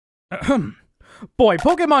Boy,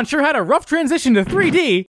 Pokemon sure had a rough transition to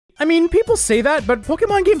 3D. I mean, people say that, but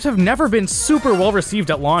Pokemon games have never been super well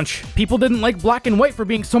received at launch. People didn't like Black and White for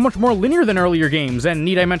being so much more linear than earlier games, and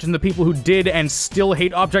need I mention the people who did and still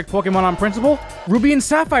hate object Pokemon on principle? Ruby and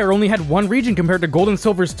Sapphire only had one region compared to Gold and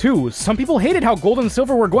Silver's 2. Some people hated how Gold and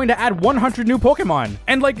Silver were going to add 100 new Pokemon.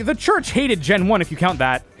 And like, the church hated Gen 1 if you count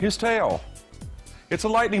that. His tail. It's a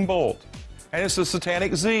lightning bolt. And it's a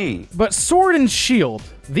satanic Z. But Sword and Shield,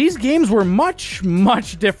 these games were much,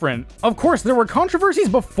 much different. Of course, there were controversies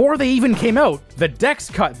before they even came out. The dex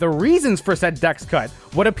cut, the reasons for said dex cut,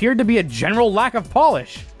 what appeared to be a general lack of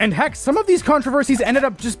polish. And heck, some of these controversies ended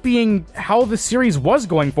up just being how the series was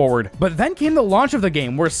going forward. But then came the launch of the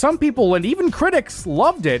game, where some people and even critics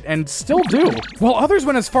loved it and still do. While others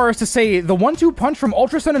went as far as to say the 1-2 punch from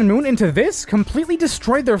Ultra Sun and Moon into this completely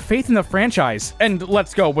destroyed their faith in the franchise. And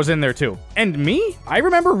Let's Go was in there too. And me? I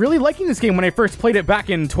remember really liking this game when I first played it back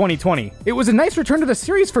in 2020. It was a nice return to the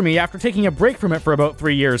series for me after taking a break from it for about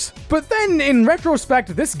 3 years. But then, in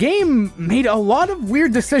retrospect, this game made a lot of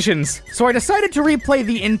weird decisions, so I decided to replay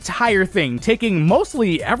the entire thing, taking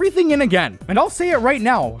mostly everything in again. And I'll say it right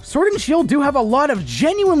now, Sword and Shield do have a lot of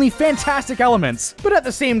genuinely fantastic elements, but at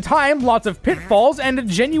the same time, lots of pitfalls and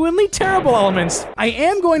genuinely terrible elements. I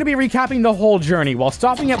am going to be recapping the whole journey, while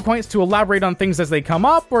stopping at points to elaborate on things as they come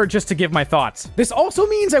up, or just to give my thoughts. This also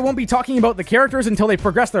means I won't be talking about the characters until they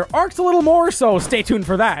progress their arcs a little more, so stay tuned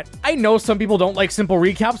for that. I know some people don't like simple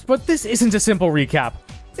recaps, but this isn't a simple recap.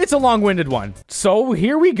 It's a long-winded one. So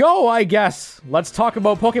here we go, I guess. Let's talk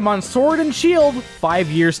about Pokemon Sword and Shield 5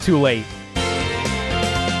 years too late.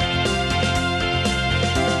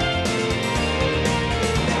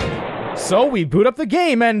 So we boot up the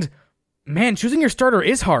game and... man, choosing your starter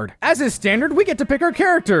is hard. As is standard, we get to pick our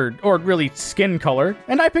character, or really skin color,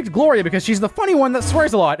 and I picked Gloria because she's the funny one that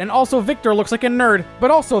swears a lot, and also Victor looks like a nerd.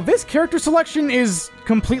 But also, this character selection is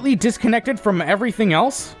completely disconnected from everything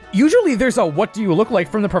else. Usually there's a what do you look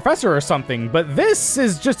like from the professor or something, but this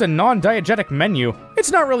is just a non-diegetic menu.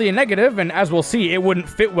 It's not really a negative, and as we'll see, it wouldn't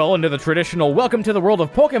fit well into the traditional welcome to the world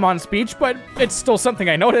of Pokemon speech, but it's still something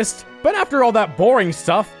I noticed. But after all that boring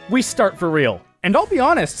stuff, we start for real. And I'll be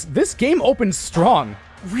honest, this game opens strong.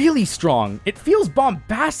 Really strong. It feels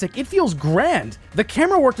bombastic, it feels grand. The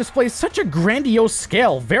camera work displays such a grandiose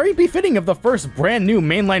scale, very befitting of the first brand new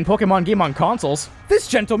mainline Pokemon game on consoles. This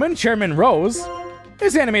gentleman, Chairman Rose,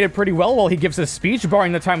 is animated pretty well while he gives his speech,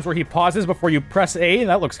 barring the times where he pauses before you press A,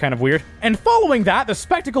 that looks kind of weird. And following that, the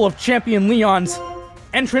spectacle of Champion Leon's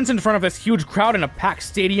entrance in front of this huge crowd in a packed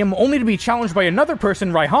stadium, only to be challenged by another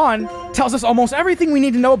person, Raihan, tells us almost everything we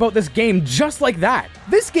need to know about this game just like that.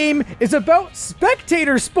 This game is about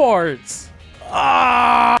spectator sports.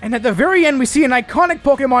 And at the very end, we see an iconic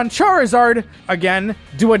Pokemon Charizard, again,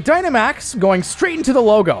 do a Dynamax going straight into the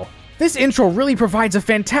logo. This intro really provides a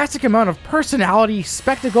fantastic amount of personality,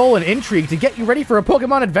 spectacle, and intrigue to get you ready for a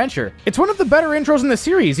Pokemon adventure. It's one of the better intros in the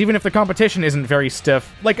series, even if the competition isn't very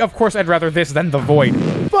stiff. Like, of course, I'd rather this than the Void.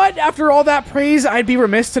 But after all that praise, I'd be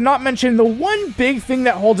remiss to not mention the one big thing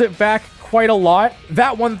that holds it back quite a lot.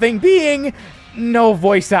 That one thing being... no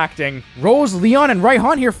voice acting. Rose, Leon, and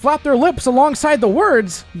Raihan here flap their lips alongside the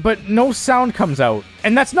words, but no sound comes out.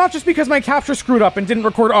 And that's not just because my capture screwed up and didn't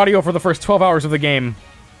record audio for the first 12 hours of the game.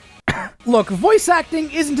 Look, voice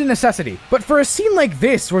acting isn't a necessity, but for a scene like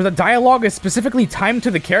this, where the dialogue is specifically timed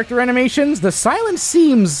to the character animations, the silence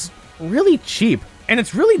seems really cheap. And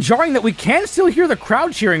it's really jarring that we can still hear the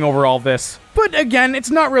crowd cheering over all this. But again,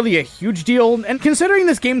 it's not really a huge deal, and considering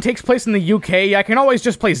this game takes place in the UK, I can always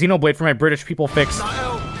just play Xenoblade for my British people fix.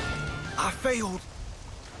 I failed.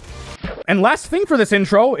 And last thing for this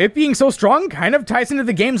intro, it being so strong kind of ties into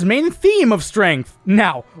the game's main theme of strength.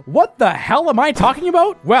 Now, what the hell am I talking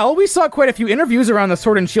about? Well, we saw quite a few interviews around the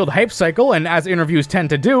Sword and Shield hype cycle, and as interviews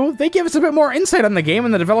tend to do, they give us a bit more insight on the game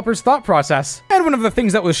and the developer's thought process. And one of the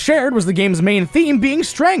things that was shared was the game's main theme being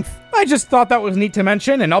strength. I just thought that was neat to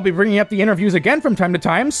mention, and I'll be bringing up the interviews again from time to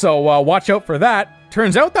time, so watch out for that.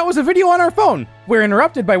 Turns out that was a video on our phone. We're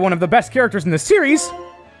interrupted by one of the best characters in the series,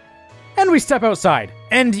 and we step outside.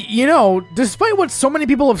 And, you know, despite what so many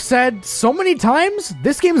people have said so many times,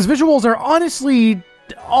 this game's visuals are honestly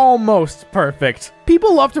almost perfect.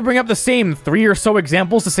 People love to bring up the same 3 or so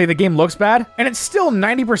examples to say the game looks bad, and it's still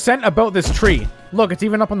 90% about this tree. Look, it's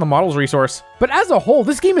even up on the models resource. But as a whole,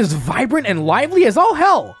 this game is vibrant and lively as all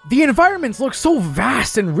hell. The environments look so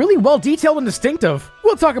vast and really well detailed and distinctive.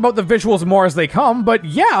 We'll talk about the visuals more as they come, but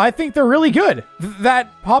yeah, I think they're really good.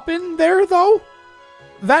 That pop in there, though?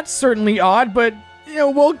 That's certainly odd, but you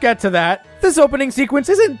know, we'll get to that. This opening sequence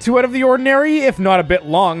isn't too out of the ordinary, if not a bit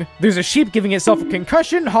long. There's a sheep giving itself a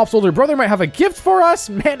concussion, Hop's older brother might have a gift for us,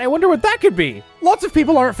 man, I wonder what that could be. Lots of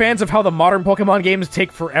people aren't fans of how the modern Pokemon games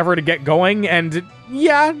take forever to get going, and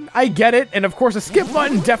yeah, I get it, and of course a skip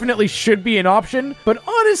button definitely should be an option, but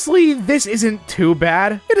honestly, this isn't too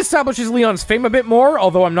bad. It establishes Leon's fame a bit more,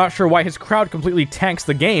 although I'm not sure why his crowd completely tanks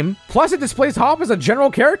the game. Plus, it displays Hop as a general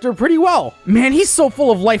character pretty well. Man, he's so full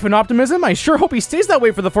of life and optimism, I sure hope he stays that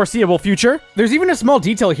way for the foreseeable future. There's even a small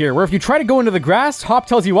detail here, where if you try to go into the grass, Hop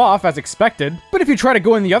tells you off, as expected. But if you try to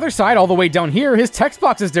go in the other side, all the way down here, his text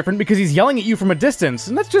box is different because he's yelling at you from a distance,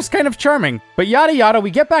 and that's just kind of charming. But yada yada, we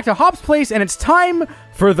get back to Hop's place, and it's time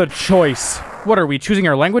for the choice. What are we, choosing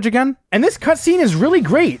our language again? And this cutscene is really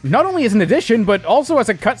great, not only as an addition, but also as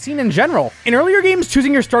a cutscene in general. In earlier games,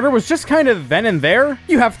 choosing your starter was just kind of then and there.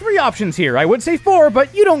 You have 3 options here, I would say 4,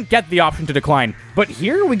 but you don't get the option to decline. But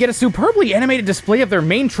here, we get a superbly animated display of their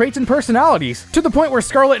main traits and personalities, to the point where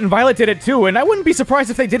Scarlet and Violet did it too, and I wouldn't be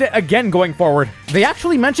surprised if they did it again going forward. They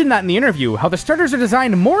actually mentioned that in the interview, how the starters are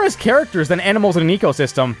designed more as characters than animals in an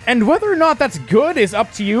ecosystem. And whether or not that's good is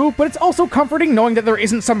up to you, but it's also comforting knowing that there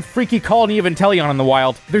isn't some freaky colony of Inteleon in the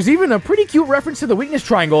wild. There's even a pretty cute reference to the weakness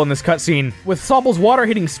triangle in this cutscene, with Sobble's water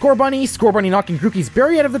hitting Scorbunny knocking Grookey's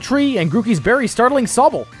berry out of the tree, and Grookey's berry startling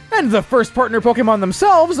Sobble. And the first partner Pokemon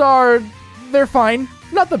themselves are... they're fine.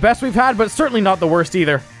 Not the best we've had, but certainly not the worst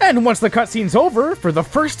either. And once the cutscene's over, for the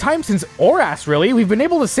first time since Oras really, we've been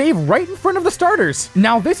able to save right in front of the starters.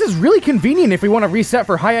 Now this is really convenient if we want to reset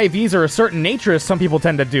for high IVs or a certain nature as some people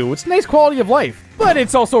tend to do. It's nice quality of life. But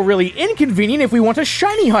it's also really inconvenient if we want to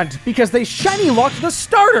shiny hunt, because they shiny locked the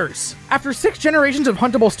starters! After 6 generations of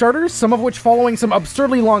huntable starters, some of which following some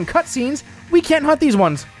absurdly long cutscenes, we can't hunt these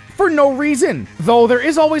ones. For no reason. Though there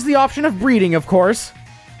is always the option of breeding, of course.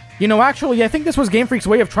 You know, actually, I think this was Game Freak's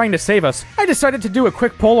way of trying to save us. I decided to do a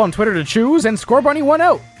quick poll on Twitter to choose, and Scorbunny won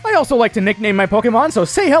out. I also like to nickname my Pokemon, so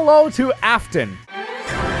say hello to Afton.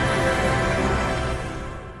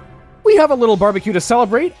 We have a little barbecue to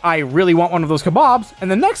celebrate, I really want one of those kebabs,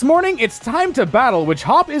 and the next morning, it's time to battle, which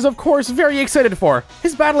Hop is of course very excited for.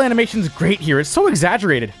 His battle animation's great here, it's so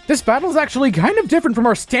exaggerated. This battle is actually kind of different from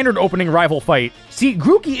our standard opening rival fight. See,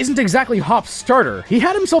 Grookey isn't exactly Hop's starter. He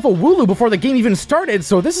had himself a Wooloo before the game even started,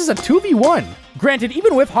 so this is a 2v1. Granted,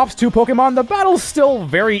 even with Hop's 2 Pokemon, the battle's still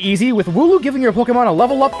very easy, with Wooloo giving your Pokemon a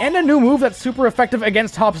level up and a new move that's super effective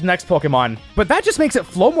against Hop's next Pokemon. But that just makes it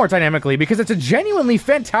flow more dynamically, because it's a genuinely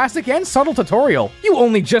fantastic and subtle tutorial. You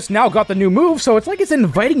only just now got the new move, so it's like it's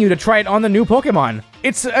inviting you to try it on the new Pokemon.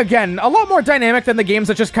 It's, again, a lot more dynamic than the games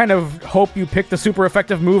that just kind of hope you pick the super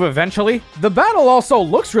effective move eventually. The battle also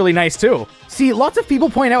looks really nice too. See, lots of people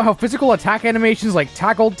point out how physical attack animations like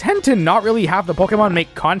Tackle tend to not really have the Pokemon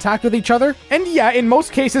make contact with each other. And yeah, in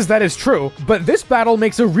most cases that is true, but this battle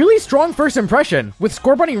makes a really strong first impression, with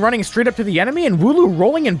Scorbunny running straight up to the enemy and Wooloo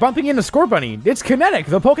rolling and bumping into Scorbunny. It's kinetic,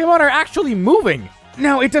 the Pokemon are actually moving.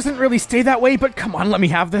 Now, it doesn't really stay that way, but come on, let me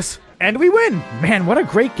have this. And we win! Man, what a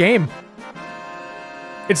great game.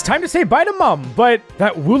 It's time to say bye to Mum, but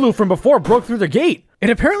that Wooloo from before broke through the gate. It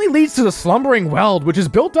apparently leads to the Slumbering Weald, which is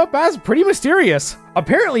built up as pretty mysterious.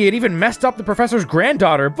 Apparently it even messed up the professor's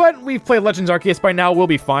granddaughter, but we've played Legends Arceus by now, we'll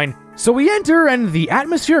be fine. So we enter and the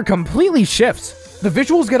atmosphere completely shifts. The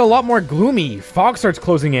visuals get a lot more gloomy, fog starts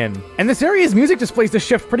closing in. And this area's music displays the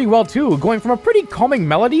shift pretty well too, going from a pretty calming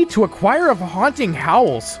melody to a choir of haunting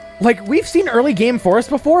howls. Like, we've seen early game forests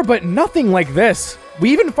before, but nothing like this.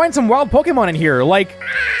 We even find some wild Pokemon in here, like...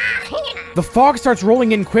 The fog starts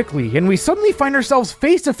rolling in quickly, and we suddenly find ourselves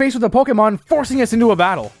face to face with a Pokemon forcing us into a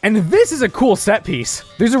battle. And this is a cool set piece.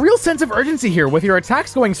 There's a real sense of urgency here, with your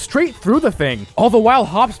attacks going straight through the thing. All the while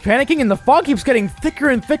Hop's panicking and the fog keeps getting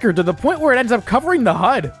thicker and thicker to the point where it ends up covering the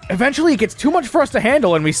HUD. Eventually it gets too much for us to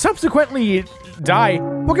handle, and we subsequently... die.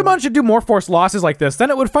 Pokemon should do more forced losses like this, then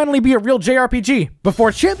it would finally be a real JRPG.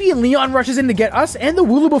 Before Champion Leon rushes in to get us and the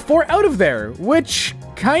Wooloo before out of there, which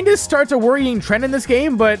kinda starts a worrying trend in this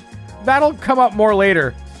game, but that'll come up more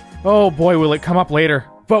later. Oh boy, will it come up later.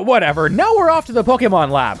 But whatever, now we're off to the Pokemon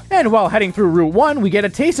Lab. And while heading through Route 1, we get a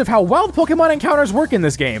taste of how wild Pokemon encounters work in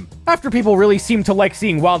this game. After people really seem to like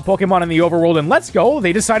seeing wild Pokemon in the overworld in Let's Go,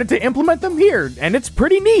 they decided to implement them here, and it's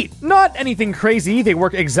pretty neat. Not anything crazy, they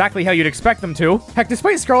work exactly how you'd expect them to. Heck,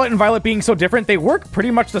 despite Scarlet and Violet being so different, they work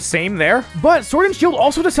pretty much the same there. But Sword and Shield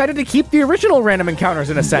also decided to keep the original random encounters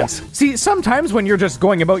in a sense. See, sometimes when you're just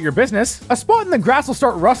going about your business, a spot in the grass will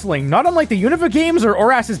start rustling, not unlike the Unova games or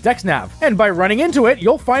Oras's Dexnav. And by running into it,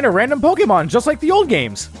 you'll find a random Pokemon, just like the old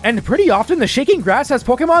games. And pretty often, the shaking grass has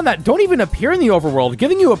Pokemon that don't even appear in the overworld,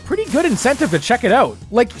 giving you a pretty pretty good incentive to check it out.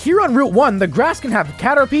 Like here on Route 1, the grass can have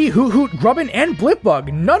Caterpie, Hoot Hoot, Grubbin, and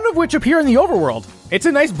Blipbug, none of which appear in the overworld. It's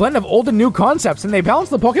a nice blend of old and new concepts, and they balance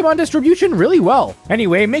the Pokemon distribution really well.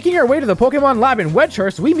 Anyway, making our way to the Pokemon lab in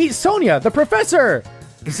Wedgehurst, we meet Sonia, the professor's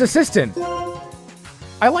assistant.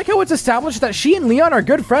 I like how it's established that she and Leon are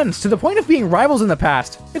good friends, to the point of being rivals in the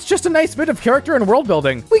past. It's just a nice bit of character and world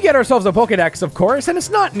building. We get ourselves a Pokédex, of course, and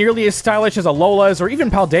it's not nearly as stylish as Alola's or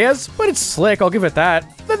even Paldea's, but it's slick, I'll give it that.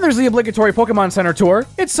 Then there's the obligatory Pokemon Center tour.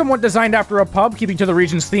 It's somewhat designed after a pub, keeping to the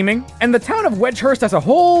region's theming. And the town of Wedgehurst as a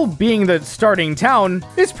whole, being the starting town,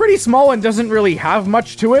 is pretty small and doesn't really have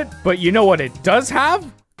much to it, but you know what it does have?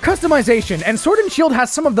 Customization, and Sword and Shield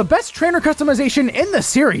has some of the best trainer customization in the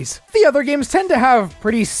series. The other games tend to have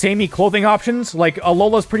pretty samey clothing options, like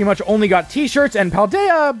Alola's pretty much only got t-shirts, and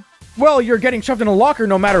Paldea, well, you're getting shoved in a locker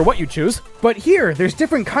no matter what you choose. But here, there's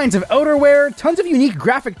different kinds of outerwear, tons of unique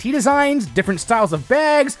graphic tee designs, different styles of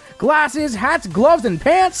bags, glasses, hats, gloves, and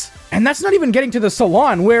pants. And that's not even getting to the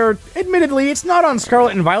salon, where, admittedly, it's not on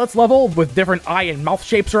Scarlet and Violet's level with different eye and mouth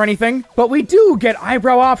shapes or anything, but we do get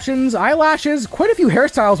eyebrow options, eyelashes, quite a few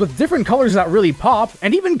hairstyles with different colors that really pop,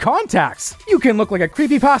 and even contacts. You can look like a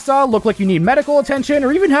creepypasta, look like you need medical attention,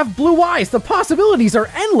 or even have blue eyes. The possibilities are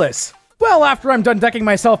endless. Well, after I'm done decking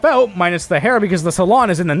myself out, minus the hair because the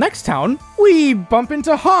salon is in the next town, we bump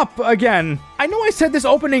into Hop again. I know I said this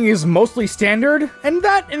opening is mostly standard, and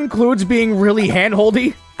that includes being really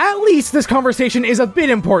handholdy. At least this conversation is a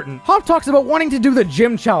bit important. Hop talks about wanting to do the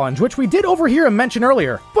gym challenge, which we did overhear him mention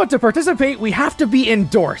earlier. But to participate, we have to be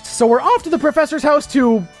endorsed, so we're off to the professor's house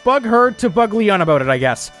to bug her to bug Leon about it, I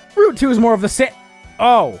guess. Route 2 is more of the same.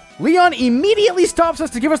 Oh, Leon immediately stops us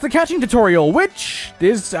to give us the catching tutorial, which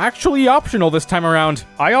is actually optional this time around.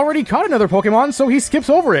 I already caught another Pokemon, so he skips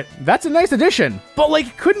over it. That's a nice addition. But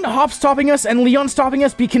like, couldn't Hop stopping us and Leon stopping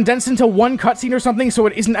us be condensed into one cutscene or something so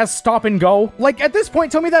it isn't as stop and go? Like, at this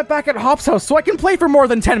point, tell me that back at Hop's house so I can play for more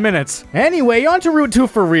than 10 minutes. Anyway, on to Route 2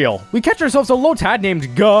 for real. We catch ourselves a Lotad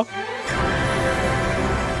named Guh.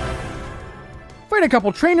 Fight a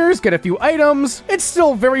couple trainers, get a few items. It's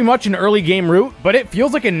still very much an early game route, but it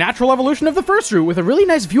feels like a natural evolution of the first route with a really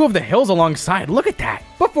nice view of the hills alongside. Look at that.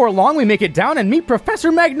 Before long, we make it down and meet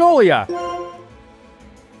Professor Magnolia.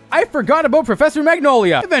 I forgot about Professor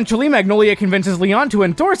Magnolia. Eventually, Magnolia convinces Leon to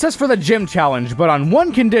endorse us for the gym challenge, but on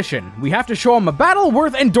one condition. We have to show him a battle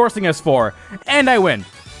worth endorsing us for, and I win.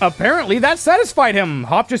 Apparently, that satisfied him.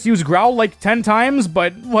 Hop just used Growl like 10 times,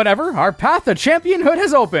 but whatever. Our path to championhood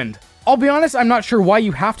has opened. I'll be honest, I'm not sure why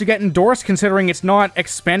you have to get endorsed considering it's not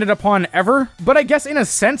expanded upon ever, but I guess in a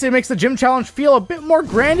sense it makes the gym challenge feel a bit more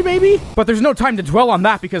grand maybe? But there's no time to dwell on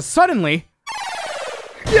that because suddenly...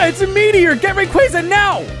 Yeah, it's a meteor! Get Rayquaza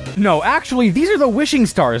now! No, actually, these are the wishing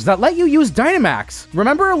stars that let you use Dynamax.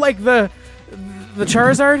 Remember, like, the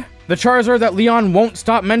Charizard? The Charizard that Leon won't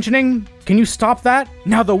stop mentioning? Can you stop that?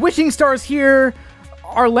 Now, the wishing stars here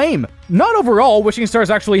are lame. Not overall, wishing stars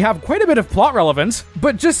actually have quite a bit of plot relevance,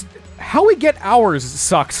 but just... how we get ours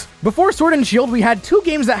sucks. Before Sword and Shield, we had two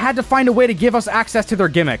games that had to find a way to give us access to their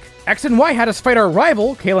gimmick. X and Y had us fight our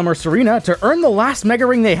rival, Calum or Serena, to earn the last Mega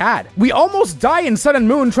Ring they had. We almost die in Sun and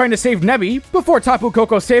Moon trying to save Nebby, before Tapu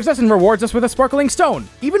Koko saves us and rewards us with a Sparkling Stone.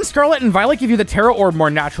 Even Scarlet and Violet give you the Terra Orb more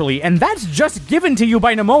naturally, and that's just given to you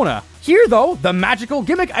by Nemona. Here, though, the magical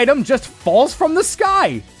gimmick item just falls from the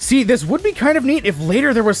sky. See, this would be kind of neat if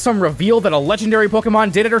later there was some reveal that a legendary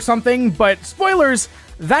Pokemon did it or something, but spoilers,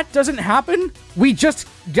 that doesn't happen. We just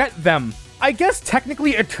get them. I guess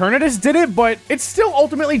technically Eternatus did it, but it's still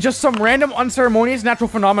ultimately just some random unceremonious natural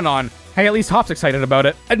phenomenon. Hey, at least Hop's excited about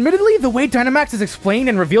it. Admittedly, the way Dynamax is explained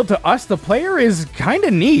and revealed to us, the player, is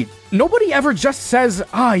kinda neat. Nobody ever just says,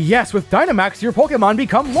 ah yes, with Dynamax your Pokemon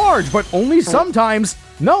become large, but only sometimes.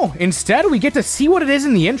 No, instead we get to see what it is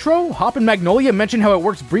in the intro. Hop and Magnolia mention how it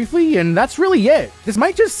works briefly, and that's really it. This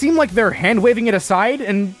might just seem like they're hand-waving it aside,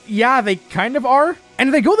 and yeah, they kind of are.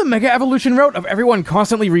 And they go the Mega Evolution route of everyone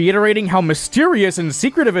constantly reiterating how mysterious and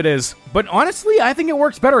secretive it is. But honestly, I think it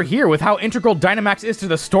works better here with how integral Dynamax is to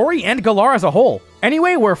the story and Galar as a whole.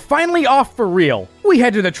 Anyway, we're finally off for real. We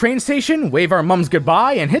head to the train station, wave our mums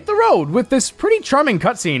goodbye, and hit the road with this pretty charming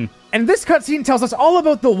cutscene. And this cutscene tells us all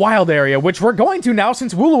about the Weald area, which we're going to now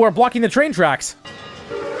since Wooloo are blocking the train tracks.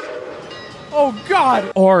 Oh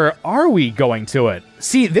god! Or are we going to it?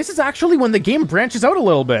 See, this is actually when the game branches out a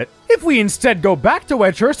little bit. If we instead go back to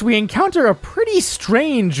Wedgehurst, we encounter a pretty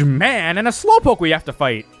strange man and a Slowpoke we have to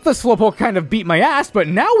fight. The Slowpoke kind of beat my ass, but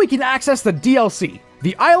now we can access the DLC,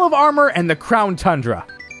 the Isle of Armor and the Crown Tundra.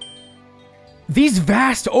 These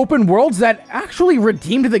vast open worlds that actually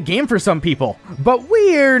redeemed the game for some people. But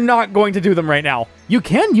we're not going to do them right now. You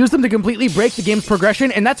can use them to completely break the game's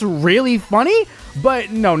progression, and that's really funny, but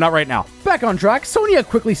no, not right now. Back on track, Sonia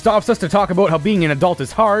quickly stops us to talk about how being an adult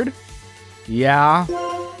is hard. Yeah.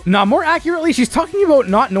 Now, more accurately, she's talking about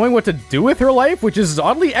not knowing what to do with her life, which is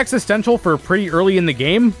oddly existential for pretty early in the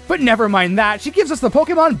game. But never mind that, she gives us the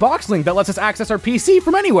Pokemon box link that lets us access our PC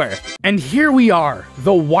from anywhere. And here we are,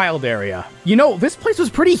 the Weald area. You know, this place was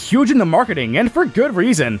pretty huge in the marketing, and for good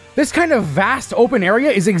reason. This kind of vast open area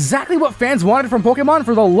is exactly what fans wanted from Pokemon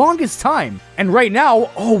for the longest time. And right now,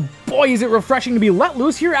 oh boy is it refreshing to be let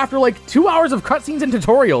loose here after like 2 hours of cutscenes and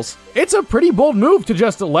tutorials. It's a pretty bold move to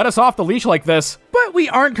just let us off the leash like this. But we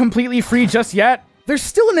aren't completely free just yet. There's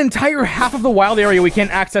still an entire half of the Weald area we can't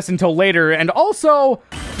access until later, and also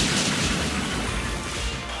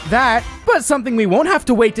that, but something we won't have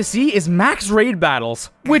to wait to see is max raid battles,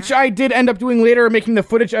 which I did end up doing later, making the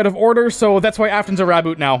footage out of order, so that's why Afton's a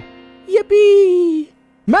Raboot now. Yippee!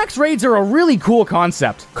 Max raids are a really cool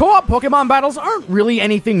concept. Co-op Pokemon battles aren't really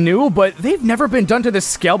anything new, but they've never been done to this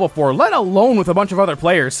scale before, let alone with a bunch of other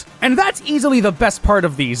players. And that's easily the best part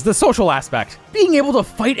of these, the social aspect. Being able to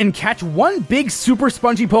fight and catch one big super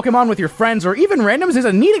spongy Pokemon with your friends or even randoms is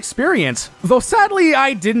a neat experience. Though sadly,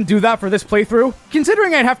 I didn't do that for this playthrough,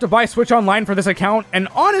 considering I'd have to buy Switch Online for this account, and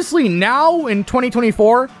honestly now, in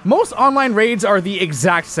 2024, most online raids are the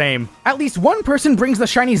exact same. At least one person brings the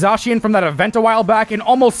shiny Zacian from that event a while back and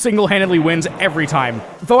almost single-handedly wins every time.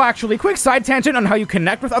 Though actually, quick side tangent on how you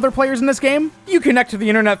connect with other players in this game. You connect to the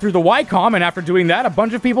internet through the YCOM, and after doing that, a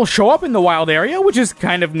bunch of people show up in the Weald area, which is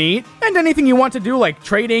kind of neat. And anything you want to do like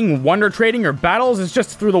trading, wonder trading, or battles is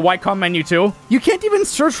just through the YCOM menu too. You can't even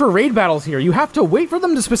search for raid battles here, you have to wait for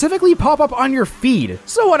them to specifically pop up on your feed.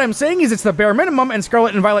 So what I'm saying is it's the bare minimum, and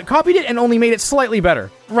Scarlet and Violet copied it and only made it slightly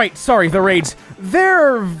better. Right, sorry, the raids.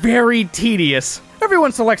 They're very tedious.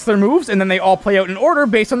 Everyone selects their moves, and then they all play out in order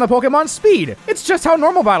based on the Pokemon's speed. It's just how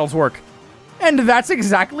normal battles work. And that's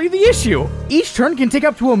exactly the issue. Each turn can take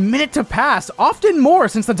up to a minute to pass, often more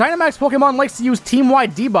since the Dynamax Pokemon likes to use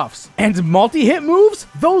team-wide debuffs. And multi-hit moves?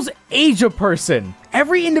 Those age a person.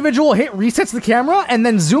 Every individual hit resets the camera and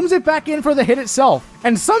then zooms it back in for the hit itself.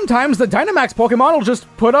 And sometimes the Dynamax Pokemon will just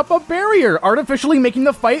put up a barrier, artificially making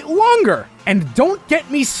the fight longer. And don't get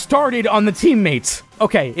me started on the teammates.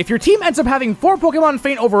 Okay, if your team ends up having 4 Pokemon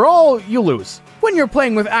faint overall, you lose. When you're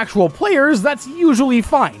playing with actual players, that's usually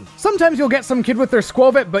fine. Sometimes you'll get some kid with their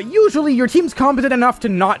Squovit, but usually your team's competent enough to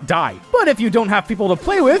not die. But if you don't have people to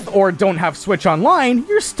play with, or don't have Switch Online,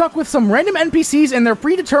 you're stuck with some random NPCs and their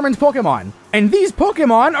predetermined Pokemon. And these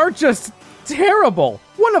Pokemon are just terrible.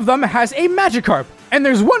 One of them has a Magikarp, and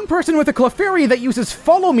there's one person with a Clefairy that uses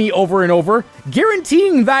Follow Me over and over,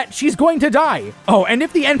 guaranteeing that she's going to die. Oh, and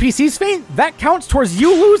if the NPCs faint, that counts towards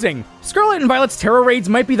you losing. Scarlet and Violet's Terror Raids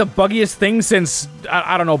might be the buggiest thing since,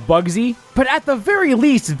 I don't know, Bugsy, but at the very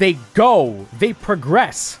least, they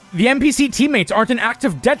progress. The NPC teammates aren't an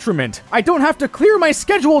active detriment. I don't have to clear my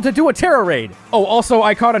schedule to do a Terror Raid. Oh, also,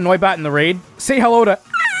 I caught a Noibat in the raid. Say hello to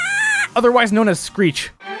otherwise known as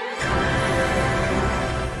Screech.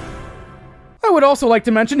 I would also like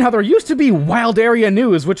to mention how there used to be Weald Area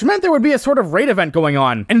News, which meant there would be a sort of raid event going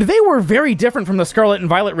on. And they were very different from the Scarlet and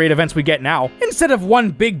Violet raid events we get now. Instead of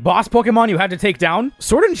one big boss Pokemon you had to take down,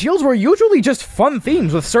 Sword and Shields were usually just fun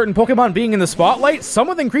themes with certain Pokemon being in the spotlight, some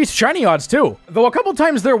with increased shiny odds too. Though a couple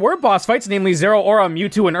times there were boss fights, namely Zeraora,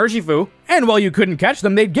 Mewtwo, and Urshifu. And while you couldn't catch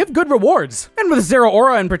them, they'd give good rewards. And with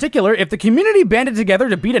Zeraora in particular, if the community banded together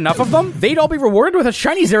to beat enough of them, they'd all be rewarded with a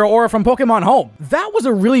shiny Zeraora from Pokemon Home. That was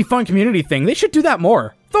a really fun community thing. They should do that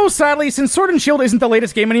more. Though sadly, since Sword and Shield isn't the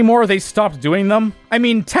latest game anymore, they stopped doing them. I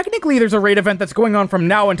mean, technically there's a raid event that's going on from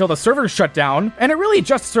now until the servers shut down, and it really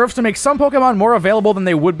just serves to make some Pokemon more available than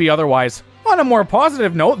they would be otherwise. On a more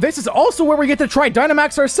positive note, this is also where we get to try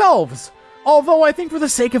Dynamax ourselves. Although I think for the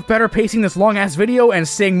sake of better pacing this long-ass video and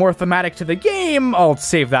staying more thematic to the game, I'll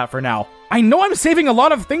save that for now. I know I'm saving a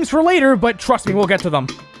lot of things for later, but trust me, we'll get to them.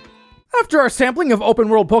 After our sampling of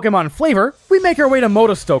open-world Pokemon flavor, we make our way to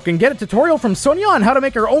Motostoke and get a tutorial from Sonia on how to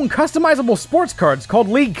make our own customizable sports cards called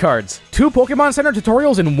League Cards. 2 Pokemon Center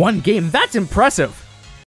tutorials in one game, that's impressive!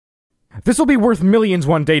 This will be worth millions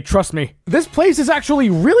one day, trust me. This place is actually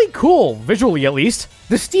really cool, visually at least.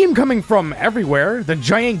 The steam coming from everywhere, the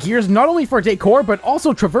giant gears not only for decor but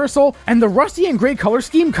also traversal, and the rusty and gray color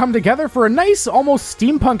scheme come together for a nice, almost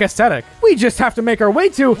steampunk aesthetic. We just have to make our way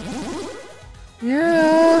to...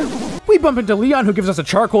 yeah... We bump into Leon, who gives us a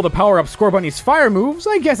charcoal to power up Scorbunny's fire moves.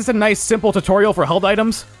 I guess it's a nice simple tutorial for held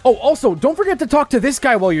items. Oh, also, don't forget to talk to this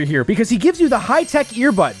guy while you're here, because he gives you the high-tech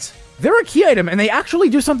earbuds. They're a key item, and they actually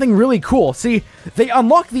do something really cool. See, they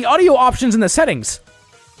unlock the audio options in the settings.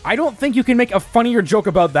 I don't think you can make a funnier joke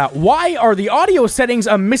about that. Why are the audio settings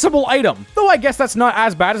a missable item? Though I guess that's not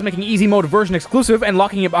as bad as making easy mode version exclusive and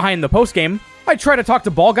locking it behind the postgame. I try to talk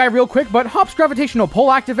to Ball Guy real quick, but Hop's gravitational pull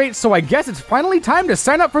activates, so I guess it's finally time to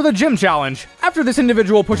sign up for the gym challenge. After this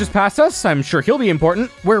individual pushes past us, I'm sure he'll be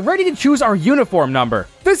important, we're ready to choose our uniform number.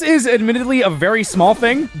 This is admittedly a very small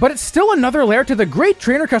thing, but it's still another layer to the great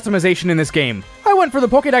trainer customization in this game. I went for the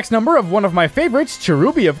Pokédex number of one of my favorites,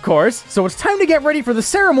 Cherubi of course, so it's time to get ready for the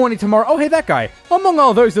ceremony tomorrow. Oh hey, that guy. Among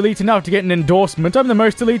all those elite enough to get an endorsement, I'm the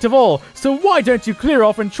most elite of all, so why don't you clear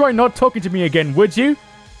off and try not talking to me again, would you?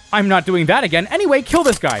 I'm not doing that again. Anyway, kill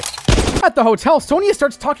this guy. At the hotel, Sonia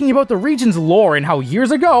starts talking about the region's lore and how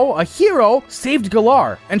years ago, a hero saved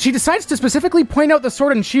Galar, and she decides to specifically point out the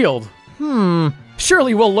sword and shield.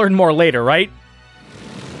 Surely we'll learn more later, right?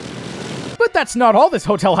 But that's not all this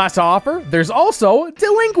hotel has to offer. There's also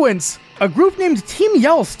delinquents. A group named Team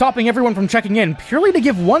Yell stopping everyone from checking in purely to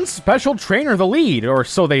give one special trainer the lead, or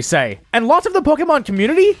so they say. And lots of the Pokemon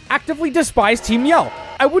community actively despise Team Yell.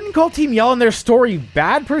 I wouldn't call Team Yell and their story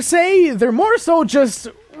bad per se, they're more so just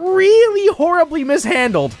really horribly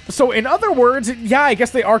mishandled. So in other words, yeah, I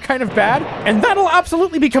guess they are kind of bad, and that'll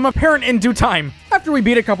absolutely become apparent in due time. After we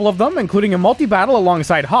beat a couple of them, including a multi-battle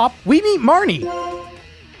alongside Hop, we meet Marnie,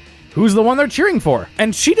 who's the one they're cheering for.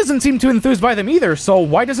 And she doesn't seem too enthused by them either, so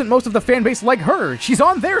why doesn't most of the fan base like her? She's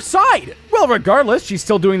on their side! Well, regardless, she's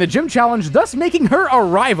still doing the gym challenge, thus making her a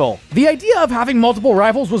rival. The idea of having multiple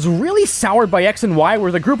rivals was really soured by X and Y,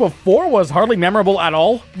 where the group of 4 was hardly memorable at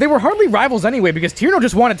all. They were hardly rivals anyway, because Tierno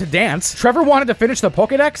just wanted to dance, Trevor wanted to finish the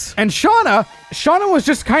Pokédex, and Shauna was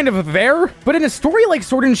just kind of there. But in a story like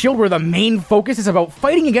Sword and Shield, where the main focus is about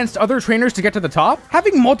fighting against other trainers to get to the top,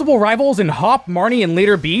 having multiple rivals in Hop, Marnie, and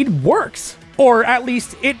later Bede works. Or at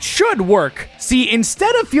least it should work. See,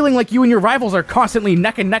 instead of feeling like you and your rivals are constantly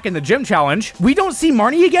neck and neck in the gym challenge, we don't see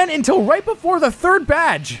Marnie again until right before the 3rd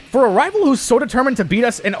badge. For a rival who's so determined to beat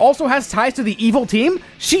us and also has ties to the evil team,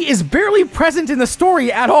 she is barely present in the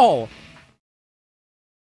story at all.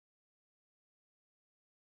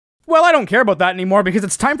 Well, I don't care about that anymore because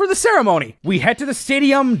it's time for the ceremony. We head to the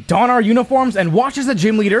stadium, don our uniforms, and watch as the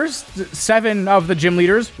gym leaders, 7 of the gym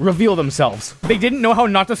leaders, reveal themselves. They didn't know how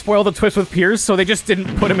not to spoil the twist with Piers, so they just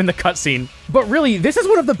didn't put him in the cutscene. But really, this is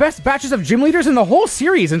one of the best batches of gym leaders in the whole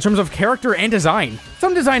series in terms of character and design.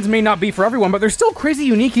 Some designs may not be for everyone, but they're still crazy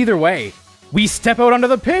unique either way. We step out onto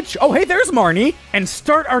the pitch, oh hey, there's Marnie, and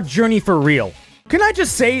start our journey for real. Can I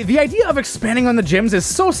just say, the idea of expanding on the gyms is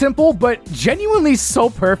so simple, but genuinely so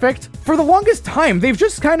perfect. For the longest time, they've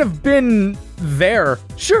just kind of been there.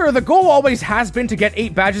 Sure, the goal always has been to get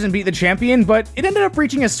 8 badges and beat the champion, but it ended up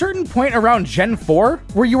reaching a certain point around Gen 4,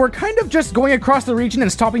 where you were kind of just going across the region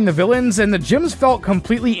and stopping the villains, and the gyms felt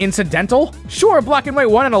completely incidental. Sure, Black and White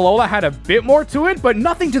 1 and Alola had a bit more to it, but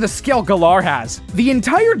nothing to the scale Galar has. The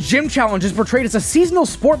entire gym challenge is portrayed as a seasonal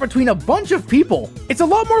sport between a bunch of people. It's a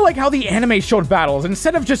lot more like how the anime showed battles,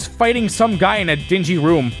 instead of just fighting some guy in a dingy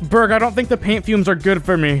room. Berg, I don't think the paint fumes are good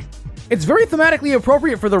for me. It's very thematically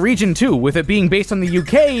appropriate for the region too, with it being based on the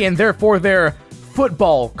UK and therefore their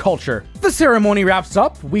football culture. The ceremony wraps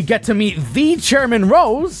up, we get to meet the Chairman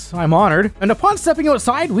Rose, I'm honored, and upon stepping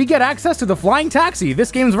outside, we get access to the flying taxi,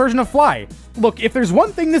 this game's version of Fly. Look, if there's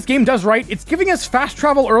one thing this game does right, it's giving us fast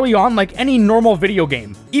travel early on like any normal video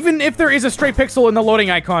game. Even if there is a stray pixel in the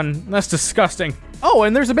loading icon, that's disgusting. Oh,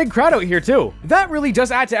 and there's a big crowd out here too. That really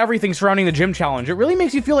does add to everything surrounding the gym challenge. It really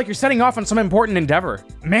makes you feel like you're setting off on some important endeavor.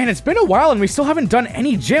 Man, it's been a while and we still haven't done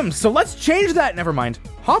any gyms, so let's change that. Never mind.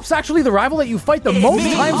 Hop's actually the rival that you fight the most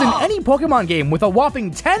times in any Pokemon game, with a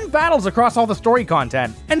whopping 10 battles across all the story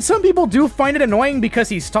content. And some people do find it annoying because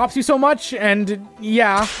he stops you so much, and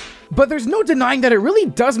yeah. But there's no denying that it really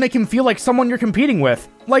does make him feel like someone you're competing with.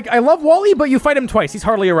 Like, I love Wally, but you fight him twice, he's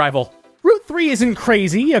hardly a rival. Route 3 isn't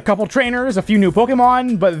crazy, a couple trainers, a few new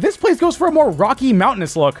Pokemon, but this place goes for a more rocky,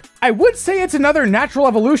 mountainous look. I would say it's another natural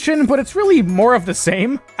evolution, but it's really more of the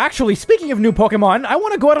same. Actually, speaking of new Pokemon, I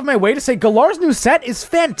want to go out of my way to say Galar's new set is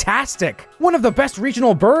fantastic. One of the best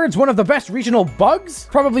regional birds, one of the best regional bugs,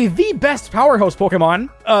 probably the best powerhouse Pokemon,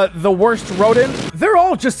 the worst rodent. They're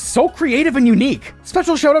all just so creative and unique.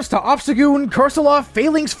 Special shoutouts to Obstagoon, Corsola,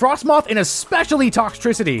 Phalanx, Frostmoth, and especially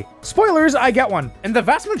Toxtricity. Spoilers, I get one. And the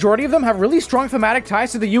vast majority of them have really strong thematic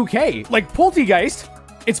ties to the UK, like Poltegeist.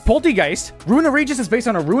 It's Poltergeist. Runa Regis is based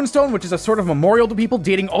on a runestone, which is a sort of memorial to people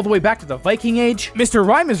dating all the way back to the Viking Age. Mr.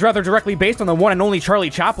 Rhyme is rather directly based on the one and only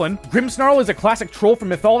Charlie Chaplin. Grimmsnarl is a classic troll from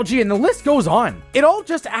mythology, and the list goes on. It all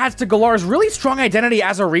just adds to Galar's really strong identity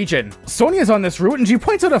as a region. Sonia's on this route, and she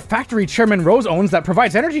points out a factory Chairman Rose owns that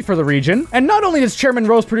provides energy for the region. And not only does Chairman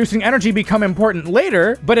Rose producing energy become important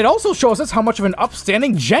later, but it also shows us how much of an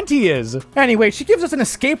upstanding gent he is. Anyway, she gives us an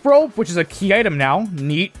escape rope, which is a key item now.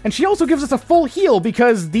 Neat. And she also gives us a full heal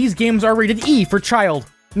because these games are rated E for child.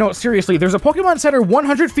 No, seriously, there's a Pokemon Center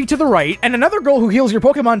 100 feet to the right, and another girl who heals your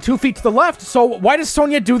Pokemon 2 feet to the left, so why does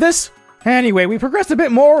Sonia do this? Anyway, we progress a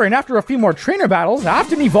bit more, and after a few more trainer battles,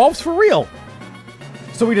 Afton evolves for real.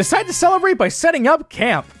 So we decide to celebrate by setting up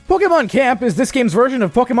camp. Pokemon Camp is this game's version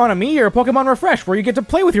of Pokemon Ami or Pokemon Refresh, where you get to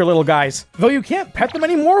play with your little guys. Though you can't pet them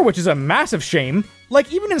anymore, which is a massive shame.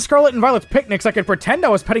 Like, even in Scarlet and Violet's picnics, I could pretend I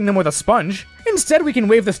was petting them with a sponge. Instead, we can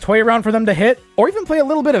wave this toy around for them to hit, or even play a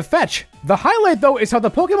little bit of fetch. The highlight, though, is how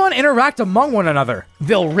the Pokemon interact among one another.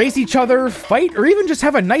 They'll race each other, fight, or even just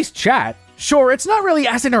have a nice chat. Sure, it's not really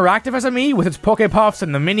as interactive as Ami with its Pokepuffs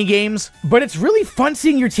and the mini-games, but it's really fun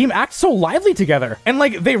seeing your team act so lively together. And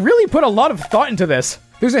like, they really put a lot of thought into this.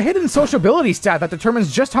 There's a hidden sociability stat that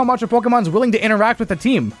determines just how much a Pokemon's willing to interact with the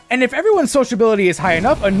team. And if everyone's sociability is high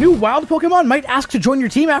enough, a new wild Pokemon might ask to join your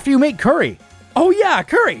team after you make curry. Oh yeah,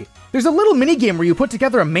 curry! There's a little mini-game where you put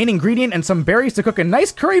together a main ingredient and some berries to cook a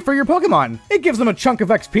nice curry for your Pokemon. It gives them a chunk of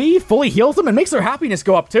XP, fully heals them, and makes their happiness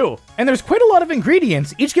go up too. And there's quite a lot of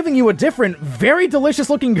ingredients, each giving you a different, very delicious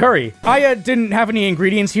looking curry. I didn't have any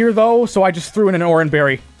ingredients here though, so I just threw in an orange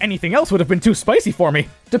berry. Anything else would have been too spicy for me.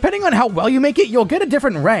 Depending on how well you make it, you'll get a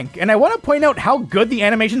different rank, and I want to point out how good the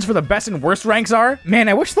animations for the best and worst ranks are. Man,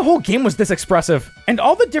 I wish the whole game was this expressive. And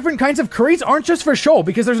all the different kinds of curries aren't just for show,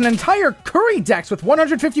 because there's an entire curry dex with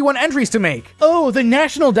 151 entries to make. Oh, the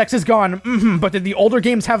national dex is gone. But did the older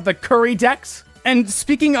games have the curry dex? And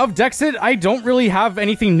speaking of Dexit, I don't really have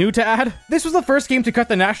anything new to add. This was the first game to cut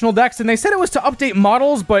the national dex, and they said it was to update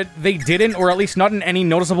models, but they didn't, or at least not in any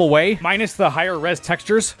noticeable way, minus the higher res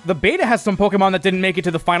textures. The beta has some Pokemon that didn't make it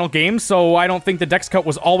to the final game, so I don't think the dex cut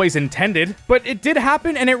was always intended. But it did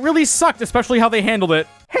happen, and it really sucked, especially how they handled it.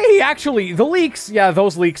 Hey, actually, the leaks, yeah,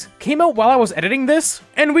 those leaks, came out while I was editing this,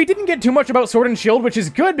 and we didn't get too much about Sword and Shield, which is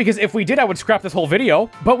good, because if we did, I would scrap this whole video.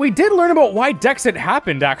 But we did learn about why Dexit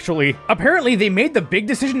happened, actually. Apparently, they made the big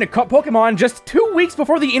decision to cut Pokemon just 2 weeks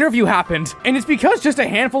before the interview happened, and it's because just a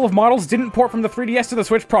handful of models didn't port from the 3DS to the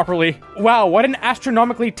Switch properly. Wow, what an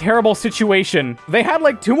astronomically terrible situation. They had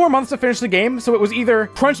like 2 more months to finish the game, so it was either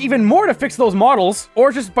crunch even more to fix those models,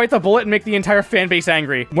 or just bite the bullet and make the entire fan base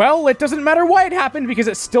angry. Well, it doesn't matter why it happened, because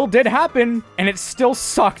it still did happen, and it still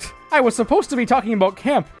sucked. I was supposed to be talking about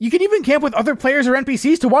camp. You can even camp with other players or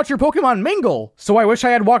NPCs to watch your Pokemon mingle. So I wish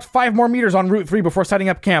I had walked 5 more meters on Route 3 before setting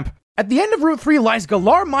up camp. At the end of Route 3 lies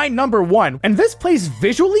Galar Mine number 1, and this place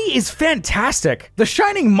visually is fantastic. The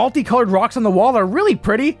shining multicolored rocks on the wall are really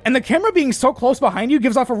pretty, and the camera being so close behind you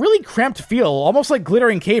gives off a really cramped feel, almost like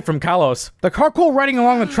Glittering Cave from Kalos. The Carcoal riding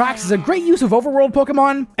along the tracks is a great use of overworld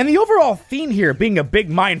Pokemon, and the overall theme here, being a big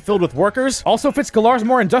mine filled with workers, also fits Galar's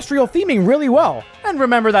more industrial theming really well. And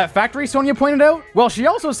remember that factory Sonia pointed out? Well, she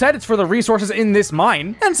also said it's for the resources in this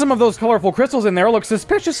mine, and some of those colorful crystals in there look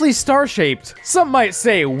suspiciously star-shaped. Some might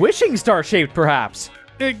say wishing star-shaped, perhaps.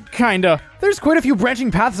 Kinda. There's quite a few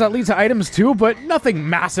branching paths that lead to items too, but nothing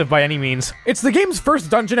massive by any means. It's the game's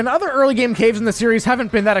first dungeon, and other early game caves in the series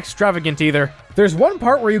haven't been that extravagant either. There's one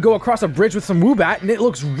part where you go across a bridge with some Woobat, and it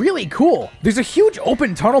looks really cool. There's a huge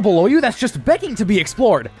open tunnel below you that's just begging to be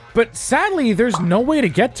explored. But sadly, there's no way to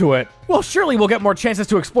get to it. Well, surely we'll get more chances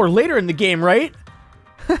to explore later in the game, right?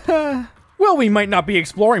 Well, we might not be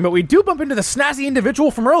exploring, but we do bump into the snazzy individual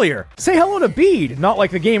from earlier. Say hello to Bede, not like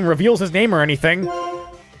the game reveals his name or anything.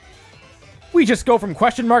 We just go from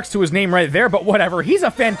question marks to his name right there, but whatever, he's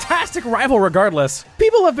a fantastic rival regardless.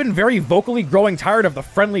 People have been very vocally growing tired of the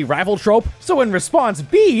friendly rival trope, so in response,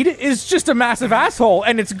 Bede is just a massive asshole,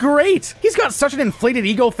 and it's great! He's got such an inflated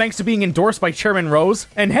ego thanks to being endorsed by Chairman Rose.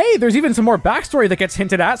 And hey, there's even some more backstory that gets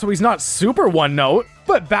hinted at, so he's not super one note.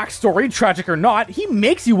 But backstory, tragic or not, he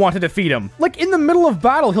makes you want to defeat him. Like in the middle of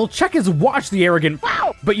battle, he'll check his watch, the arrogant.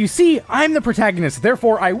 Wow! But you see, I'm the protagonist,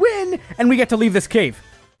 therefore I win, and we get to leave this cave.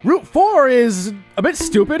 Route 4 is a bit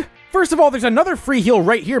stupid. First of all, there's another free heal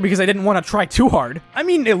right here because I didn't want to try too hard. I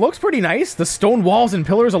mean, it looks pretty nice. The stone walls and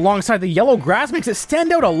pillars alongside the yellow grass makes it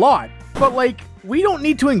stand out a lot. But like, we don't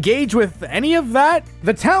need to engage with any of that.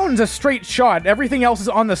 The town's a straight shot, everything else is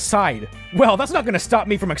on the side. Well, that's not gonna stop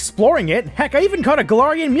me from exploring it. Heck, I even caught a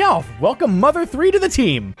Galarian Meowth. Welcome Mother 3 to the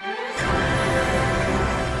team.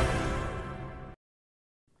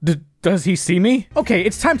 Does he see me? Okay,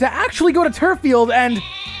 it's time to actually go to Turffield and...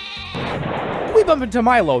 we bump into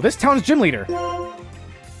Milo, this town's gym leader.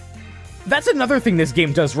 That's another thing this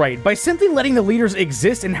game does right. By simply letting the leaders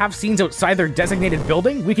exist and have scenes outside their designated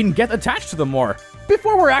building, we can get attached to them more.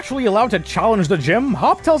 Before we're actually allowed to challenge the gym,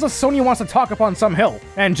 Hop tells us Sonia wants to talk up on some hill.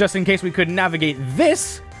 And just in case we couldn't navigate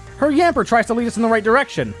this, her Yamper tries to lead us in the right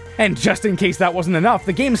direction. And just in case that wasn't enough,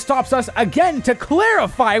 the game stops us again to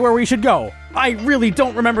clarify where we should go. I really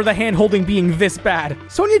don't remember the hand-holding being this bad.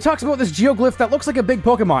 Sonia talks about this geoglyph that looks like a big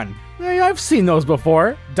Pokemon. I've seen those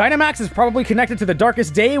before. Dynamax is probably connected to the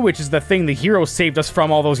Darkest Day, which is the thing the hero saved us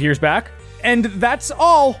from all those years back. And that's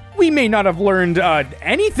all. We may not have learned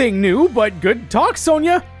anything new, but good talk,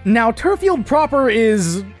 Sonia. Now, Turffield proper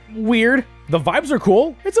is weird. The vibes are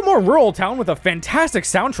cool. It's a more rural town with a fantastic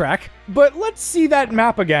soundtrack. But let's see that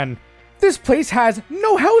map again. This place has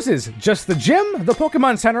no houses, just the gym, the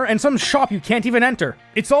Pokemon Center, and some shop you can't even enter.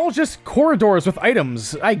 It's all just corridors with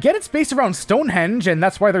items. I get it's based around Stonehenge, and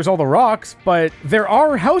that's why there's all the rocks, but there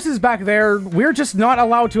are houses back there, we're just not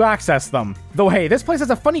allowed to access them. Though hey, this place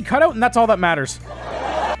has a funny cutout, and that's all that matters.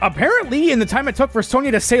 Apparently, in the time it took for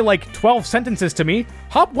Sonia to say like 12 sentences to me,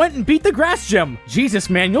 Hop went and beat the grass gym. Jesus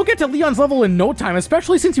man, you'll get to Leon's level in no time,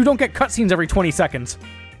 especially since you don't get cutscenes every 20 seconds.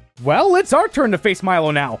 Well, it's our turn to face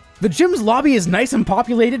Milo now. The gym's lobby is nice and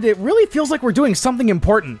populated. It really feels like we're doing something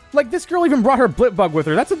important. Like this girl even brought her Blipbug with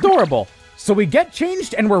her. That's adorable. So we get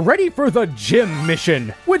changed and we're ready for the gym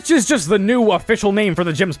mission, which is just the new official name for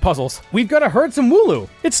the gym's puzzles. We've got to herd some Wooloo.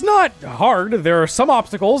 It's not hard. There are some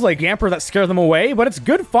obstacles like Yamper that scare them away, but it's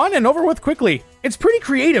good fun and over with quickly. It's pretty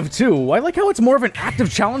creative too. I like how it's more of an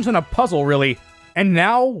active challenge than a puzzle, really. And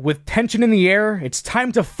now, with tension in the air, it's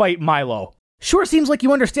time to fight Milo. Sure seems like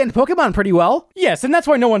you understand Pokemon pretty well. Yes, and that's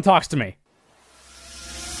why no one talks to me.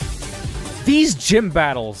 These gym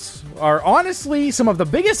battles are honestly some of the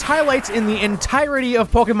biggest highlights in the entirety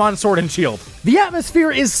of Pokemon Sword and Shield. The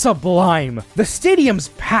atmosphere is sublime. The stadium's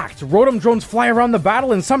packed. Rotom drones fly around the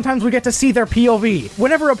battle and sometimes we get to see their POV.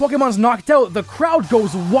 Whenever a Pokemon's knocked out, the crowd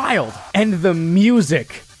goes wild. And the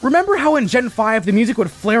music. Remember how in Gen 5 the music would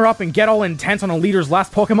flare up and get all intense on a leader's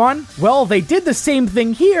last Pokemon? Well, they did the same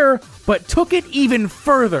thing here, but took it even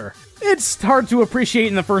further. It's hard to appreciate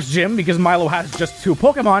in the first gym because Milo has just 2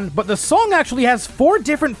 Pokemon, but the song actually has 4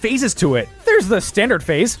 different phases to it. There's the standard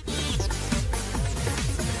phase.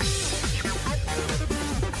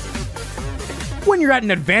 When you're at an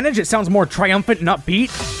advantage, it sounds more triumphant and upbeat.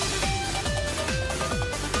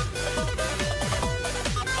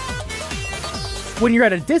 When you're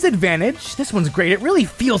at a disadvantage, this one's great. It really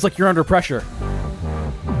feels like you're under pressure.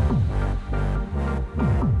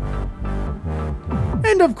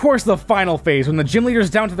 And of course the final phase, when the gym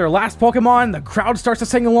leader's down to their last Pokemon, the crowd starts to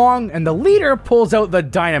sing along, and the leader pulls out the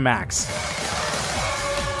Dynamax.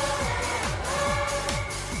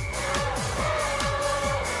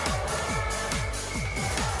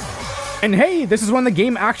 And hey, this is when the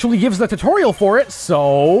game actually gives the tutorial for it,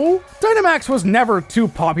 so... Dynamax was never too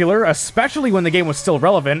popular, especially when the game was still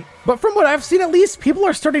relevant, but from what I've seen at least, people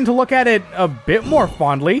are starting to look at it a bit more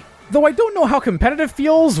fondly. Though I don't know how competitive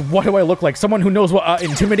feels, what do I look like, someone who knows what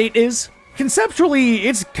Intimidate is? Conceptually,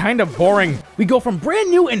 it's kind of boring. We go from brand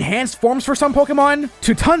new enhanced forms for some Pokemon,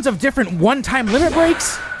 to tons of different one-time limit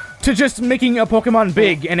breaks, to just making a Pokemon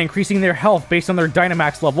big and increasing their health based on their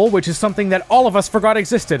Dynamax level, which is something that all of us forgot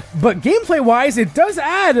existed. But gameplay-wise, it does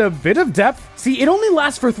add a bit of depth. See, it only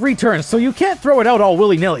lasts for 3 turns, so you can't throw it out all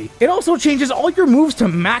willy-nilly. It also changes all your moves to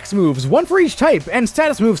max moves, 1 for each type, and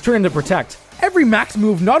status moves turn into Protect. Every max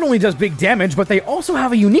move not only does big damage, but they also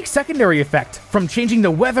have a unique secondary effect, from changing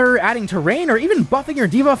the weather, adding terrain, or even buffing or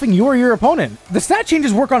debuffing you or your opponent. The stat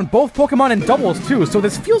changes work on both Pokemon in doubles too, so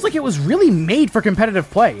this feels like it was really made for competitive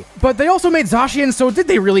play. But they also made Zacian, so did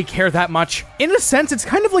they really care that much? In a sense, it's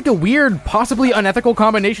kind of like a weird, possibly unethical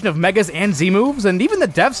combination of Megas and Z moves, and even the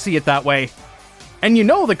devs see it that way. And you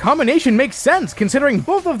know, the combination makes sense, considering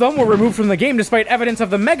both of them were removed from the game despite evidence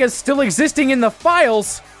of the Megas still existing in the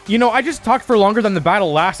files. You know, I just talked for longer than the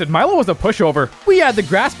battle lasted. Milo was a pushover. We add the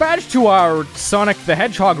grass badge to our Sonic the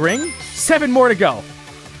Hedgehog ring. 7 more to go.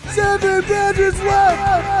 7 badges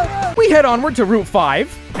left! We head onward to Route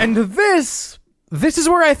 5, and this is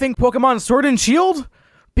where I think Pokemon Sword and Shield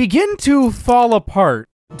begin to fall apart.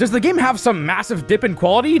 Does the game have some massive dip in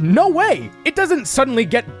quality? No way! It doesn't suddenly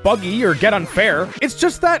get buggy or get unfair. It's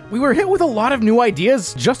just that we were hit with a lot of new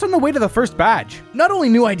ideas just on the way to the first badge. Not only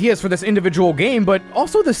new ideas for this individual game, but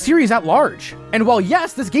also the series at large. And while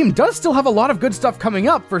yes, this game does still have a lot of good stuff coming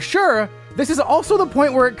up, for sure, This is also the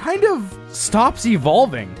point where it kind of stops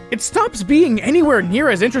evolving. It stops being anywhere near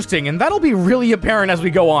as interesting, and that'll be really apparent as we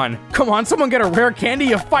go on. Come on, someone get a rare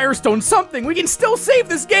candy, a firestone, something. We can still save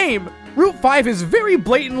this game. Route 5 is very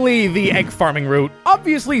blatantly the egg farming route.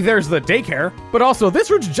 Obviously, there's the daycare, but also this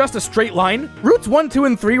route's just a straight line. Routes 1, 2,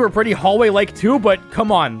 and 3 were pretty hallway-like too, but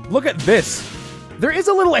come on, look at this. There is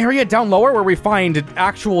a little area down lower where we find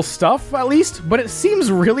actual stuff, at least, but it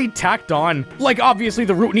seems really tacked on. Like, obviously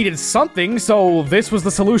the route needed something, so this was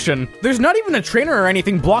the solution. There's not even a trainer or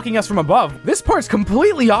anything blocking us from above. This part's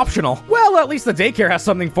completely optional. Well, at least the daycare has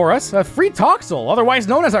something for us. A free Toxel, otherwise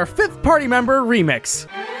known as our 5th party member remix.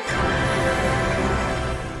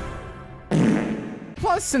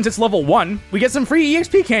 Plus, since it's level 1, we get some free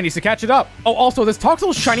EXP candies to catch it up. Oh, also, this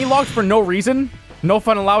Toxel's shiny logged for no reason. No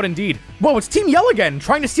fun allowed indeed. Whoa, it's Team Yell again,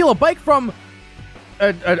 trying to steal a bike from...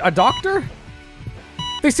 a doctor?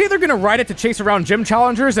 They say they're gonna ride it to chase around gym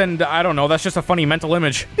challengers, and I don't know, that's just a funny mental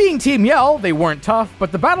image. Being Team Yell, they weren't tough,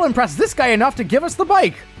 but the battle impressed this guy enough to give us the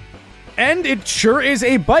bike. And it sure is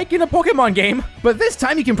a bike in a Pokemon game, but this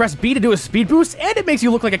time you can press B to do a speed boost, and it makes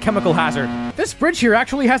you look like a chemical hazard. This bridge here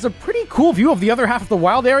actually has a pretty cool view of the other half of the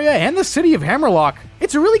Weald area and the city of Hammerlock.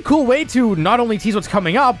 It's a really cool way to not only tease what's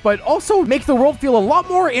coming up, but also make the world feel a lot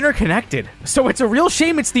more interconnected. So it's a real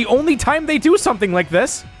shame it's the only time they do something like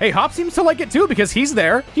this. Hey, Hop seems to like it too because he's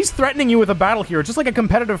there. He's threatening you with a battle here, just like a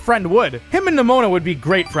competitive friend would. Him and Nemona would be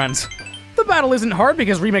great friends. The battle isn't hard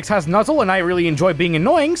because Remix has Nuzzle and I really enjoy being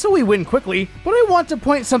annoying, so we win quickly, but I want to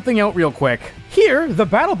point something out real quick. Here, the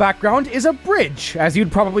battle background is a bridge, as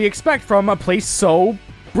you'd probably expect from a place so...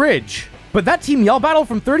 bridge. But that Team Yell battle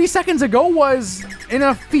from 30 seconds ago was... in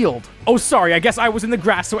a field. Oh, sorry, I guess I was in the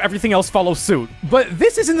grass, so everything else follows suit. But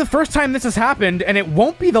this isn't the first time this has happened, and it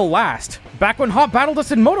won't be the last. Back when Hop battled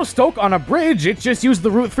us in Motostoke on a bridge, it just used the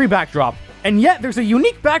Route 3 backdrop. And yet, there's a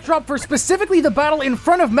unique backdrop for specifically the battle in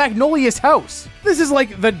front of Magnolia's house. This is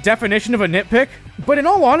like the definition of a nitpick, but in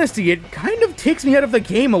all honesty, it kind of takes me out of the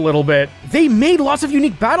game a little bit. They made lots of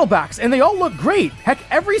unique battle backs, and they all look great. Heck,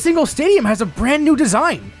 every single stadium has a brand new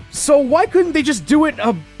design. So why couldn't they just do it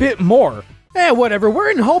a bit more? Whatever, we're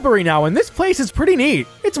in Hulbury now, and this place is pretty neat.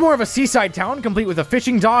 It's more of a seaside town, complete with a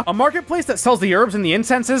fishing dock, a marketplace that sells the herbs and the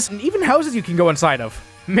incenses, and even houses you can go inside of.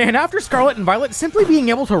 Man, after Scarlet and Violet, simply being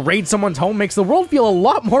able to raid someone's home makes the world feel a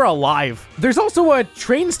lot more alive. There's also a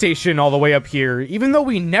train station all the way up here, even though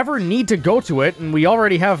we never need to go to it, and we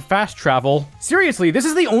already have fast travel. Seriously, this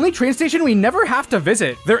is the only train station we never have to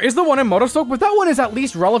visit. There is the one in Motostoke, but that one is at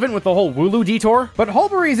least relevant with the whole Wooloo detour. But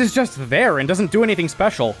Hulbury's is just there and doesn't do anything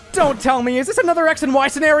special. Don't tell me, is this another X and Y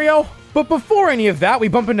scenario? But before any of that, we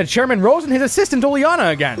bump into Chairman Rose and his assistant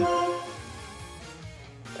Oleana again.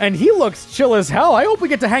 And he looks chill as hell. I hope we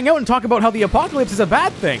get to hang out and talk about how the apocalypse is a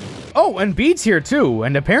bad thing. Oh, and Bede's here too,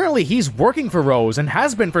 and apparently he's working for Rose and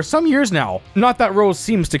has been for some years now. Not that Rose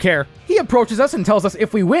seems to care. He approaches us and tells us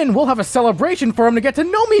if we win, we'll have a celebration for him to get to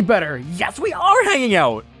know me better. Yes, we are hanging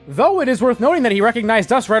out. Though it is worth noting that he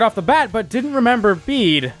recognized us right off the bat, but didn't remember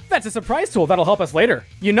Bede. That's a surprise tool that'll help us later.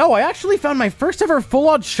 You know, I actually found my first ever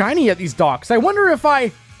full-on shiny at these docks. I wonder if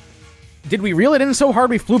Did we reel it in so hard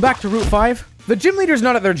we flew back to Route 5? The gym leader's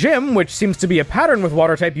not at their gym, which seems to be a pattern with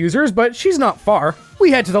water-type users, but she's not far.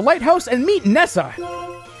 We head to the lighthouse and meet Nessa.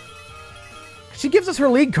 She gives us her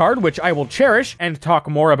league card, which I will cherish and talk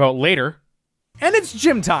more about later. And it's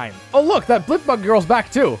gym time. Oh look, that Blipbug girl's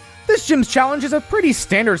back too. This gym's challenge is a pretty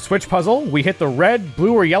standard switch puzzle. We hit the red,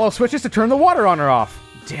 blue, or yellow switches to turn the water on or off.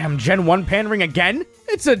 Damn, Gen 1 pandering again?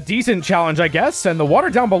 It's a decent challenge, I guess, and the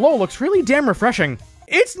water down below looks really damn refreshing.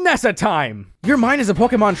 It's Nessa time! Your mind as a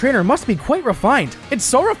Pokemon trainer must be quite refined. It's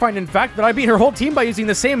so refined, in fact, that I beat her whole team by using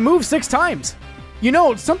the same move 6 times. You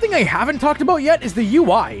know, something I haven't talked about yet is the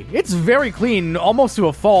UI. It's very clean, almost to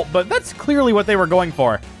a fault, but that's clearly what they were going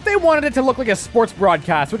for. They wanted it to look like a sports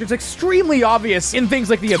broadcast, which is extremely obvious in things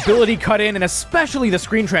like the ability cut-in and especially the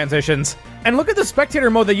screen transitions. And look at the spectator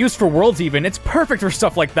mode they used for Worlds even, it's perfect for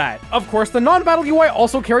stuff like that. Of course, the non-battle UI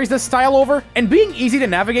also carries this style over, and being easy to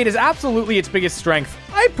navigate is absolutely its biggest strength.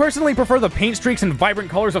 I personally prefer the paint streaks and vibrant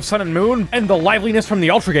colors of Sun and Moon, and the liveliness from the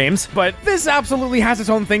Ultra games, but this absolutely has its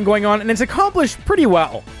own thing going on, and it's accomplished pretty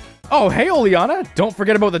well. Oh, hey, Oleana, don't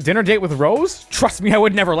forget about the dinner date with Rose? Trust me, I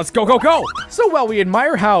would never. Let's go, go, go! So while we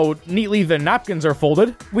admire how neatly the napkins are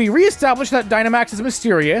folded, we re-establish that Dynamax is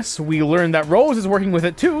mysterious, we learn that Rose is working with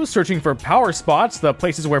it too, searching for power spots, the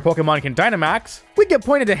places where Pokemon can Dynamax. We get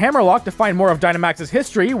pointed to Hammerlock to find more of Dynamax's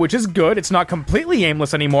history, which is good, it's not completely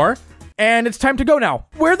aimless anymore. And it's time to go now.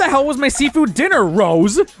 Where the hell was my seafood dinner,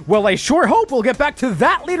 Rose? Well, I sure hope we'll get back to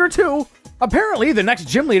that later too. Apparently, the next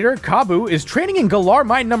gym leader, Kabu, is training in Galar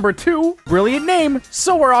Mine number 2. Brilliant name,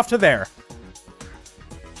 so we're off to there.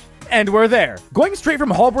 And we're there. Going straight from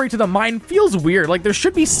Hulbury to the mine feels weird, like there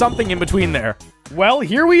should be something in between there. Well,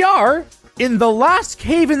 here we are, in the last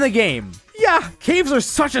cave in the game. Yeah, caves are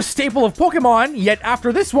such a staple of Pokemon, yet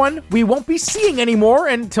after this one, we won't be seeing anymore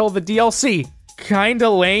until the DLC. Kinda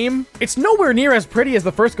lame. It's nowhere near as pretty as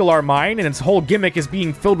the first Galar mine, and its whole gimmick is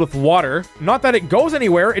being filled with water. Not that it goes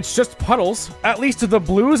anywhere, it's just puddles. At least the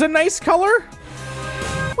blue's a nice color.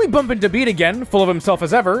 We bump into Beat again, full of himself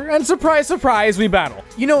as ever, and surprise, surprise, we battle.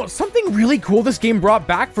 You know, something really cool this game brought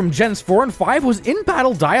back from Gens 4 and 5 was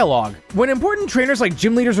in-battle dialogue. When important trainers like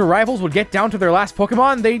gym leaders or rivals would get down to their last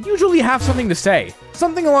Pokemon, they'd usually have something to say.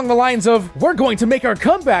 Something along the lines of, "We're going to make our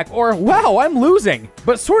comeback," or "Wow, I'm losing."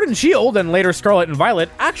 But Sword and Shield, and later Scarlet and Violet,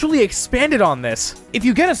 actually expanded on this. If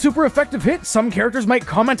you get a super effective hit, some characters might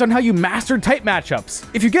comment on how you mastered type matchups.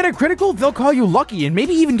 If you get a critical, they'll call you lucky and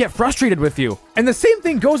maybe even get frustrated with you. And the same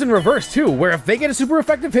thing goes in reverse too, where if they get a super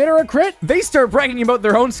effective hit or a crit, they start bragging about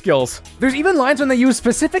their own skills. There's even lines when they use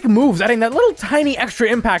specific moves, adding that little tiny extra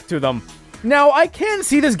impact to them. Now, I can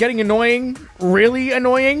see this getting annoying. Really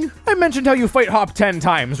annoying. I mentioned how you fight Hop 10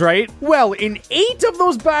 times, right? Well, in 8 of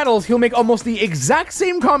those battles, he'll make almost the exact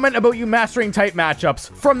same comment about you mastering type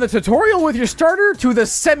matchups, from the tutorial with your starter to the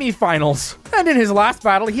semifinals. And in his last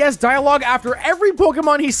battle, he has dialogue after every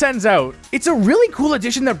Pokemon he sends out. It's a really cool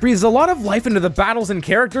addition that breathes a lot of life into the battles and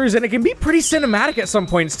characters, and it can be pretty cinematic at some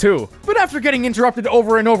points too. But after getting interrupted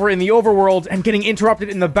over and over in the overworld, and getting interrupted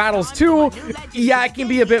in the battles too, yeah, it can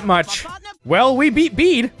be a bit much. Well, we beat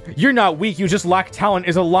Bede. "You're not weak, you just lack talent"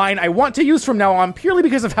 is a line I want to use from now on purely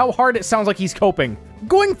because of how hard it sounds like he's coping.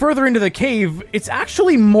 Going further into the cave, it's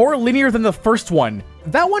actually more linear than the first one.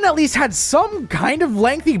 That one at least had some kind of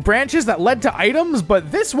lengthy branches that led to items,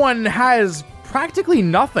 but this one has practically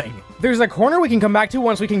nothing. There's a corner we can come back to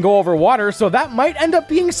once we can go over water, so that might end up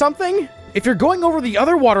being something. If you're going over the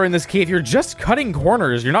other water in this cave, you're just cutting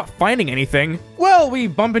corners, you're not finding anything. Well, we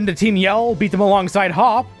bump into Team Yell, beat them alongside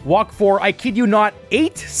Hop, walk for, I kid you not,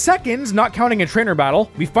 8 seconds, not counting a trainer battle.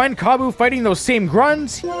 We find Kabu fighting those same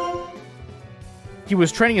grunts. He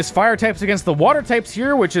was training his fire types against the water types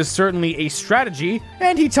here, which is certainly a strategy,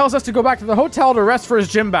 and he tells us to go back to the hotel to rest for his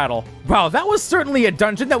gym battle. Wow, that was certainly a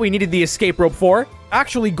dungeon that we needed the escape rope for.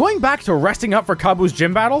 Actually, going back to resting up for Kabu's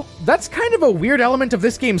gym battle, that's kind of a weird element of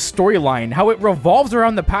this game's storyline, how it revolves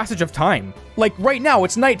around the passage of time. Like, right now,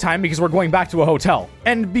 it's nighttime because we're going back to a hotel.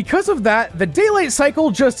 And because of that, the daylight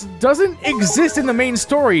cycle just doesn't exist in the main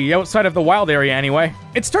story, outside of the Weald area anyway.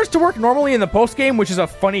 It starts to work normally in the post-game, which is a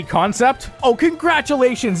funny concept. Oh,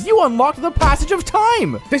 congratulations! You unlocked the passage of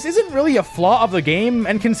time! This isn't really a flaw of the game,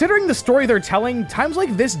 and considering the story they're telling, times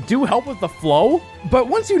like this do help with the flow. But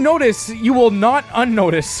once you notice, you will not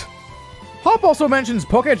unnotice. Hop also mentions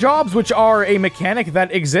Poké Jobs, which are a mechanic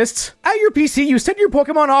that exists. At your PC, you send your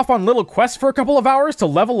Pokemon off on little quests for a couple of hours to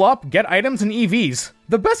level up, get items, and EVs.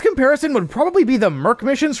 The best comparison would probably be the Merc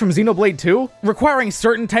missions from Xenoblade 2, requiring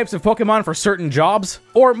certain types of Pokemon for certain jobs.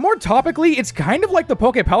 Or more topically, it's kind of like the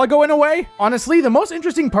Poképelago in a way. Honestly, the most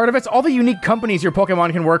interesting part of it's all the unique companies your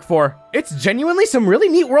Pokemon can work for. It's genuinely some really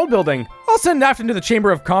neat world building. I'll send Naft into the Chamber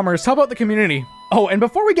of Commerce. How about the community? Oh, and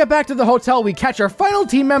before we get back to the hotel, we catch our final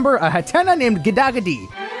team member, a Hatena named Gidagadi.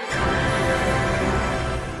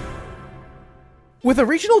 With a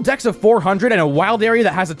regional dex of 400 and a wild area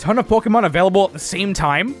that has a ton of Pokemon available at the same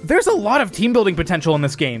time, there's a lot of team building potential in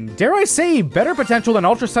this game. Dare I say, better potential than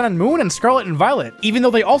Ultra Sun and Moon and Scarlet and Violet, even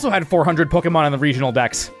though they also had 400 Pokemon in the regional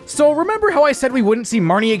dex. So remember how I said we wouldn't see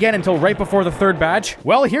Marnie again until right before the 3rd badge?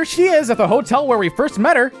 Well, here she is at the hotel where we first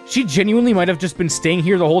met her. She genuinely might have just been staying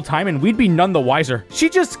here the whole time and we'd be none the wiser. She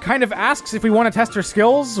just kind of asks if we want to test her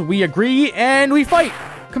skills, we agree, and we fight.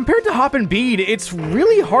 Compared to Hop and Bede, it's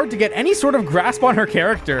really hard to get any sort of grasp on her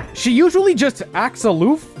character. She usually just acts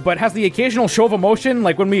aloof, but has the occasional show of emotion,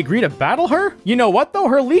 like when we agree to battle her. You know what though?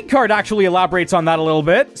 Her league card actually elaborates on that a little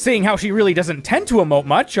bit, seeing how she really doesn't tend to emote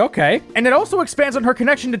much, okay. And it also expands on her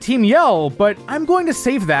connection to Team Yell, but I'm going to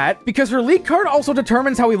save that, because her league card also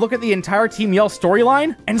determines how we look at the entire Team Yell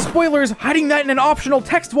storyline, and spoilers, hiding that in an optional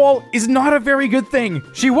text wall is not a very good thing.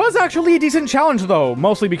 She was actually a decent challenge though,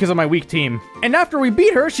 mostly because of my weak team. And after we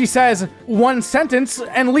beat her, she says one sentence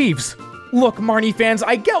and leaves. Look, Marnie fans,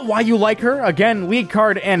 I get why you like her, again, league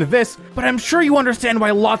card and this, but I'm sure you understand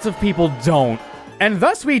why lots of people don't. And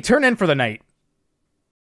thus we turn in for the night.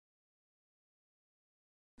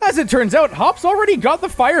 As it turns out, Hop's already got the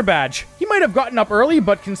fire badge. He might have gotten up early,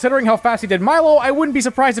 but considering how fast he did Milo, I wouldn't be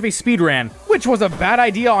surprised if he speed ran. Which was a bad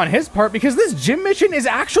idea on his part because this gym mission is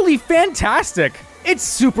actually fantastic. It's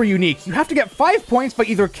super unique. You have to get 5 points by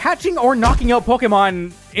either catching or knocking out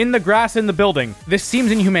Pokemon in the grass in the building. This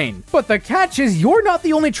seems inhumane. But the catch is you're not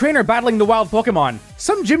the only trainer battling the wild Pokemon.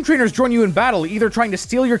 Some gym trainers join you in battle, either trying to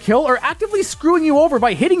steal your kill or actively screwing you over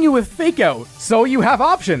by hitting you with Fake Out. So you have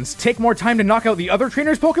options. Take more time to knock out the other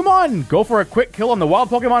trainer's Pokemon, go for a quick kill on the wild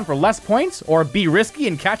Pokemon for less points, or be risky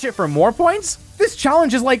and catch it for more points. This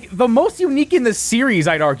challenge is like the most unique in the series,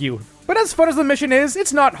 I'd argue. But as fun as the mission is,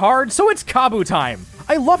 it's not hard, so it's Kabu time.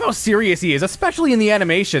 I love how serious he is, especially in the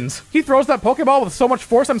animations. He throws that Pokeball with so much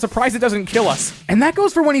force, I'm surprised it doesn't kill us. And that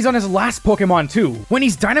goes for when he's on his last Pokemon too. When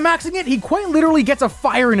he's Dynamaxing it, he quite literally gets a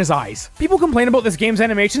fire in his eyes. People complain about this game's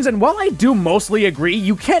animations, and while I do mostly agree,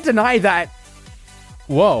 you can't deny that...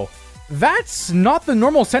 Whoa. That's not the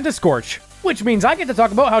normal Centiskorch. Which means I get to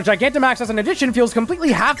talk about how Gigantamax as an addition feels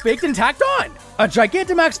completely half-baked and tacked on. A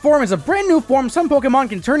Gigantamax form is a brand new form some Pokemon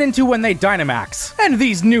can turn into when they Dynamax. And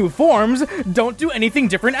these new forms don't do anything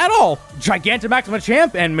different at all. Gigantamax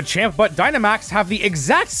Machamp and Machamp but Dynamax have the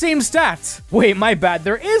exact same stats. Wait, my bad,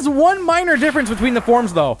 there is one minor difference between the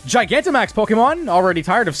forms though. Gigantamax Pokemon, already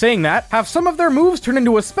tired of saying that, have some of their moves turn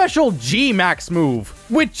into a special G-Max move.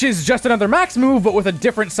 Which is just another max move, but with a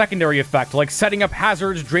different secondary effect, like setting up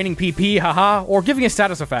hazards, draining PP, haha, or giving a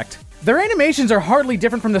status effect. Their animations are hardly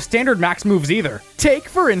different from the standard max moves either. Take,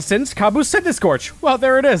 for instance, Kabu's Centiskorch. Well,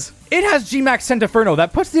 there it is. It has G-Max Centiferno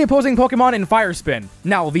that puts the opposing Pokemon in Fire Spin.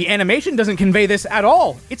 Now, the animation doesn't convey this at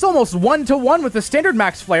all. It's almost 1-to-1 with the standard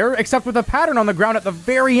Max Flare, except with a pattern on the ground at the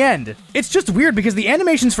very end. It's just weird because the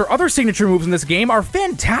animations for other signature moves in this game are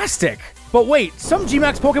fantastic. But wait, some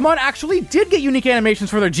G-Max Pokemon actually did get unique animations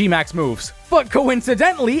for their G-Max moves. But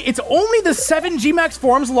coincidentally, it's only the 7 G-Max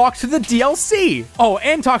forms locked to the DLC. Oh,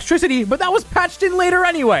 and Toxtricity, but that was patched in later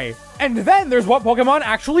anyway. And then there's what Pokemon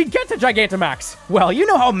actually get to Gigantamax. Well, you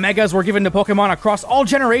know how Megas were given to Pokemon across all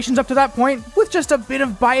generations up to that point, with just a bit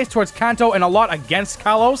of bias towards Kanto and a lot against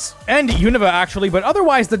Kalos? And Unova actually, but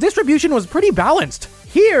otherwise the distribution was pretty balanced.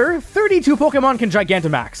 Here, 32 Pokemon can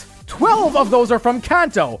Gigantamax. 12 of those are from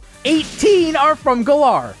Kanto, 18 are from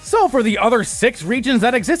Galar. So for the other 6 regions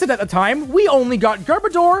that existed at the time, we only got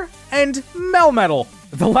Garbodor and Melmetal,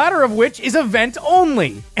 the latter of which is event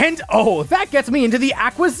only. And oh, that gets me into the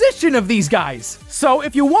acquisition of these guys. So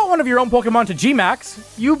if you want one of your own Pokemon to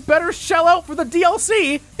G-Max, you better shell out for the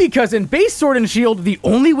DLC, because in base Sword and Shield, the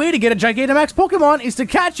only way to get a Gigantamax Pokemon is to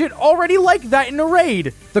catch it already like that in a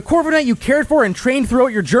raid. The Corviknight you cared for and trained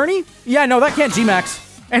throughout your journey? Yeah, no, that can't G-Max.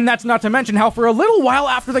 And that's not to mention how for a little while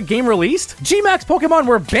after the game released, G-Max Pokemon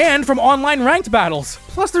were banned from online ranked battles.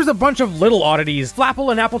 Plus there's a bunch of little oddities.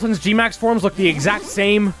 Flapple and Appleton's G-Max forms look the exact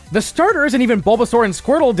same. The starters and even Bulbasaur and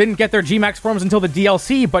Squirtle didn't get their G-Max forms until the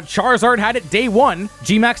DLC, but Charizard had it day one.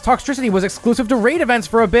 G-Max Toxtricity was exclusive to raid events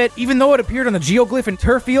for a bit, even though it appeared on the Geoglyph and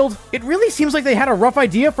Turffield. It really seems like they had a rough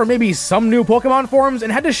idea for maybe some new Pokemon forms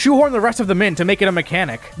and had to shoehorn the rest of them in to make it a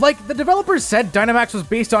mechanic. Like, the developers said Dynamax was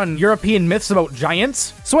based on European myths about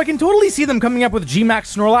giants, so I can totally see them coming up with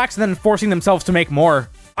G-Max Snorlax and then forcing themselves to make more.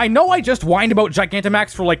 I know I just whined about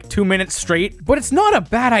Gigantamax for like 2 minutes straight, but it's not a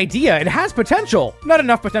bad idea. It has potential. Not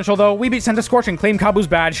enough potential though. We beat Centiskorch and claim Kabu's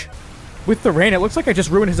badge. With the rain, it looks like I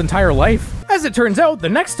just ruined his entire life. As it turns out, the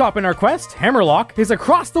next stop in our quest, Hammerlock, is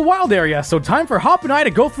across the wild area, so time for Hop and I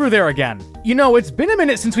to go through there again. You know, it's been a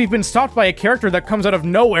minute since we've been stopped by a character that comes out of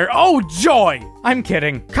nowhere. Oh, joy! I'm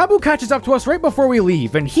kidding. Kabu catches up to us right before we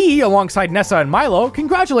leave, and he, alongside Nessa and Milo,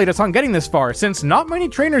 congratulate us on getting this far, since not many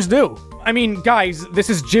trainers do. I mean, guys,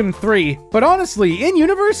 this is Gym 3, but honestly,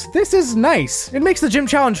 in-universe, this is nice. It makes the gym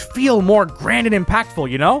challenge feel more grand and impactful,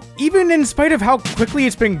 you know? Even in spite of how quickly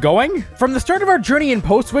it's been going. From the start of our journey in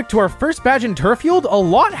Postwick to our first badge in Turffield, a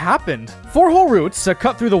lot happened. 4 whole routes, a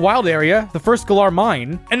cut through the wild area, the first Galar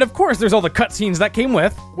mine, and of course there's all the cutscenes that came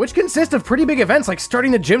with, which consist of pretty big events like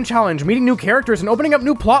starting the gym challenge, meeting new characters, and opening up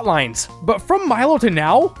new plot lines. But from Milo to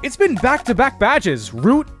now, it's been back-to-back badges,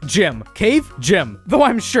 route, gym, cave, gym. Though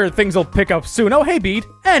I'm sure things will pick up soon. Oh, hey, Bede.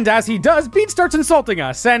 And as he does, Bede starts insulting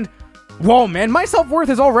us, and... Whoa, man, my self-worth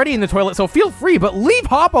is already in the toilet, so feel free, but leave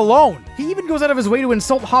Hop alone! He even goes out of his way to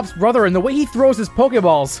insult Hop's brother in the way he throws his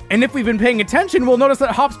Pokeballs. And if we've been paying attention, we'll notice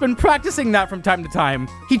that Hop's been practicing that from time to time.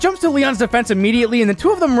 He jumps to Leon's defense immediately, and the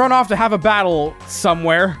two of them run off to have a battle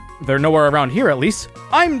somewhere. They're nowhere around here, at least.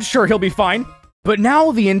 I'm sure he'll be fine. But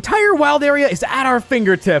now, the entire wild area is at our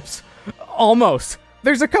fingertips. Almost.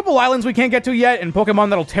 There's a couple islands we can't get to yet, and Pokemon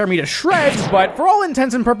that'll tear me to shreds, but for all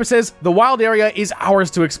intents and purposes, the wild area is ours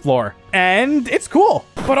to explore. And it's cool,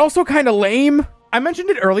 but also kinda lame. I mentioned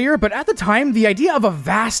it earlier, but at the time, the idea of a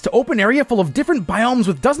vast, open area full of different biomes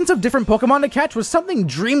with dozens of different Pokemon to catch was something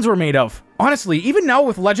dreams were made of. Honestly, even now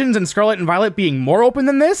with Legends and Scarlet and Violet being more open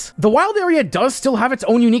than this, the wild area does still have its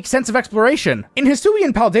own unique sense of exploration. In Hisui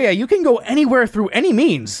and Paldea, you can go anywhere through any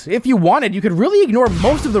means. If you wanted, you could really ignore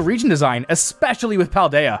most of the region design, especially with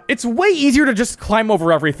Paldea. It's way easier to just climb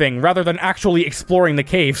over everything, rather than actually exploring the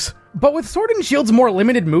caves. But with Sword and Shield's more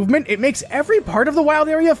limited movement, it makes every part of the wild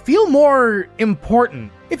area feel more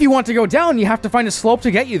important. If you want to go down, you have to find a slope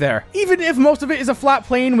to get you there. Even if most of it is a flat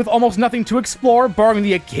plain with almost nothing to explore, barring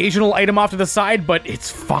the occasional item off to the side, but it's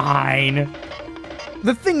fine.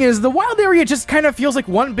 The thing is, the wild area just kind of feels like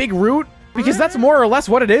one big route, because that's more or less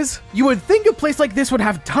what it is. You would think a place like this would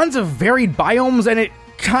have tons of varied biomes, and it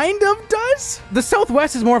kind of does. The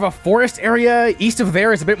southwest is more of a forest area, east of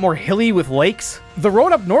there is a bit more hilly with lakes. The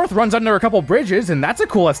road up north runs under a couple bridges, and that's a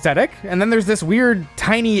cool aesthetic. And then there's this weird,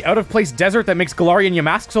 tiny, out-of-place desert that makes Galarian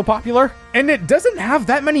Yamask so popular. And it doesn't have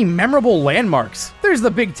that many memorable landmarks. There's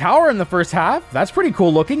the big tower in the first half. That's pretty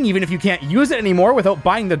cool looking, even if you can't use it anymore without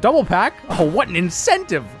buying the double pack. Oh, what an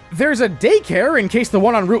incentive! There's a daycare in case the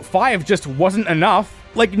one on Route 5 just wasn't enough.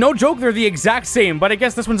 Like, no joke, they're the exact same, but I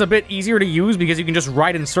guess this one's a bit easier to use because you can just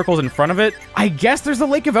ride in circles in front of it. I guess there's the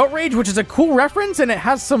Lake of Outrage, which is a cool reference, and it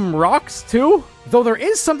has some rocks, too. Though there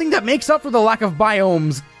is something that makes up for the lack of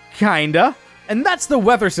biomes, kinda. And that's the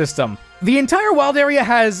weather system. The entire wild area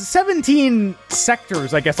has 17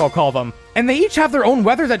 sectors, I guess I'll call them. And they each have their own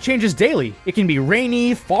weather that changes daily. It can be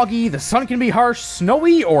rainy, foggy, the sun can be harsh,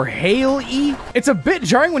 snowy, or hail-y. It's a bit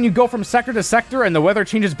jarring when you go from sector to sector and the weather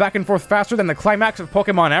changes back and forth faster than the climax of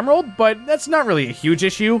Pokemon Emerald, but that's not really a huge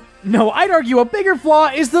issue. No, I'd argue a bigger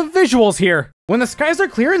flaw is the visuals here. When the skies are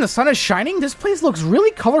clear and the sun is shining, this place looks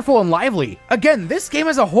really colorful and lively. Again, this game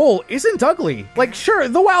as a whole isn't ugly. Like, sure,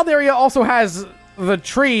 the wild area also has the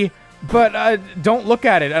tree, but don't look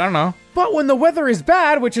at it, I don't know. But when the weather is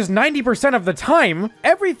bad, which is 90% of the time,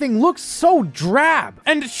 everything looks so drab.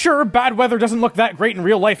 And sure, bad weather doesn't look that great in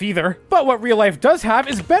real life either. But what real life does have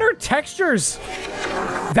is better textures.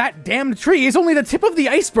 That damned tree is only the tip of the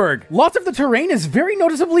iceberg. Lots of the terrain is very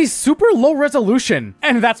noticeably super low resolution.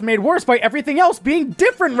 And that's made worse by everything else being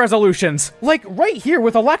different resolutions. Like right here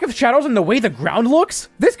with a lack of shadows and the way the ground looks,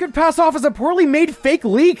 this could pass off as a poorly made fake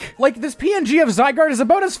leak. Like this PNG of Zygarde is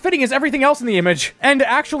about as fitting as everything else in the image. And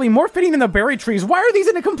actually more fitting than the berry trees. Why are these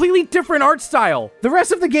in a completely different art style? The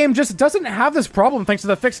rest of the game just doesn't have this problem thanks to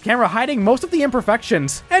the fixed camera hiding most of the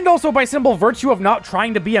imperfections. And also by simple virtue of not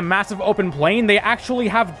trying to be a massive open plain, they actually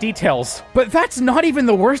have details. But that's not even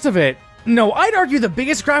the worst of it. No, I'd argue the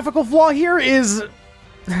biggest graphical flaw here is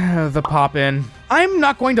the pop-in. I'm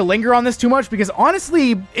not going to linger on this too much because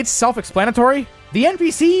honestly, it's self-explanatory. The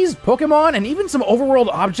NPCs, Pokemon, and even some overworld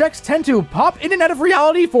objects tend to pop in and out of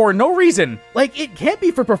reality for no reason. Like, it can't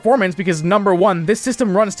be for performance because number one, this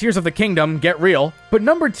system runs Tears of the Kingdom, get real. But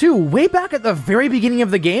number two, way back at the very beginning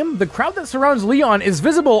of the game, the crowd that surrounds Leon is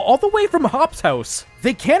visible all the way from Hop's house.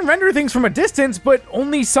 They can render things from a distance, but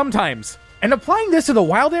only sometimes. And applying this to the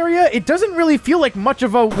wild area, it doesn't really feel like much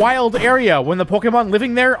of a wild area when the Pokemon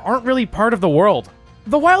living there aren't really part of the world.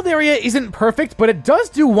 The wild area isn't perfect, but it does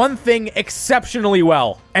do one thing exceptionally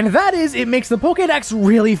well. And that is, it makes the Pokédex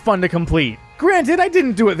really fun to complete. Granted, I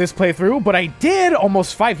didn't do it this playthrough, but I did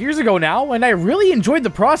almost 5 years ago now, and I really enjoyed the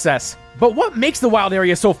process. But what makes the wild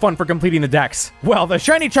area so fun for completing the dex? Well, the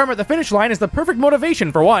shiny charm at the finish line is the perfect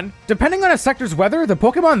motivation for one. Depending on a sector's weather, the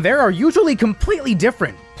Pokemon there are usually completely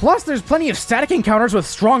different. Plus, there's plenty of static encounters with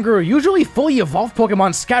stronger, usually fully evolved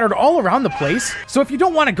Pokemon scattered all around the place. So if you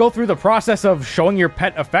don't want to go through the process of showing your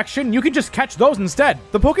pet affection, you can just catch those instead.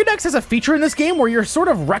 The Pokédex has a feature in this game where you're sort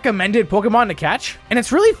of recommended Pokemon to catch, and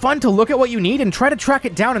it's really fun to look at what you need and try to track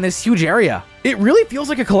it down in this huge area. It really feels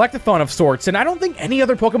like a collectathon of sorts, and I don't think any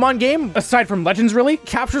other Pokemon game, aside from Legends really,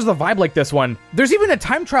 captures the vibe like this one. There's even a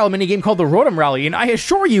time trial minigame called the Rotom Rally, and I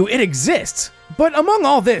assure you it exists. But among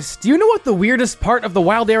all this, do you know what the weirdest part of the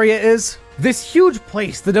wild area is? This huge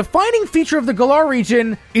place, the defining feature of the Galar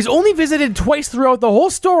region, is only visited twice throughout the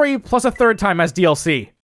whole story, plus a third time as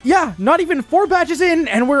DLC. Yeah, not even 4 badges in,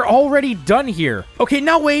 and we're already done here. Okay,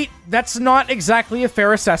 now wait, that's not exactly a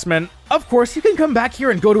fair assessment. Of course, you can come back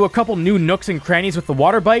here and go to a couple new nooks and crannies with the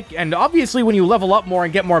water bike, and obviously when you level up more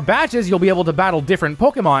and get more badges, you'll be able to battle different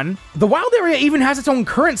Pokemon. The wild area even has its own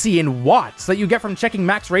currency in watts that you get from checking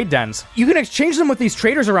max raid dens. You can exchange them with these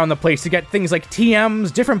traders around the place to get things like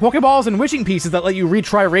TMs, different Pokeballs, and wishing pieces that let you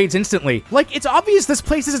retry raids instantly. Like, it's obvious this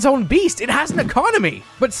place is its own beast, it has an economy!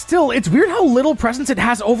 But still, it's weird how little presence it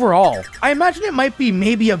has overall. I imagine it might be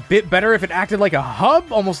maybe a bit better if it acted like a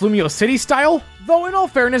hub, almost Lumio City style, Though in all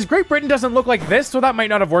fairness, Great Britain doesn't look like this, so that might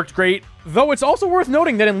not have worked great. Though it's also worth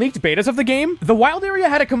noting that in leaked betas of the game, the Weald area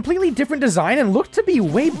had a completely different design and looked to be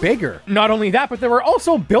way bigger. Not only that, but there were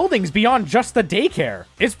also buildings beyond just the daycare.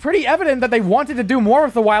 It's pretty evident that they wanted to do more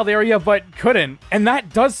with the Weald area, but couldn't. And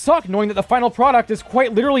that does suck, knowing that the final product is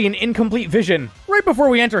quite literally an incomplete vision. Right before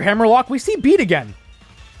we enter Hammerlock, we see Beat again.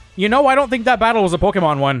 You know, I don't think that battle was a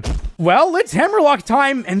Pokemon one. Well, it's Hammerlock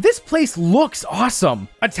time, and this place looks awesome.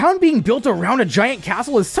 A town being built around a giant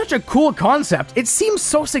castle is such a cool concept. It seems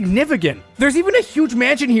so significant. There's even a huge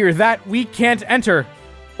mansion here that we can't enter.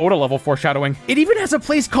 Oda level foreshadowing. It even has a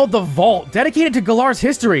place called the Vault, dedicated to Galar's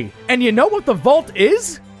history. And you know what the Vault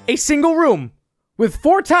is? A single room with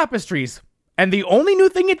 4 tapestries. And the only new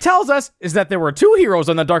thing it tells us is that there were 2 heroes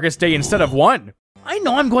on the darkest day instead of 1. I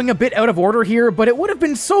know I'm going a bit out of order here, but it would have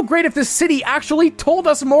been so great if this city actually told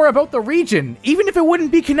us more about the region, even if it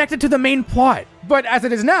wouldn't be connected to the main plot. But as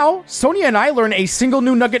it is now, Sonia and I learn a single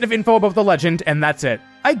new nugget of info about the legend, and that's it.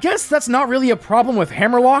 I guess that's not really a problem with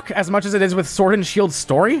Hammerlock as much as it is with Sword and Shield's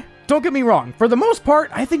story. Don't get me wrong, for the most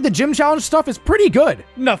part, I think the gym challenge stuff is pretty good.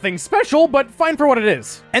 Nothing special, but fine for what it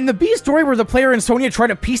is. And the B story where the player and Sonia try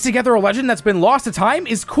to piece together a legend that's been lost to time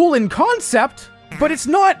is cool in concept, but it's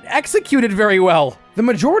not executed very well. The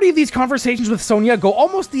majority of these conversations with Sonia go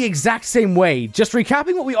almost the exact same way, just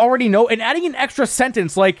recapping what we already know and adding an extra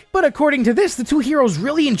sentence like, but according to this, the 2 heroes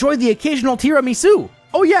really enjoy the occasional tiramisu.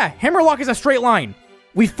 Oh yeah, Hammerlock is a straight line.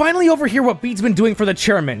 We finally overhear what Beat's been doing for the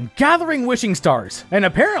chairman, gathering wishing stars. And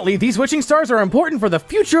apparently, these wishing stars are important for the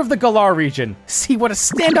future of the Galar region. See, what a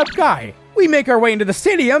stand-up guy. We make our way into the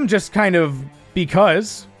stadium, just kind of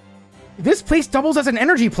because. This place doubles as an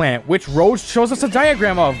energy plant, which Rose shows us a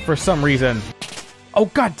diagram of for some reason. Oh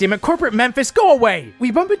god damn it, corporate Memphis, go away!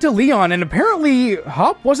 We bump into Leon, and apparently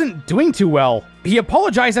Hop wasn't doing too well. He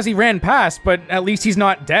apologized as he ran past, but at least he's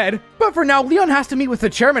not dead. But for now, Leon has to meet with the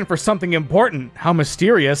chairman for something important. How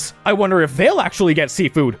mysterious. I wonder if they'll actually get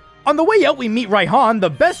seafood. On the way out, we meet Raihan, the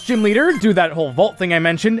best gym leader, do that whole vault thing I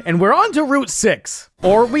mentioned, and we're on to Route 6.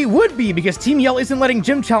 Or we would be, because Team Yell isn't letting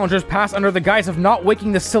gym challengers pass under the guise of not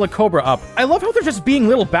waking the Silicobra up. I love how they're just being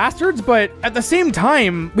little bastards, but at the same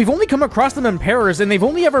time, we've only come across them in pairs, and they've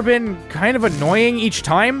only ever been kind of annoying each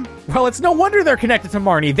time. Well, it's no wonder they're connected to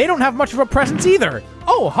Marnie. They don't have much of a presence either.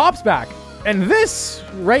 Oh, Hop's back. And this,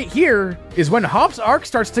 right here, is when Hop's arc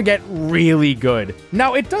starts to get really good.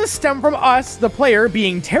 Now, it does stem from us, the player,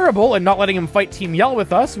 being terrible and not letting him fight Team Yell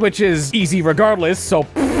with us, which is easy regardless, so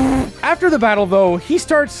after the battle, though, he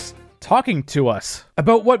starts talking to us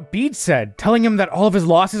about what Bede said, telling him that all of his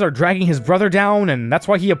losses are dragging his brother down, and that's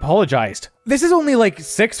why he apologized. This is only like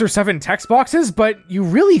 6 or 7 text boxes, but you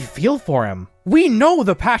really feel for him. We know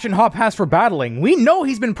the passion Hop has for battling. We know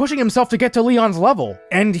he's been pushing himself to get to Leon's level.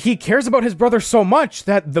 And he cares about his brother so much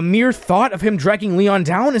that the mere thought of him dragging Leon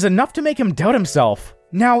down is enough to make him doubt himself.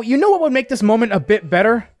 Now, you know what would make this moment a bit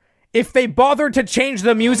better? If they bothered to change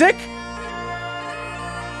the music?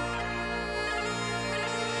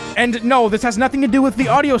 And no, this has nothing to do with the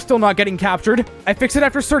audio still not getting captured. I fix it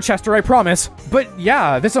after Search Hester, I promise. But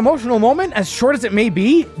yeah, this emotional moment, as short as it may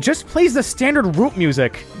be, just plays the standard root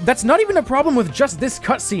music. That's not even a problem with just this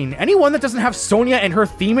cutscene. Anyone that doesn't have Sonia and her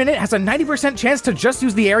theme in it has a 90% chance to just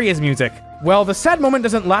use the area's music. Well, the sad moment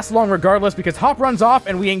doesn't last long regardless because Hop runs off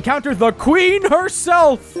and we encounter the Queen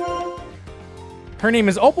herself! Her name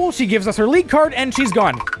is Opal, she gives us her league card, and she's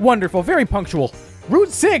gone. Wonderful, very punctual.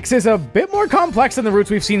 Route 6 is a bit more complex than the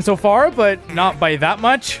routes we've seen so far, but not by that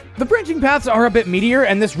much. The branching paths are a bit meatier,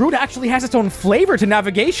 and this route actually has its own flavor to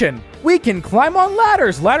navigation. We can climb on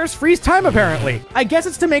ladders. Ladders freeze time, apparently. I guess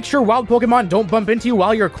it's to make sure wild Pokemon don't bump into you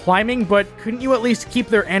while you're climbing, but couldn't you at least keep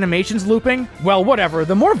their animations looping? Well, whatever.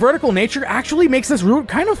 The more vertical nature actually makes this route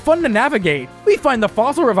kind of fun to navigate. We find the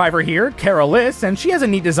Fossil Reviver here, Carolis, and she has a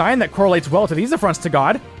neat design that correlates well to these affronts to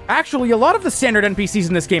God. Actually, a lot of the standard NPCs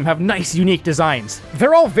in this game have nice, unique designs.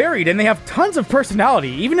 They're all varied, and they have tons of personality,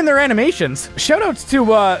 even in their animations. Shoutouts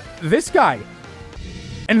to, this guy.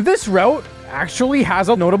 And this route actually has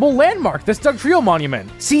a notable landmark, this Dugtrio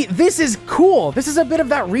monument. See, this is cool. This is a bit of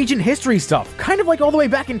that region history stuff, kind of like all the way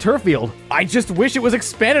back in Turffield. I just wish it was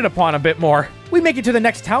expanded upon a bit more. We make it to the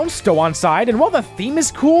next town, Stow side, and while the theme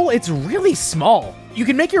is cool, it's really small. You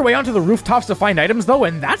can make your way onto the rooftops to find items though,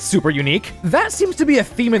 and that's super unique. That seems to be a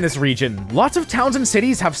theme in this region. Lots of towns and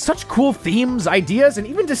cities have such cool themes, ideas, and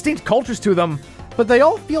even distinct cultures to them, but they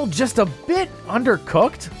all feel just a bit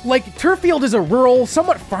undercooked. Like, Turffield is a rural,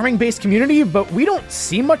 somewhat farming-based community, but we don't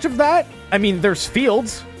see much of that. I mean, there's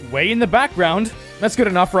fields, way in the background. That's good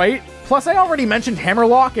enough, right? Plus, I already mentioned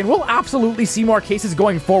Hammerlock, and we'll absolutely see more cases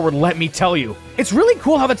going forward, let me tell you. It's really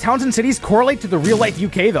cool how the towns and cities correlate to the real-life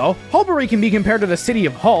UK, though. Hullbury can be compared to the city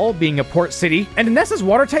of Hull, being a port city, and Nessa's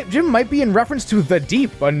water-type gym might be in reference to The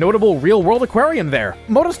Deep, a notable real-world aquarium there.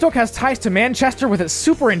 Motostoke has ties to Manchester with its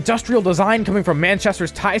super industrial design coming from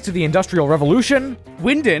Manchester's ties to the Industrial Revolution.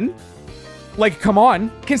 Winden, like, come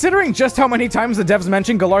on. Considering just how many times the devs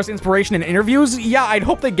mention Galar's inspiration in interviews, yeah, I'd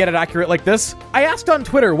hope they get it accurate like this. I asked on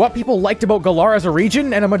Twitter what people liked about Galar as a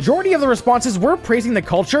region, and a majority of the responses were praising the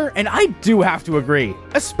culture, and I do have to agree.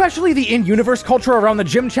 Especially the in-universe culture around the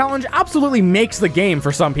gym challenge absolutely makes the game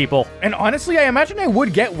for some people. And honestly, I imagine I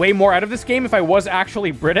would get way more out of this game if I was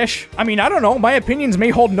actually British. I mean, I don't know, my opinions may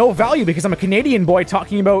hold no value because I'm a Canadian boy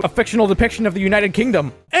talking about a fictional depiction of the United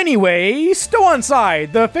Kingdom. Anyway,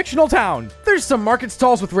 Stowonside, the fictional town. There's some market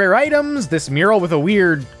stalls with rare items, this mural with a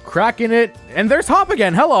weird crack in it, and there's Hop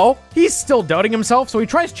again, hello! He's still doubting himself, so he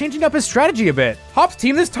tries changing up his strategy a bit. Hop's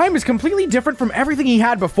team this time is completely different from everything he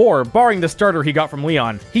had before, barring the starter he got from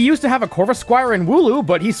Leon. He used to have a Corvisquire and Wooloo,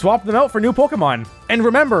 but he swapped them out for new Pokemon. And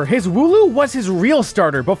remember, his Wooloo was his real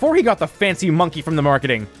starter before he got the fancy monkey from the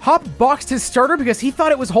marketing. Hop boxed his starter because he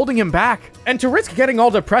thought it was holding him back. And to risk getting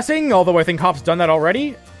all depressing, although I think Hop's done that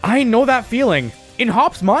already, I know that feeling. In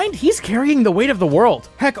Hop's mind, he's carrying the weight of the world.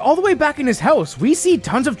 Heck, all the way back in his house, we see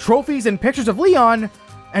tons of trophies and pictures of Leon,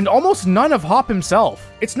 and almost none of Hop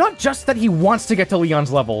himself. It's not just that he wants to get to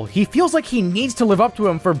Leon's level, he feels like he needs to live up to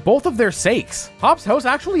him for both of their sakes. Hop's house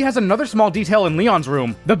actually has another small detail in Leon's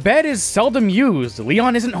room. The bed is seldom used.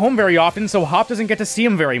 Leon isn't home very often, so Hop doesn't get to see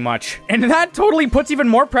him very much. And that totally puts even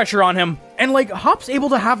more pressure on him. And like, Hop's able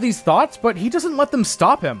to have these thoughts, but he doesn't let them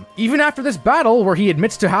stop him. Even after this battle, where he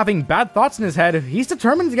admits to having bad thoughts in his head, he's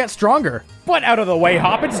determined to get stronger. But out of the way,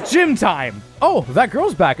 Hop, it's gym time! Oh, that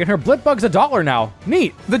girl's back, and her Blitbug's $1 now.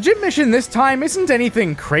 Neat. The gym mission this time isn't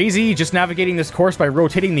anything crazy, just navigating this course by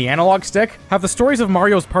rotating the analog stick. Have the stories of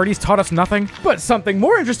Mario's parties taught us nothing? But something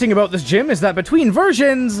more interesting about this gym is that between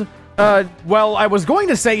versions... well, I was going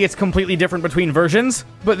to say it's completely different between versions,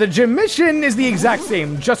 but the gym mission is the exact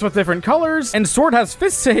same, just with different colors, and Sword has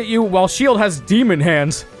fists to hit you, while Shield has demon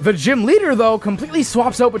hands. The gym leader, though, completely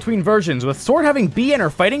swaps out between versions, with Sword having B and her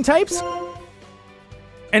fighting types,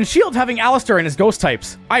 and Shield having Alistair and his ghost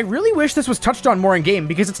types. I really wish this was touched on more in-game,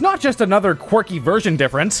 because it's not just another quirky version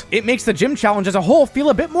difference. It makes the gym challenge as a whole feel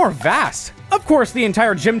a bit more vast. Of course, the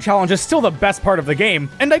entire gym challenge is still the best part of the game,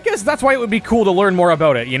 and I guess that's why it would be cool to learn more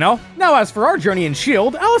about it, you know? Now, as for our journey in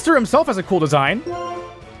Shield, Alistair himself has a cool design.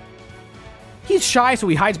 He's shy, so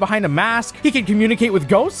he hides behind a mask. He can communicate with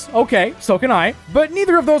ghosts. Okay, so can I. But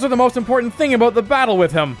neither of those are the most important thing about the battle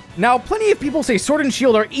with him. Now, plenty of people say Sword and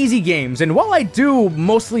Shield are easy games, and while I do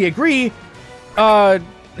mostly agree, how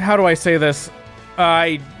do I say this?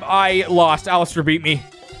 I lost. Alistair beat me.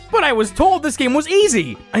 But I was told this game was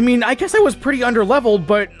easy! I mean, I guess I was pretty underleveled,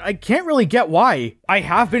 but I can't really get why. I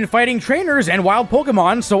have been fighting trainers and wild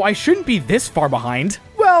Pokemon, so I shouldn't be this far behind.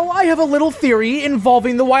 Well, I have a little theory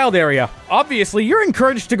involving the wild area. Obviously, you're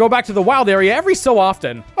encouraged to go back to the wild area every so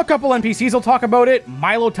often. A couple NPCs will talk about it,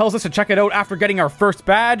 Milo tells us to check it out after getting our first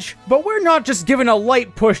badge, but we're not just given a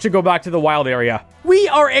light push to go back to the wild area. We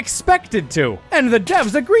are expected to. And the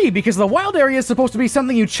devs agree, because the wild area is supposed to be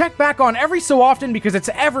something you check back on every so often because it's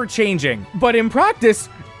ever changing. But in practice,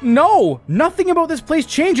 no, nothing about this place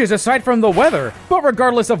changes aside from the weather. But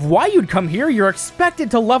regardless of why you'd come here, you're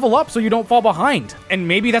expected to level up so you don't fall behind. And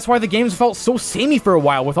maybe that's why the games felt so samey for a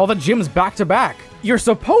while with all the gyms back to back. You're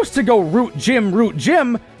supposed to go route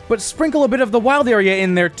gym, but sprinkle a bit of the wild area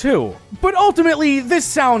in there too. But ultimately, this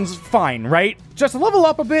sounds fine, right? Just level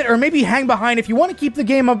up a bit, or maybe hang behind if you want to keep the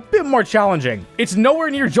game a bit more challenging. It's nowhere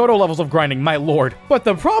near Johto levels of grinding, my lord. But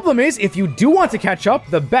the problem is, if you do want to catch up,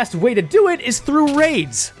 the best way to do it is through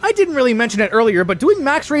raids. I didn't really mention it earlier, but doing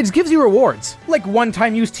max raids gives you rewards. Like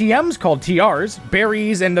one-time use TMs called TRs,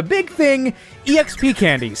 berries, and the big thing, EXP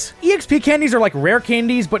candies. EXP candies are like rare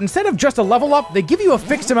candies, but instead of just a level up, they give you a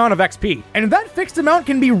fixed amount of XP. And that fixed amount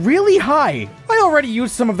can be really high. I already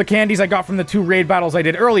used some of the candies I got from the 2 raid battles I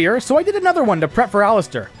did earlier, so I did another one to prep for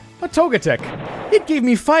Alistair. A Togetic. It gave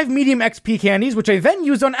me 5 medium XP candies, which I then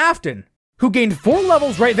used on Afton, who gained 4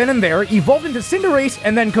 levels right then and there, evolved into Cinderace,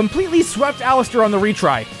 and then completely swept Alistair on the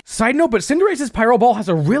retry. Side note, but Cinderace's Pyro Ball has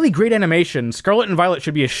a really great animation. Scarlet and Violet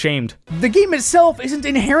should be ashamed. The game itself isn't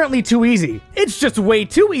inherently too easy. It's just way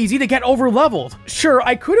too easy to get over-leveled. Sure,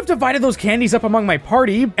 I could have divided those candies up among my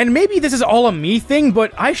party, and maybe this is all a me thing,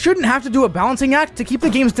 but I shouldn't have to do a balancing act to keep the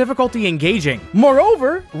game's difficulty engaging.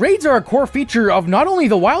 Moreover, raids are a core feature of not only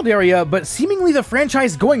the Weald area, but seemingly the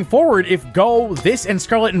franchise going forward if Go, this, and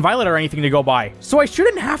Scarlet and Violet are anything to go by. So I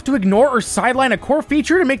shouldn't have to ignore or sideline a core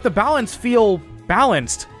feature to make the balance feel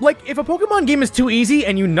balanced. Like, if a Pokemon game is too easy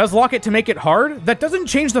and you nuzlocke it to make it hard, that doesn't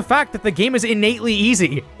change the fact that the game is innately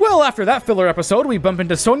easy. Well, after that filler episode, we bump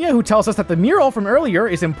into Sonia, who tells us that the mural from earlier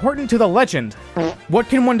is important to the legend. What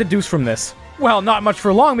can one deduce from this? Well, not much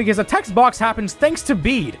for long, because a text box happens thanks to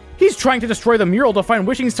Bede. He's trying to destroy the mural to find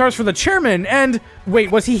wishing stars for the chairman, and...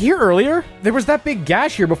 Wait, was he here earlier? There was that big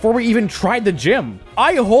gash here before we even tried the gym.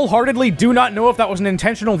 I wholeheartedly do not know if that was an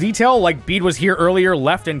intentional detail, like Bede was here earlier,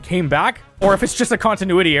 left, and came back, or if it's just a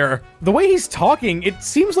continuity error. The way he's talking, it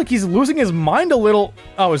seems like he's losing his mind a little...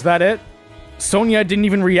 Oh, is that it? Sonia didn't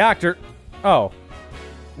even react, or... Oh.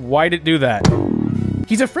 Why'd it do that?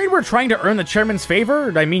 He's afraid we're trying to earn the chairman's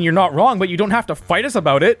favor. I mean, you're not wrong, but you don't have to fight us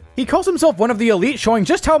about it. He calls himself one of the elite, showing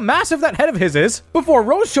just how massive that head of his is, before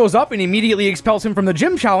Rose shows up and immediately expels him from the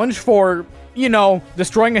gym challenge for, you know,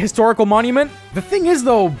 destroying a historical monument. The thing is,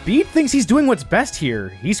 though, Bede thinks he's doing what's best here.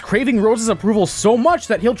 He's craving Rose's approval so much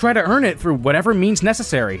that he'll try to earn it through whatever means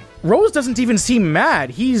necessary. Rose doesn't even seem mad.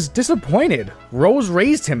 He's disappointed. Rose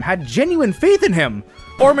raised him, had genuine faith in him.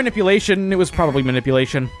 Or manipulation. It was probably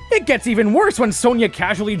manipulation. It gets even worse when Sonia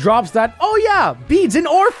casually drops that, oh yeah, Bede's an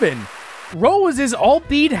orphan. Rose is all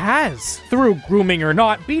Bede has. Through grooming or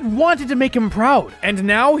not, Bede wanted to make him proud. And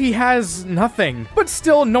now he has nothing. But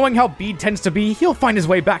still, knowing how Bede tends to be, he'll find his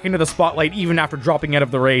way back into the spotlight even after dropping out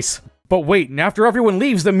of the race. But wait, and after everyone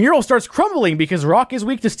leaves, the mural starts crumbling because rock is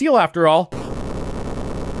weak to steel after all.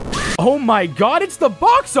 Oh my god, it's the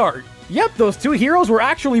box art! Yep, those two heroes were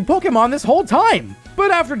actually Pokemon this whole time. But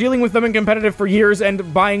after dealing with them in competitive for years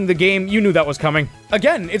and buying the game, you knew that was coming.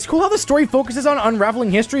 Again, it's cool how the story focuses on unraveling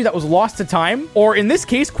history that was lost to time, or in this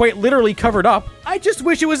case, quite literally covered up. I just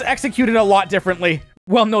wish it was executed a lot differently.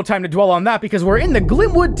 Well, no time to dwell on that because we're in the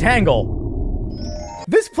Glimwood Tangle.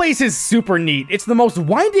 This place is super neat. It's the most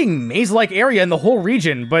winding maze-like area in the whole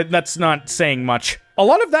region, but that's not saying much. A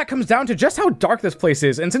lot of that comes down to just how dark this place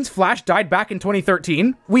is, and since Flash died back in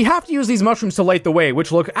 2013, we have to use these mushrooms to light the way,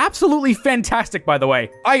 which look absolutely fantastic, by the way.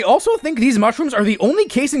 I also think these mushrooms are the only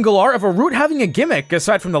case in Galar of a route having a gimmick,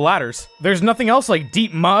 aside from the ladders. There's nothing else like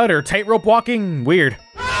deep mud or tightrope walking. Weird.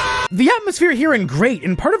 The atmosphere here is great,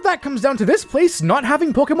 and part of that comes down to this place not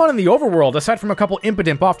having Pokemon in the overworld, aside from a couple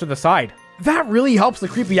Impidimp off to the side. That really helps the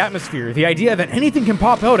creepy atmosphere, the idea that anything can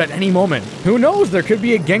pop out at any moment. Who knows, there could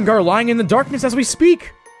be a Gengar lying in the darkness as we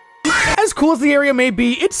speak. As cool as the area may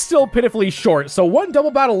be, it's still pitifully short, so one double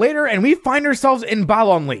battle later and we find ourselves in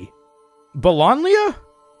Balonlia. Balonlia?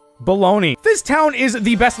 Baloney. This town is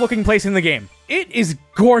the best looking place in the game. It is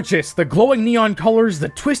gorgeous. The glowing neon colors, the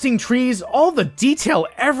twisting trees, all the detail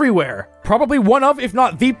everywhere. Probably one of, if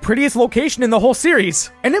not the prettiest location in the whole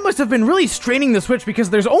series. And it must have been really straining the Switch because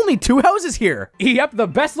there's only 2 houses here. Yep, the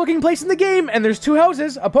best looking place in the game, and there's 2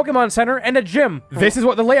 houses, a Pokemon Center, and a gym. This is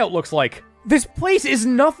what the layout looks like. This place is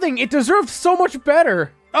nothing. It deserved so much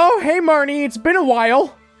better. Oh, hey Marnie, it's been a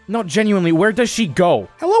while. No, genuinely, where does she go?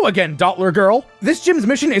 Hello again, Dottler girl. This gym's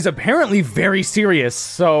mission is apparently very serious,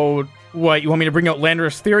 so... What, you want me to bring out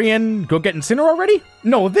Landorus Therian? Go get Incineroar already?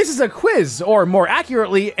 No, this is a quiz, or more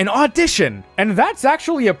accurately, an audition. And that's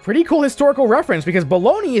actually a pretty cool historical reference because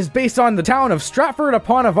Bologna is based on the town of Stratford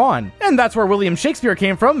upon Avon. And that's where William Shakespeare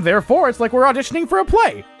came from, therefore it's like we're auditioning for a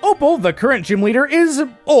play. Opal, the current gym leader, is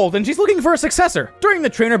old and she's looking for a successor. During the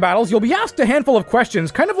trainer battles, you'll be asked a handful of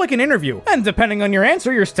questions, kind of like an interview. And depending on your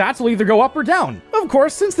answer, your stats will either go up or down. Of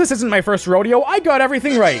course, since this isn't my first rodeo, I got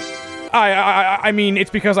everything right. I mean,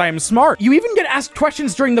 it's because I am smart. You even get asked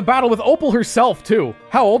questions during the battle with Opal herself, too.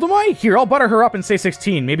 How old am I? Here, I'll butter her up and say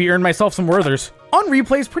 16. Maybe earn myself some Werthers. On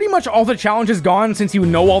replays, pretty much all the challenge is gone since you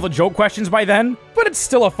know all the joke questions by then, but it's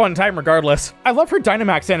still a fun time regardless. I love her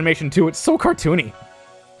Dynamax animation, too. It's so cartoony.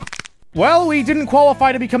 Well, we didn't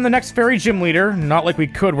qualify to become the next fairy gym leader. Not like we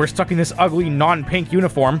could, we're stuck in this ugly non-pink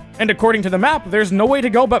uniform. And according to the map, there's no way to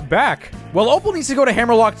go but back. Well, Opal needs to go to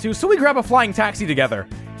Hammerlock too, so we grab a flying taxi together.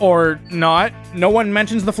 Or not. No one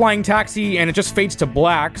mentions the flying taxi and it just fades to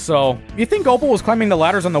black, so... You think Opal was climbing the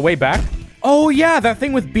ladders on the way back? Oh yeah, that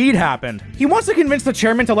thing with Bede happened. He wants to convince the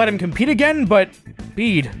chairman to let him compete again, but...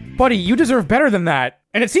 Bede, buddy, you deserve better than that.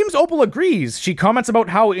 And it seems Opal agrees. She comments about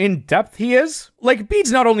how in-depth he is. Like,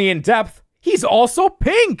 Bede's not only in-depth, he's also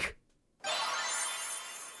pink!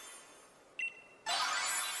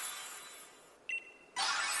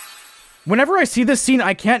 Whenever I see this scene,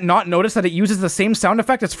 I can't not notice that it uses the same sound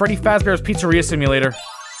effect as Freddy Fazbear's Pizzeria Simulator.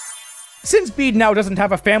 Since Bede now doesn't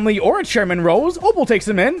have a family or a Chairman Rose, Opal takes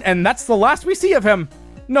him in, and that's the last we see of him.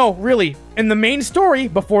 No, really. In the main story,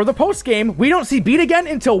 before the post-game, we don't see Bede again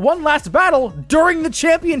until one last battle during the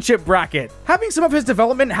championship bracket. Having some of his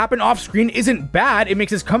development happen off-screen isn't bad, it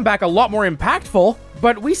makes his comeback a lot more impactful,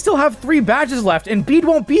 but we still have 3 badges left, and Bede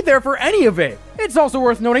won't be there for any of it. It's also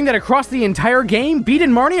worth noting that across the entire game, Bede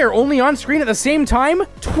and Marnie are only on screen at the same time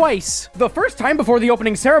twice. The first time before the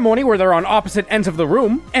opening ceremony where they're on opposite ends of the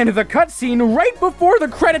room, and the cutscene right before the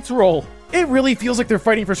credits roll. It really feels like they're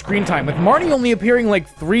fighting for screen time, with Marnie only appearing like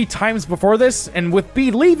 3 times before this, and with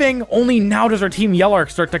Bede leaving, only now does our Team Yell arc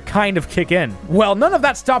start to kind of kick in. Well, none of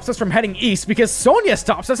that stops us from heading east, because Sonia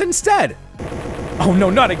stops us instead. Oh no,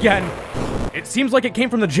 not again. It seems like it came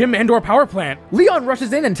from the gym and/or power plant. Leon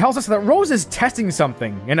rushes in and tells us that Rose is testing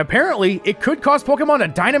something, and apparently it could cause Pokemon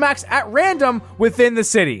to Dynamax at random within the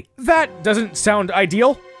city. That doesn't sound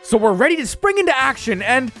ideal, so we're ready to spring into action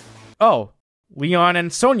and... Oh, Leon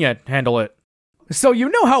and Sonia handle it. So you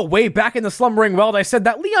know how way back in the Slumbering Weald I said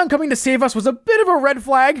that Leon coming to save us was a bit of a red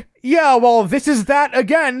flag? Yeah, well, this is that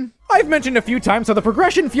again. I've mentioned a few times how the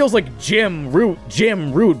progression feels like gym,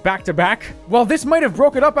 route, back to back. Well, this might have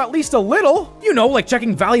broke it up at least a little. You know, like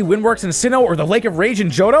checking Valley Windworks in Sinnoh or the Lake of Rage in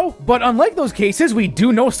Johto. But unlike those cases, we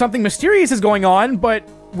do know something mysterious is going on, but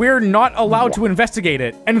we're not allowed to investigate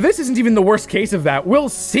it. And this isn't even the worst case of that. We'll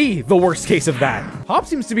see the worst case of that. Hop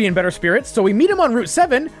seems to be in better spirits, so we meet him on Route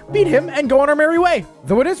 7, beat him, and go on our merry way.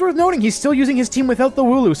 Though it is worth noting he's still using his team without the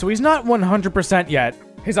Wooloo, so he's not 100% yet.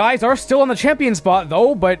 His eyes are still on the champion spot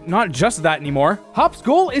though, but not just that anymore. Hop's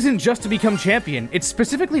goal isn't just to become champion, it's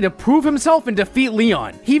specifically to prove himself and defeat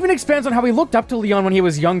Leon. He even expands on how he looked up to Leon when he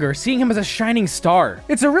was younger, seeing him as a shining star.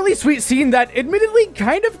 It's a really sweet scene that admittedly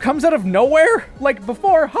kind of comes out of nowhere. Like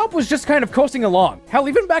before, Hop was just kind of coasting along. Hell,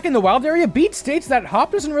 even back in the wild area, Bede states that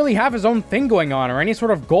Hop doesn't really have his own thing going on or any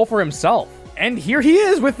sort of goal for himself. And here he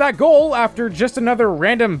is with that goal after just another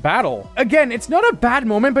random battle. Again, it's not a bad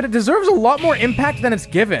moment, but it deserves a lot more impact than it's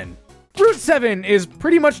given. Route 7 is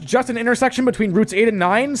pretty much just an intersection between Routes 8 and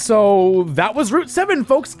 9, so that was Route 7,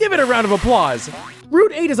 folks. Give it a round of applause.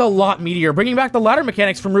 Route 8 is a lot meatier, bringing back the ladder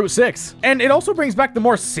mechanics from Route 6. And it also brings back the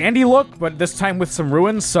more sandy look, but this time with some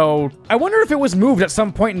ruins, so I wonder if it was moved at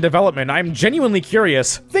some point in development. I'm genuinely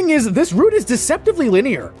curious. Thing is, this route is deceptively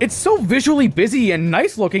linear. It's so visually busy and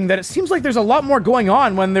nice looking that it seems like there's a lot more going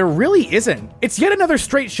on when there really isn't. It's yet another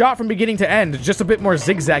straight shot from beginning to end, just a bit more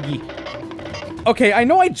zigzaggy. Okay, I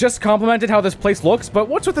know I just complimented how this place looks, but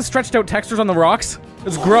what's with the stretched out textures on the rocks?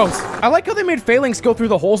 It's gross. I like how they made phalanx go through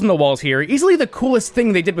the holes in the walls here, easily the coolest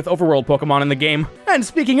thing they did with overworld Pokemon in the game. And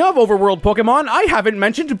speaking of overworld Pokemon, I haven't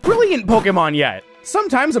mentioned brilliant Pokemon yet.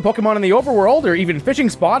 Sometimes a Pokemon in the overworld or even fishing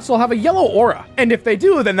spots will have a yellow aura, and if they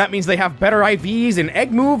do, then that means they have better IVs and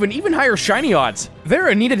egg move and even higher shiny odds. They're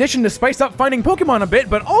a neat addition to spice up finding Pokemon a bit,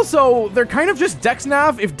 but also they're kind of just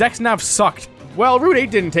Dexnav if Dexnav sucked. Well, Route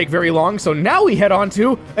 8 didn't take very long, so now we head on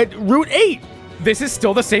to Route 8. This is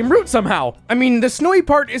still the same route somehow. I mean, the snowy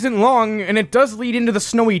part isn't long, and it does lead into the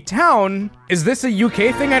snowy town. Is this a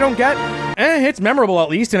UK thing I don't get? It's memorable at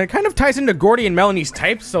least, and it kind of ties into Gordy and Melanie's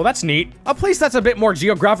types, so that's neat. A place that's a bit more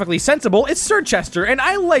geographically sensible is Sirchester, and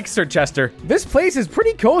I like Sirchester. This place is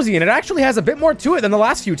pretty cozy, and it actually has a bit more to it than the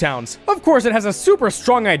last few towns. Of course, it has a super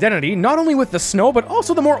strong identity, not only with the snow, but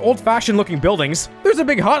also the more old-fashioned looking buildings. There's a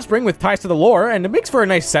big hot spring with ties to the lore, and it makes for a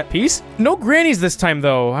nice set piece. No grannies this time,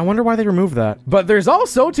 though. I wonder why they removed that. But there's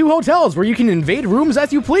also 2 hotels where you can invade rooms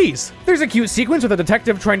as you please. There's a cute sequence with a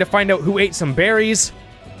detective trying to find out who ate some berries.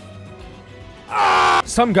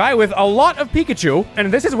 Some guy with a lot of Pikachu,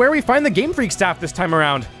 and this is where we find the Game Freak staff this time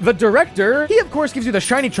around. The director, he of course gives you the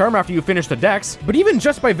shiny charm after you finish the dex, but even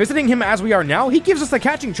just by visiting him as we are now, he gives us the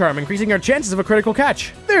catching charm, increasing our chances of a critical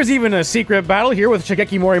catch. There's even a secret battle here with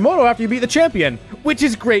Shigeki Morimoto after you beat the champion, which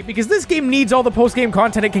is great because this game needs all the post-game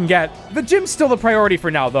content it can get. The gym's still the priority for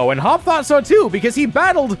now though, and Hop thought so too because he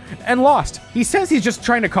battled and lost. He says he's just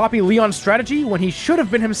trying to copy Leon's strategy when he should have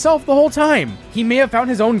been himself the whole time. He may have found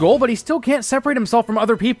his own goal, but he still can't separate himself from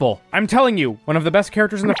other people. I'm telling you, one of the best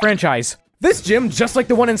characters in the franchise. This gym, just like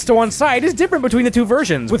the one in Stow on Side, is different between the 2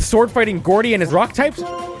 versions, with sword fighting Gordy and his rock types,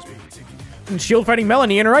 and shield fighting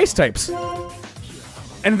Melanie and her ice types.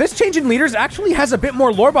 And this change in leaders actually has a bit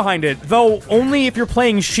more lore behind it, though only if you're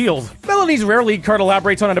playing shield. Melanie's rare league card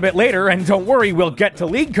elaborates on it a bit later, and don't worry, we'll get to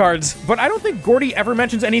league cards, but I don't think Gordy ever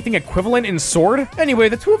mentions anything equivalent in Sword. Anyway,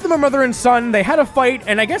 the two of them are mother and son, they had a fight,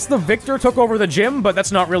 and I guess the victor took over the gym, but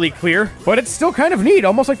that's not really clear. But it's still kind of neat,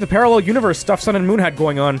 almost like the parallel universe stuff Sun and Moon had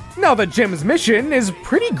going on. Now, the gym's mission is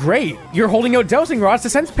pretty great. You're holding out dowsing rods to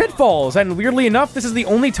sense pitfalls, and weirdly enough, this is the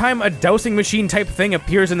only time a dowsing machine type thing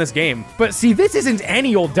appears in this game. But see, this isn't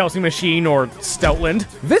any old dowsing machine or Stoutland.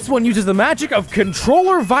 This one uses the magic of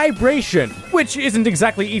controller vibration, which isn't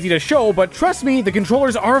exactly easy to show, but trust me, the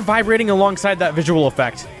controllers are vibrating alongside that visual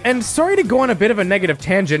effect. And sorry to go on a bit of a negative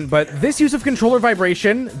tangent, but this use of controller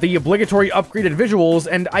vibration, the obligatory upgraded visuals,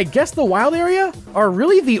 and I guess the Weald area, are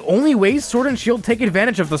really the only ways Sword and Shield take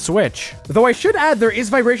advantage of the Switch. Though I should add there is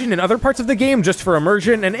vibration in other parts of the game just for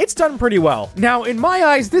immersion, and it's done pretty well. Now, in my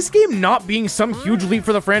eyes, this game not being some huge leap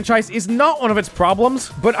for the franchise is not one of its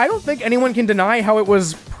problems, but I don't think anyone can deny how it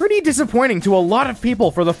was pretty disappointing to a lot of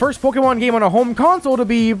people for the first Pokemon game on a home console to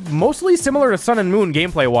be mostly similar to Sun and Moon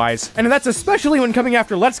gameplay-wise. And that's especially when coming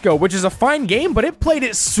after Let's Go, which is a fine game, but it played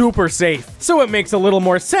it super safe. So it makes a little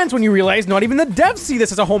more sense when you realize not even the devs see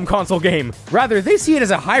this as a home console game. Rather, they see it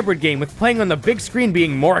as a hybrid game, with playing on the big screen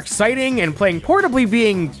being more exciting and playing portably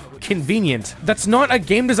being convenient. That's not a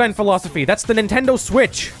game design philosophy, that's the Nintendo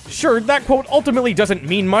Switch. Sure, that quote ultimately doesn't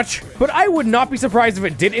mean much, but I would not be surprised if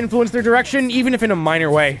it did influence their direction, even if in a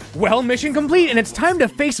minor way. Well, mission complete, and it's time to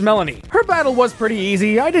face Melanie. Her battle was pretty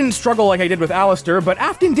easy. I didn't struggle like I did with Alistair, but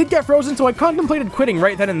Afton did get frozen, so I contemplated quitting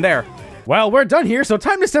right then and there. Well, we're done here, so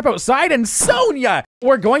time to step outside, and Sonia!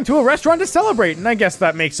 We're going to a restaurant to celebrate, and I guess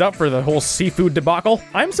that makes up for the whole seafood debacle.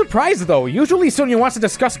 I'm surprised though, usually Sonia wants to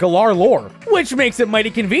discuss Galar lore, which makes it mighty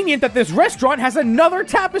convenient that this restaurant has another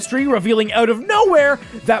tapestry revealing out of nowhere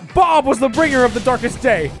that Bob was the bringer of the darkest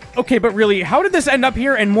day. Okay, but really, how did this end up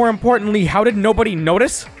here, and more importantly, how did nobody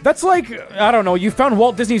notice? That's like, I don't know, you found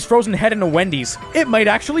Walt Disney's frozen head in a Wendy's. It might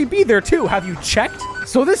actually be there too, have you checked?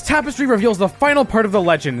 So this tapestry reveals the final part of the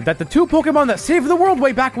legend, that the two Pokemon that saved the world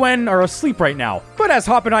way back when are asleep right now. But as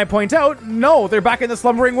Hop and I point out, no, they're back in the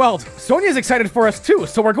Slumbering Weald. Sonia's excited for us too,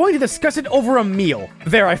 so we're going to discuss it over a meal.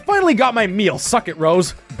 There, I finally got my meal, suck it,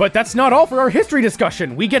 Rose. But that's not all for our history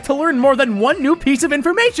discussion. We get to learn more than one new piece of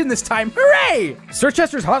information this time, hooray!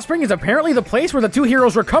 Sirchester's Hot Spring is apparently the place where the two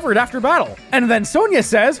heroes recovered after battle. And then Sonia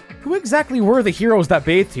says, who exactly were the heroes that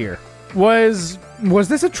bathed here? Was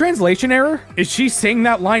this a translation error? Is she saying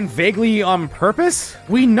that line vaguely on purpose?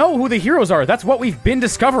 We know who the heroes are, that's what we've been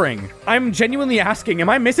discovering. I'm genuinely asking, am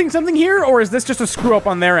I missing something here, or is this just a screw up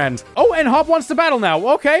on their end? Oh, and Hop wants to battle now,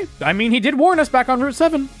 okay. I mean, he did warn us back on Route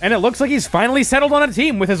 7. And it looks like he's finally settled on a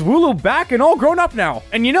team with his Wooloo back and all grown up now.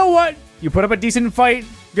 And you know what? You put up a decent fight,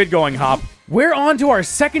 good going, Hop. We're on to our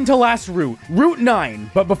second to last route, Route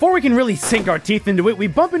 9. But before we can really sink our teeth into it, we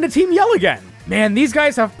bump into Team Yell again. Man, these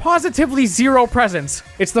guys have positively zero presence.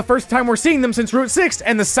 It's the first time we're seeing them since Route 6,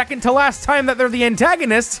 and the second to last time that they're the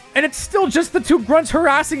antagonists, and it's still just the two grunts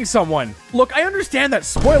harassing someone. Look, I understand that,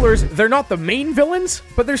 spoilers, they're not the main villains,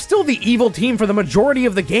 but they're still the evil team for the majority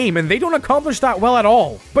of the game, and they don't accomplish that well at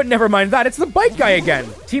all. But never mind that, it's the bike guy again.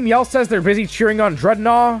 Team Yell says they're busy cheering on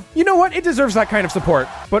Dreadnought. You know what, it deserves that kind of support.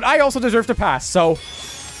 But I also deserve to pass, so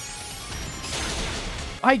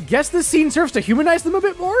I guess this scene serves to humanize them a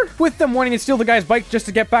bit more, with them wanting to steal the guy's bike just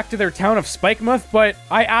to get back to their town of Spikemuth, but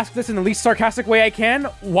I ask this in the least sarcastic way I can,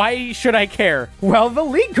 why should I care? Well, the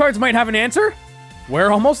league cards might have an answer.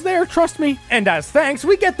 We're almost there, trust me. And as thanks,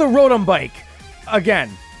 we get the Rotom bike.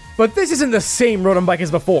 Again. But this isn't the same Rotom bike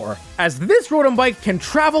as before, as this Rotom bike can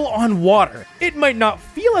travel on water. It might not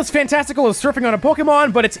feel as fantastical as surfing on a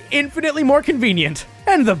Pokemon, but it's infinitely more convenient.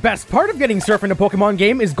 And the best part of getting surf in a Pokemon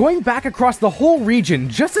game is going back across the whole region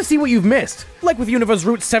just to see what you've missed. Like with Unova's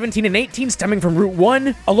Route 17 and 18 stemming from Route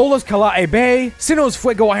 1, Alola's Kala'e Bay, Sinnoh's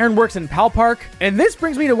Fuego Ironworks and Pal Park, and this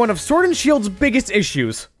brings me to one of Sword and Shield's biggest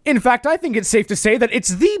issues. In fact, I think it's safe to say that it's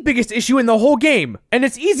the biggest issue in the whole game, and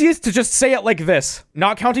it's easiest to just say it like this.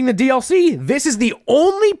 Not counting the DLC, this is the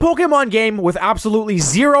only Pokemon game with absolutely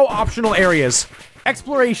zero optional areas.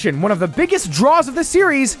 Exploration, one of the biggest draws of the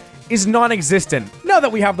series, is non-existent. Now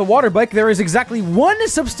that we have the water bike, there is exactly one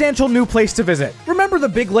substantial new place to visit. Remember the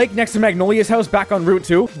big lake next to Magnolia's house back on Route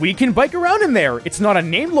 2? We can bike around in there. It's not a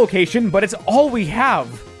named location, but it's all we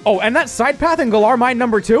have. Oh, and that side path in Galar Mine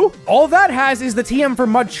number 2? All that has is the TM for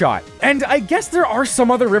Mudshot. And I guess there are some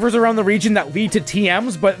other rivers around the region that lead to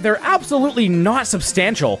TMs, but they're absolutely not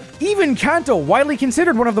substantial. Even Kanto, widely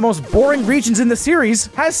considered one of the most boring regions in the series,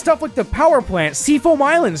 has stuff like the Power Plant, Seafoam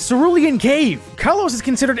Island, Cerulean Cave. Kalos is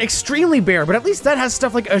considered extremely bare, but at least that has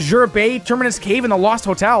stuff like Azure Bay, Terminus Cave, and the Lost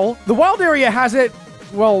Hotel. The Wild area has it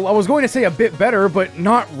well, I was going to say a bit better, but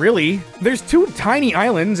not really. There's 2 tiny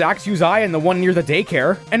islands, Axu's Eye and the one near the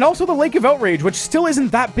daycare, and also the Lake of Outrage, which still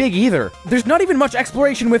isn't that big either. There's not even much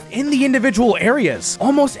exploration within the individual areas.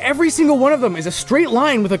 Almost every single one of them is a straight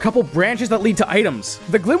line with a couple branches that lead to items.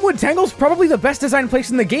 The Glimwood Tangle's probably the best designed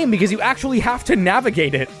place in the game because you actually have to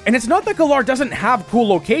navigate it. And it's not that Galar doesn't have cool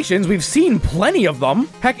locations, we've seen plenty of them.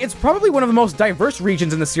 Heck, it's probably one of the most diverse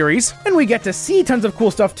regions in the series, and we get to see tons of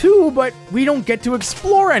cool stuff too, but we don't get to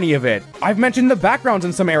explore any of it. I've mentioned the backgrounds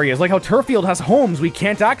in some areas, like how Turfield has homes we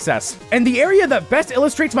can't access. And the area that best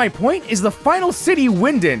illustrates my point is the final city,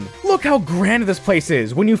 Winden. Look how grand this place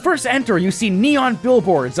is. When you first enter, you see neon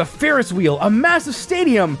billboards, a Ferris wheel, a massive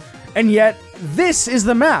stadium, and yet this is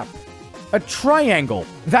the map. A triangle.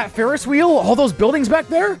 That Ferris wheel, all those buildings back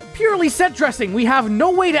there, purely set dressing. We have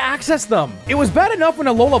no way to access them. It was bad enough when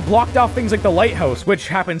Alola blocked off things like the lighthouse, which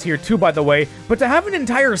happens here too, by the way, but to have an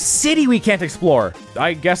entire city we can't explore.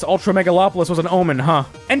 I guess Ultra Megalopolis was an omen, huh?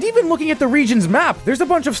 And even looking at the region's map, there's a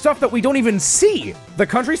bunch of stuff that we don't even see. The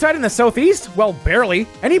countryside in the southeast? Well, barely.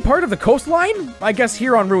 Any part of the coastline? I guess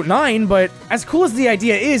here on Route 9, but as cool as the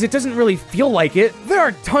idea is, it doesn't really feel like it. There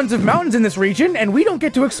are tons of mountains in this region, and we don't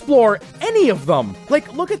get to explore any of them.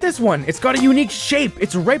 Like, look at this one. It's got a unique shape.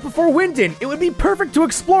 It's right before Winden. It would be perfect to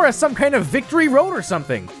explore as some kind of victory road or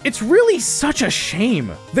something. It's really such a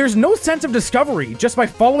shame. There's no sense of discovery. Just by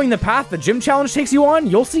following the path the gym challenge takes you on,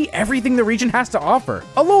 you'll see everything the region has to offer.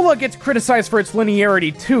 Alola gets criticized for its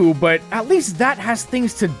linearity too, but at least that has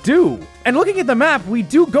things to do. And looking at the map, we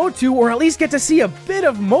do go to, or at least get to see a bit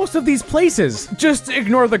of most of these places. Just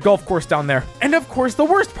ignore the golf course down there. And of course, the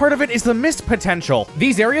worst part of it is the missed potential.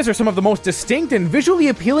 These areas are some of the most distinct and visually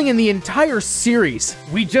appealing in the entire series.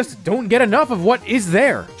 We just don't get enough of what is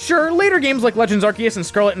there. Sure, later games like Legends Arceus and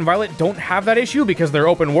Scarlet and Violet don't have that issue because they're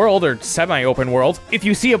open world or semi-open world. If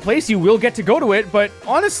you see a place, you will get to go to it, but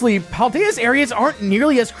honestly, Paldea's areas aren't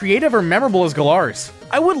nearly as creative or memorable as Galar's.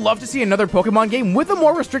 I would love to see another Pokemon game with a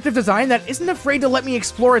more restrictive design that isn't afraid to let me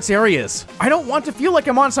explore its areas. I don't want to feel like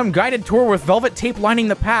I'm on some guided tour with velvet tape lining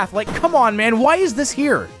the path. Like, come on, man, why is this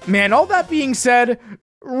here? Man, all that being said,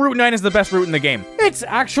 Route 9 is the best route in the game. It's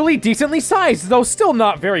actually decently sized, though still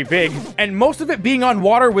not very big. And most of it being on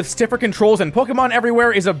water with stiffer controls and Pokemon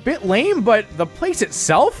everywhere is a bit lame, but the place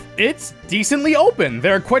itself, it's decently open.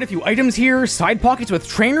 There are quite a few items here, side pockets with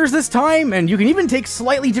trainers this time, and you can even take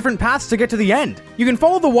slightly different paths to get to the end. You can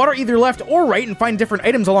follow the water either left or right and find different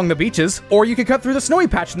items along the beaches, or you could cut through the snowy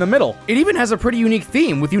patch in the middle. It even has a pretty unique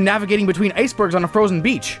theme, with you navigating between icebergs on a frozen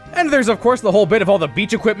beach. And there's of course the whole bit of all the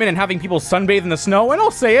beach equipment and having people sunbathe in the snow, and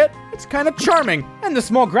I'll say it, it's kind of charming. And the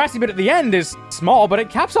small grassy bit at the end is small, but it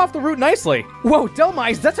caps off the route nicely. Whoa,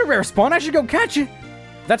 Delmise, that's a rare spawn, I should go catch it.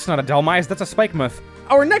 That's not a Delmise, that's a Spikemuth.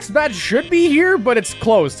 Our next badge should be here, but it's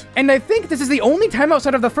closed. And I think this is the only time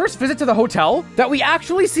outside of the first visit to the hotel that we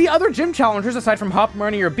actually see other gym challengers aside from Hop,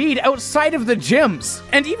 Marnie, or Bede outside of the gyms.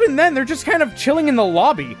 And even then, they're just kind of chilling in the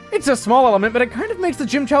lobby. It's a small element, but it kind of makes the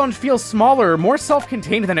gym challenge feel smaller, more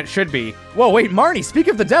self-contained than it should be. Whoa, wait, Marnie, speak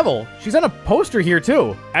of the devil. She's on a poster here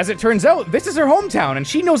too. As it turns out, this is her hometown, and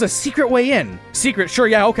she knows a secret way in. Secret, sure,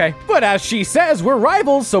 yeah, okay. But as she says, we're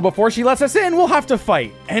rivals, so before she lets us in, we'll have to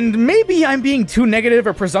fight. And maybe I'm being too negative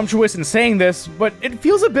or presumptuous in saying this, but it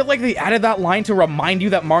feels a bit like they added that line to remind you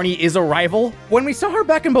that Marnie is a rival. When we saw her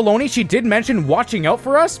back in Bologna, she did mention watching out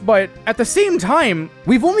for us, but at the same time,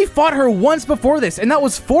 we've only fought her once before this, and that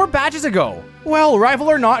was 4 badges ago. Well, rival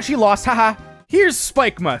or not, she lost, haha. Here's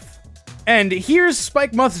Spikemuth. And here's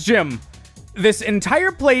Spikemuth's gym. This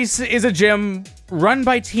entire place is a gym run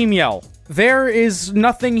by Team Yell. There is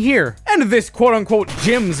nothing here. And this quote-unquote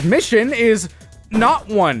gym's mission is not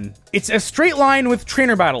one. It's a straight line with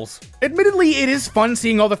trainer battles. Admittedly, it is fun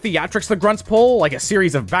seeing all the theatrics the grunts pull, like a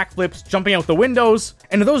series of backflips, jumping out the windows,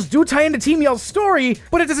 and those do tie into Team Yell's story,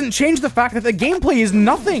 but it doesn't change the fact that the gameplay is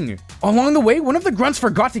nothing. Along the way, one of the grunts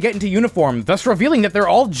forgot to get into uniform, thus revealing that they're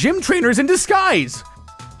all gym trainers in disguise.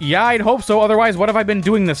 Yeah, I'd hope so, otherwise what have I been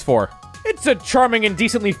doing this for? It's a charming and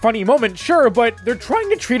decently funny moment, sure, but they're trying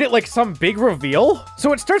to treat it like some big reveal,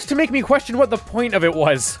 so it starts to make me question what the point of it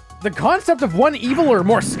was. The concept of one evil or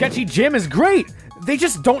more sketchy gym is great. They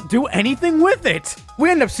just don't do anything with it.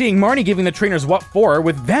 We end up seeing Marnie giving the trainers what for,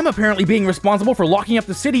 with them apparently being responsible for locking up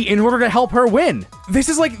the city in order to help her win. This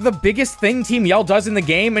is like the biggest thing Team Yell does in the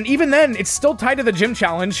game, and even then, it's still tied to the gym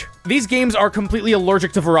challenge. These games are completely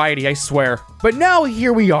allergic to variety, I swear. But now,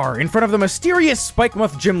 here we are, in front of the mysterious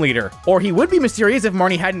Spikemuth gym leader. Or he would be mysterious if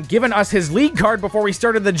Marnie hadn't given us his league card before we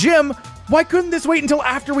started the gym, Why couldn't this wait until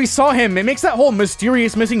after we saw him? It makes that whole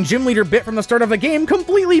mysterious missing gym leader bit from the start of the game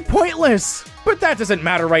completely pointless. But that doesn't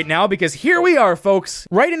matter right now because here we are, folks,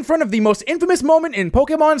 right in front of the most infamous moment in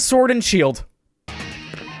Pokemon Sword and Shield.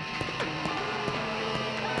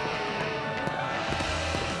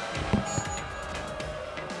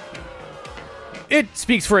 It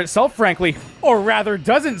speaks for itself, frankly. Or rather,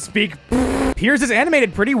 doesn't speak. Piers is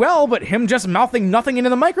animated pretty well, but him just mouthing nothing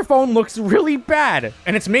into the microphone looks really bad.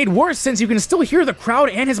 And it's made worse since you can still hear the crowd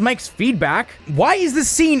and his mic's feedback. Why is this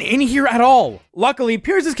scene in here at all? Luckily,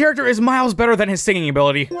 Piers' character is miles better than his singing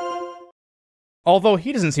ability. Although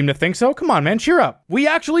he doesn't seem to think so. Come on, man, cheer up. We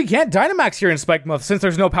actually can't Dynamax here in Spikemuth since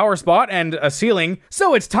there's no power spot and a ceiling,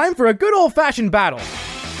 so it's time for a good old-fashioned battle.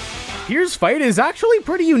 Piers' fight is actually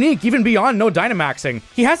pretty unique, even beyond no Dynamaxing.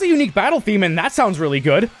 He has a unique battle theme, and that sounds really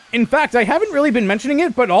good. In fact, I haven't really been mentioning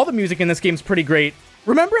it, but all the music in this game's pretty great.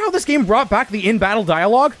 Remember how this game brought back the in-battle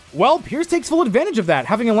dialogue? Well, Piers takes full advantage of that,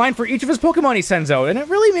 having a line for each of his Pokemon he sends out, and it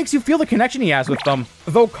really makes you feel the connection he has with them.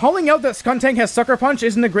 Though calling out that Skuntank has Sucker Punch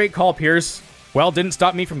isn't a great call, Piers. Well, didn't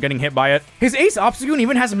stop me from getting hit by it. His Ace Obstagoon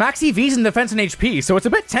even has max EVs in defense and HP, so it's a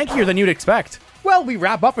bit tankier than you'd expect. Well, we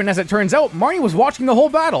wrap up, and as it turns out, Marnie was watching the whole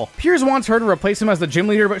battle. Piers wants her to replace him as the gym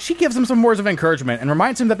leader, but she gives him some words of encouragement and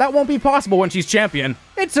reminds him that that won't be possible when she's champion.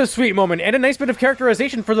 It's a sweet moment and a nice bit of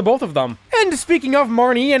characterization for the both of them. And speaking of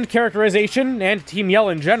Marnie and characterization, and Team Yell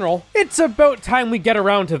in general, it's about time we get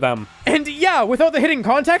around to them. And yeah, without the hidden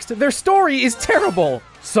context, their story is terrible.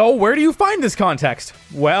 So where do you find this context?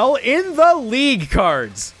 Well, in the League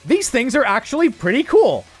cards. These things are actually pretty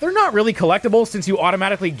cool. They're not really collectibles since you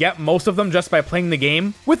automatically get most of them just by playing the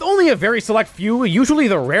game, with only a very select few, usually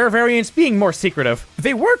the rare variants, being more secretive.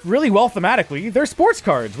 They work really well thematically. They're sports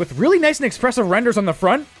cards with really nice and expressive renders on the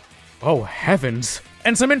front. Oh heavens.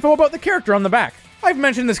 And some info about the character on the back. I've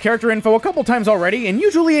mentioned this character info a couple times already, and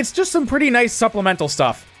usually it's just some pretty nice supplemental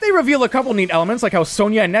stuff. They reveal a couple neat elements like how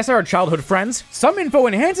Sonia and Nessa are childhood friends. Some info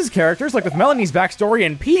enhances characters like with Melanie's backstory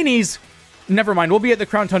and Peony's... Never mind, we'll be at the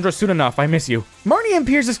Crown Tundra soon enough, I miss you. Marnie and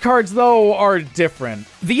Piers' cards, though, are different.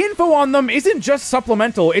 The info on them isn't just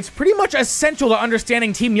supplemental, it's pretty much essential to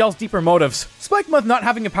understanding Team Yell's deeper motives. Spikemuth not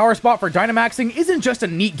having a power spot for Dynamaxing isn't just a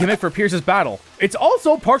neat gimmick for Piers' battle. It's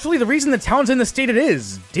also partially the reason the town's in the state it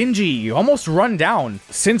is. Dingy, almost run down,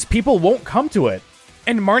 since people won't come to it.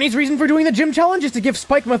 And Marnie's reason for doing the gym challenge is to give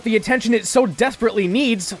Spikemuth the attention it so desperately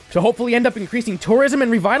needs, to hopefully end up increasing tourism and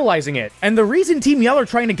revitalizing it. And the reason Team Yell are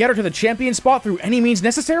trying to get her to the champion spot through any means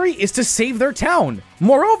necessary is to save their town.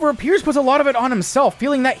 Moreover, Piers puts a lot of it on himself,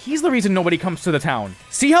 feeling that he's the reason nobody comes to the town.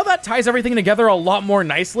 See how that ties everything together a lot more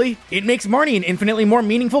nicely? It makes Marnie an infinitely more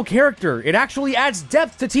meaningful character. It actually adds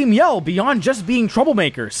depth to Team Yell beyond just being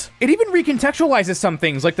troublemakers. It even recontextualizes some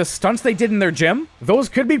things, like the stunts they did in their gym. Those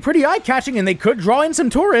could be pretty eye-catching and they could draw in some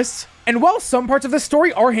tourists. And while some parts of the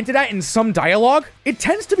story are hinted at in some dialogue, it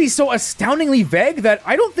tends to be so astoundingly vague that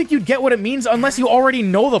I don't think you'd get what it means unless you already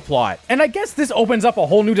know the plot. And I guess this opens up a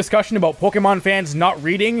whole new discussion about Pokemon fans not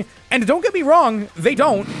reading, and don't get me wrong, they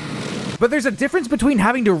don't. But there's a difference between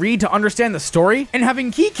having to read to understand the story and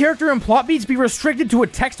having key character and plot beats be restricted to a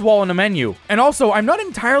text wall in a menu. And also, I'm not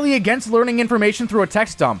entirely against learning information through a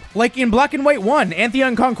text dump. Like in Black and White 1, Anthea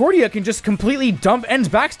and Concordia can just completely dump N's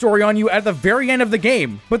backstory on you at the very end of the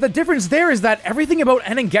game. But the difference there is that everything about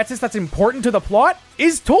N and Getsus that's important to the plot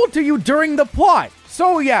is told to you during the plot.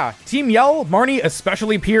 So yeah, Team Yell, Marnie,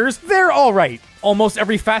 especially Piers, they're alright. Almost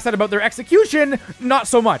every facet about their execution, not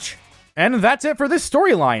so much. And that's it for this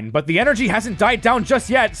storyline, but the energy hasn't died down just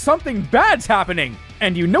yet. Something bad's happening!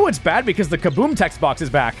 And you know it's bad because the Kaboom text box is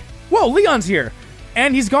back. Whoa, Leon's here!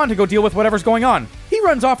 And he's gone to go deal with whatever's going on. He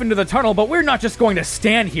runs off into the tunnel, but we're not just going to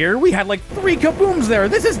stand here. We had like 3 Kabooms there.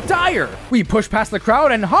 This is dire! We push past the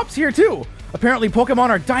crowd and Hop's here too. Apparently Pokemon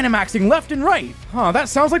are Dynamaxing left and right. Huh, that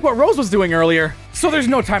sounds like what Rose was doing earlier. So there's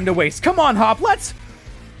no time to waste. Come on, Hop, let's...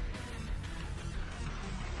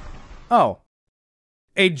 Oh.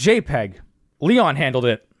 A JPEG. Leon handled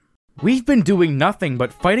it. We've been doing nothing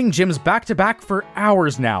but fighting gyms back-to-back for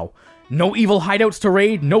hours now. No evil hideouts to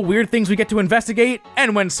raid, no weird things we get to investigate,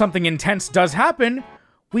 and when something intense does happen,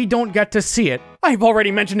 we don't get to see it. I've already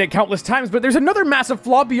mentioned it countless times, but there's another massive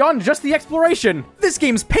flaw beyond just the exploration. This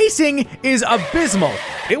game's pacing is abysmal.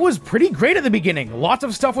 It was pretty great at the beginning. Lots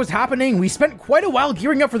of stuff was happening. We spent quite a while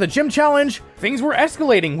gearing up for the gym challenge. Things were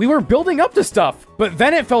escalating. We were building up to stuff. But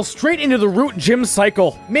then it fell straight into the root gym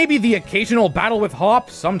cycle. Maybe the occasional battle with Hop.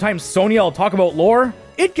 Sometimes Sonia will talk about lore.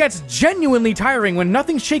 It gets genuinely tiring when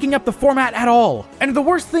nothing's shaking up the format at all. And the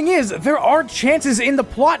worst thing is, there are chances in the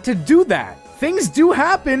plot to do that. Things do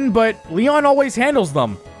happen, but Leon always handles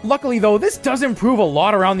them. Luckily though, this does improve a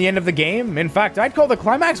lot around the end of the game. In fact, I'd call the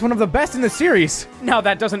climax one of the best in the series. Now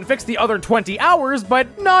that doesn't fix the other 20 hours,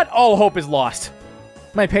 but not all hope is lost.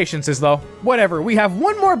 My patience is though. Whatever, we have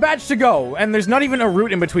one more badge to go, and there's not even a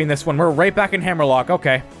route in between this one. We're right back in Hammerlock,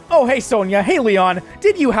 okay. Oh, hey Sonia, hey Leon,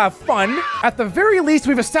 did you have fun? At the very least,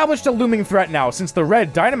 we've established a looming threat now, since the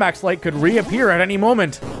red Dynamax light could reappear at any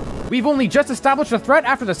moment. We've only just established a threat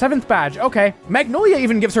after the 7th badge, okay. Magnolia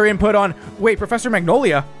even gives her input on... Wait, Professor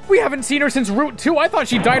Magnolia? We haven't seen her since Route 2, I thought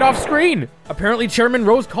she died off screen! Apparently Chairman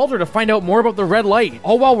Rose called her to find out more about the red light,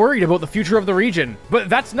 all while worried about the future of the region. But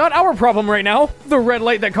that's not our problem right now! The red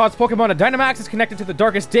light that caused Pokemon to Dynamax is connected to the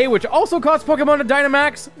Darkest Day, which also caused Pokemon to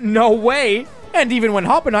Dynamax? No way! And even when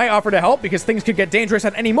Hop and I offered to help because things could get dangerous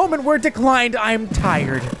at any moment, we're declined. I'm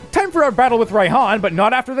tired. Time for our battle with Raihan, but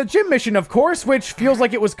not after the gym mission, of course, which feels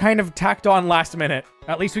like it was kind of tacked on last minute.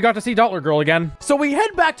 At least we got to see Dollar Girl again. So we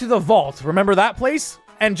head back to the vault, remember that place?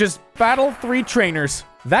 And just battle 3 trainers.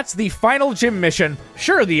 That's the final gym mission.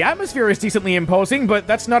 Sure, the atmosphere is decently imposing, but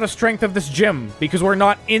that's not a strength of this gym, because we're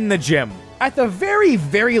not in the gym. At the very,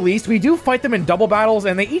 very least, we do fight them in double battles,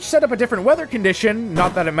 and they each set up a different weather condition.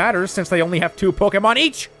 Not that it matters, since they only have 2 Pokemon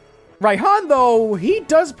each. Raihan, though, he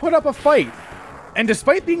does put up a fight. And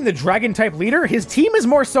despite being the Dragon-type leader, his team is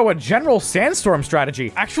more so a general Sandstorm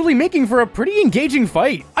strategy, actually making for a pretty engaging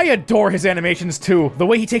fight. I adore his animations, too. The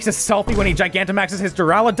way he takes a selfie when he Gigantamaxes his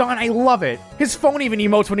Duraludon, I love it. His phone even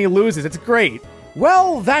emotes when he loses, it's great.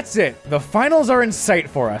 Well, that's it. The finals are in sight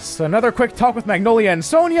for us. Another quick talk with Magnolia and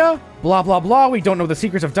Sonia. Blah, blah, blah, we don't know the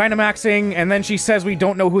secrets of Dynamaxing, and then she says we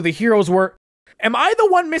don't know who the heroes were. Am I the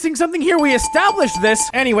one missing something here? We established this!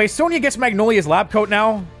 Anyway, Sonia gets Magnolia's lab coat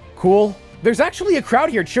now. Cool. There's actually a crowd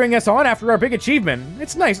here cheering us on after our big achievement.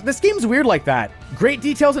 It's nice. This game's weird like that. Great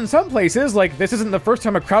details in some places, like this isn't the first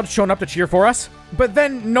time a crowd's shown up to cheer for us, but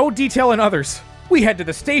then no detail in others. We head to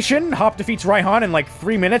the station, Hop defeats Raihan in like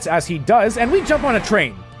 3 minutes as he does, and we jump on a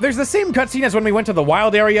train. There's the same cutscene as when we went to the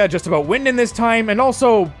Weald area, just about wind in this time, and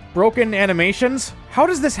also broken animations. How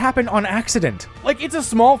does this happen on accident? Like, it's a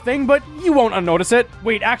small thing, but you won't unnotice it.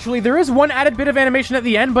 Wait, actually, there is one added bit of animation at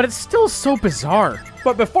the end, but it's still so bizarre.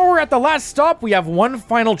 But before we're at the last stop, we have one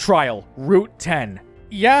final trial, Route 10.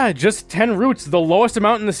 Yeah, just 10 routes, the lowest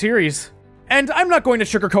amount in the series. And I'm not going to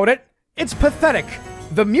sugarcoat it. It's pathetic.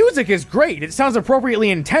 The music is great, it sounds appropriately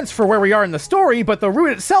intense for where we are in the story, but the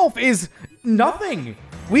route itself is nothing.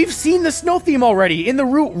 We've seen the snow theme already in the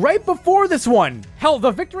route right before this one. Hell,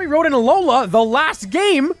 the Victory Road in Alola, the last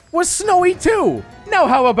game, was snowy too. Now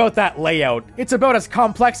how about that layout? It's about as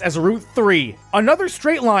complex as Route 3. Another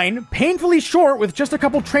straight line, painfully short with just a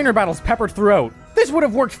couple trainer battles peppered throughout. This would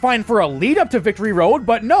have worked fine for a lead up to Victory Road,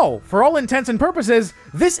 but no, for all intents and purposes,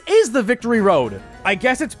 this is the Victory Road. I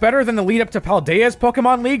guess it's better than the lead up to Paldea's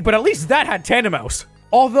Pokemon League, but at least that had Tandemaus.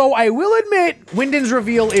 Although I will admit, Wyndon's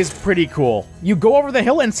reveal is pretty cool. You go over the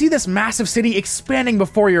hill and see this massive city expanding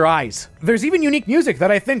before your eyes. There's even unique music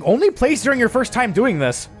that I think only plays during your first time doing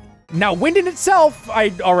this. Now, Wyndon itself,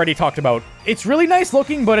 I already talked about. It's really nice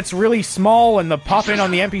looking, but it's really small, and the pop-in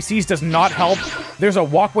on the NPCs does not help. There's a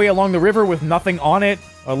walkway along the river with nothing on it,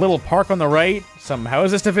 a little park on the right, some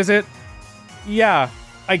houses to visit. Yeah,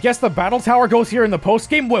 I guess the battle tower goes here in the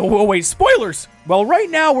post-game? Wait, spoilers! Well, right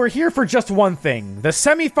now, we're here for just one thing. The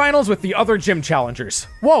semifinals with the other gym challengers.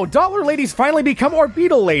 Whoa, Dollar Lady's finally become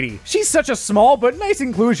Orbeetle Lady. She's such a small but nice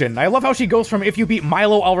inclusion. I love how she goes from if you beat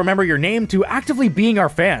Milo, I'll remember your name, to actively being our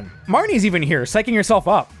fan. Marnie's even here, psyching herself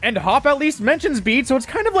up. And Hop at least mentions Beat, so it's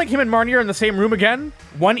kind of like him and Marnie are in the same room again.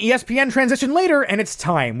 One ESPN transition later, and it's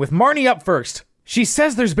time, with Marnie up first. She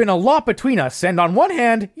says there's been a lot between us, and on one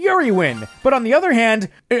hand, Yuri win. But on the other hand,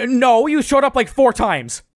 no, you showed up like 4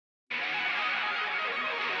 times.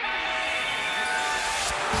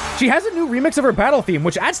 She has a new remix of her battle theme,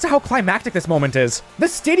 which adds to how climactic this moment is. The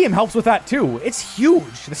stadium helps with that too. It's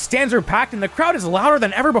huge. The stands are packed and the crowd is louder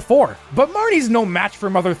than ever before. But Marnie's no match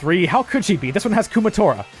for Mother 3. How could she be? This one has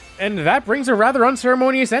Kumatora. And that brings a rather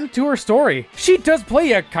unceremonious end to her story. She does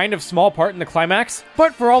play a kind of small part in the climax,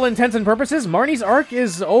 but for all intents and purposes, Marnie's arc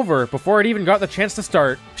is over before it even got the chance to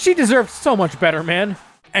start. She deserved so much better, man.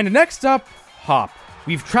 And next up, Hop.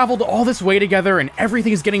 We've traveled all this way together and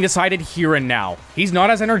everything's getting decided here and now. He's not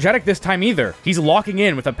as energetic this time either. He's locking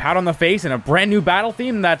in with a pat on the face and a brand new battle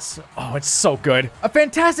theme that's... oh, it's so good. A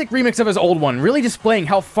fantastic remix of his old one, really displaying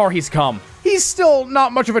how far he's come. He's still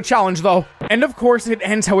not much of a challenge though. And of course, it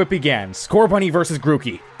ends how it began, Scorbunny versus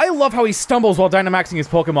Grookey. I love how he stumbles while Dynamaxing his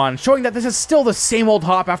Pokemon, showing that this is still the same old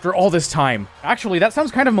Hop after all this time. Actually, that sounds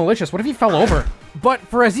kind of malicious. What if he fell over? But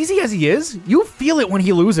for as easy as he is, you feel it when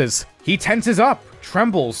he loses. He tenses up,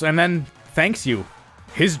 trembles, and then thanks you.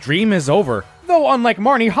 His dream is over. Though unlike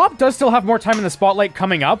Marnie, Hop does still have more time in the spotlight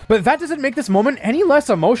coming up, but that doesn't make this moment any less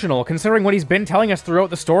emotional considering what he's been telling us throughout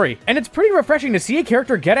the story. And it's pretty refreshing to see a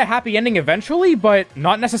character get a happy ending eventually, but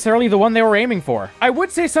not necessarily the one they were aiming for. I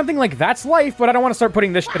would say something like that's life, but I don't want to start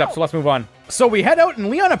putting this shit up, so let's move on. So we head out and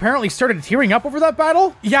Leon apparently started tearing up over that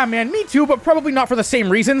battle. Yeah man, me too, but probably not for the same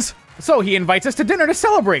reasons. So he invites us to dinner to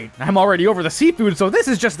celebrate. I'm already over the seafood, so this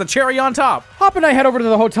is just the cherry on top. Hop and I head over to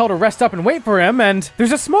the hotel to rest up and wait for him, and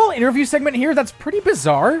there's a small interview segment here that's pretty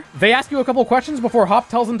bizarre. They ask you a couple questions before Hop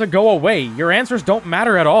tells them to go away. Your answers don't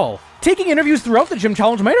matter at all. Taking interviews throughout the gym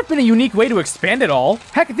challenge might have been a unique way to expand it all.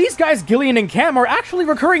 Heck, these guys, Gillian and Cam, are actually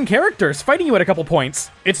recurring characters, fighting you at a couple points.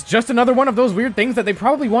 It's just another one of those weird things that they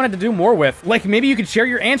probably wanted to do more with. Like, maybe you could share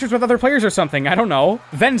your answers with other players or something, I don't know.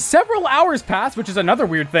 Then several hours pass, which is another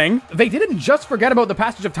weird thing. They didn't just forget about the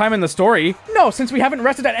passage of time in the story. No, since we haven't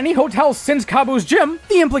rested at any hotels since Kabu's gym,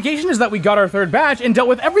 the implication is that we got our third badge and dealt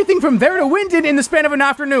with everything from there to Winden in the span of an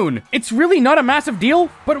afternoon. It's really not a massive deal,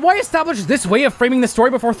 but why establish this way of framing the story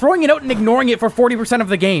before throwing it out and ignoring it for 40% of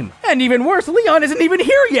the game? And even worse, Leon isn't even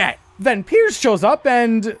here yet! Then Piers shows up,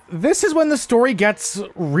 and this is when the story gets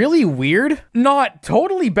really weird. Not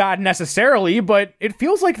totally bad necessarily, but it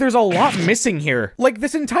feels like there's a lot missing here. Like,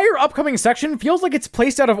 this entire upcoming section feels like it's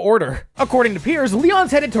placed out of order. According to Piers,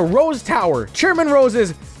 Leon's headed to Rose Tower, Chairman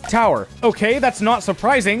Rose's tower. Okay, that's not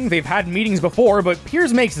surprising. They've had meetings before, but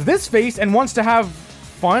Piers makes this face and wants to have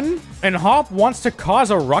fun? And Hop wants to cause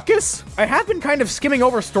a ruckus? I have been kind of skimming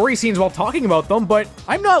over story scenes while talking about them, but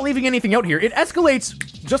I'm not leaving anything out here. It escalates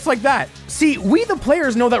just like that. See, we the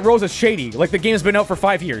players know that Rose is shady, like the game's been out for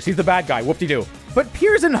 5 years. He's the bad guy, whoop-de-doo. But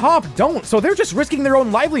Piers and Hop don't, so they're just risking their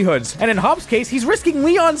own livelihoods. And in Hop's case, he's risking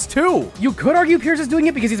Leon's too. You could argue Piers is doing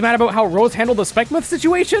it because he's mad about how Rose handled the Spike-Myth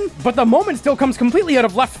situation, but the moment still comes completely out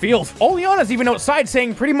of left field. Oleana's even outside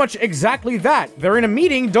saying pretty much exactly that. They're in a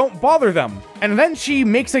meeting, don't bother them. And then she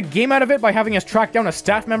makes a game out of it by having us track down a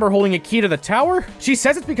staff member holding a key to the tower. She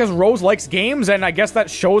says it's because Rose likes games, and I guess that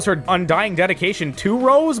shows her undying dedication to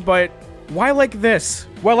Rose, but why like this?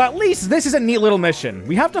 Well, at least this is a neat little mission.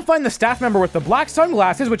 We have to find the staff member with the black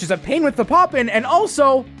sunglasses, which is a pain with the pop-in, and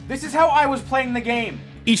also, this is how I was playing the game.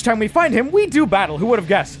 Each time we find him, we do battle. Who would have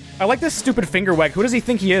guessed? I like this stupid finger wag. Who does he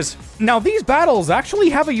think he is? Now, these battles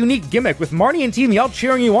actually have a unique gimmick with Marnie and Team Yell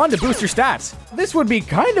cheering you on to boost your stats. This would be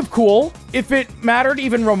kind of cool if it mattered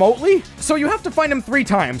even remotely. So you have to find him 3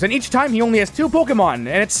 times, and each time he only has 2 Pokemon, and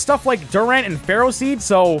it's stuff like Durant and Pharaoh Seed,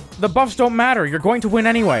 so the buffs don't matter. You're going to win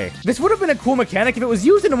anyway. This would have been a cool mechanic if it was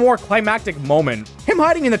used in a more climactic moment. Him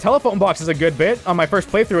hiding in the telephone box is a good bit. On my first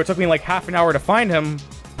playthrough, it took me like half an hour to find him.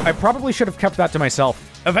 I probably should have kept that to myself.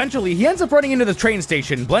 Eventually, he ends up running into the train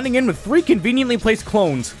station, blending in with 3 conveniently placed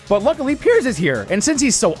clones. But luckily, Piers is here, and since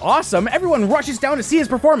he's so awesome, everyone rushes down to see his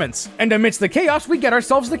performance. And amidst the chaos, we get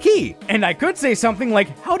ourselves the key. And I could say something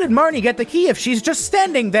like, how did Marnie get the key if she's just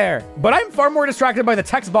standing there? But I'm far more distracted by the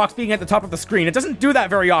text box being at the top of the screen. It doesn't do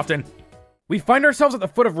that very often. We find ourselves at the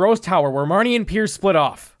foot of Rose Tower, where Marnie and Piers split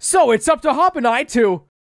off. So it's up to Hop and I to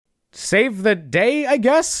save the day, I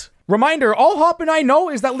guess? Reminder, all Hop and I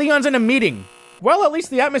know is that Leon's in a meeting. Well, at least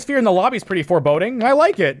the atmosphere in the lobby's pretty foreboding. I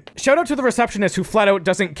like it. Shout out to the receptionist who flat out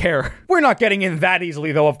doesn't care. We're not getting in that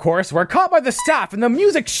easily though, of course. We're caught by the staff and the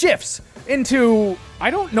music shifts into, I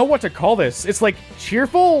don't know what to call this. It's like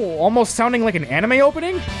cheerful, almost sounding like an anime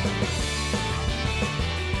opening.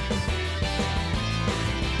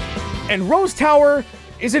 And Rose Tower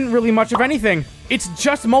isn't really much of anything. It's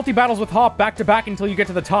just multi-battles with Hop back to back until you get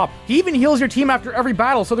to the top. He even heals your team after every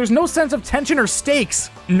battle, so there's no sense of tension or stakes.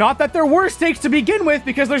 Not that there were stakes to begin with,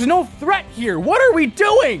 because there's no threat here. What are we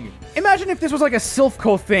doing? Imagine if this was like a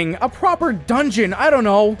Silphco thing, a proper dungeon, I don't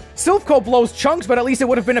know. Silphco blows chunks, but at least it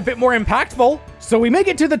would have been a bit more impactful. So we make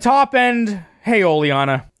it to the top and... Hey,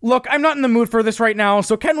 Oleana. Look, I'm not in the mood for this right now,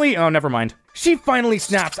 so can we... Oh, never mind. She finally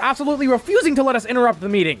snaps, absolutely refusing to let us interrupt the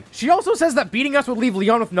meeting. She also says that beating us would leave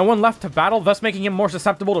Leon with no one left to battle, thus making him more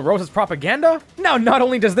susceptible to Rose's propaganda. Now, not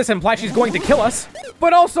only does this imply she's going to kill us,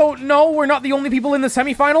 but also, no, we're not the only people in the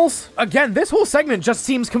semifinals. Again, this whole segment just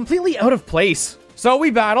seems completely out of place. So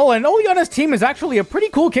we battle, and Oleana's team is actually a pretty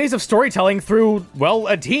cool case of storytelling through, well,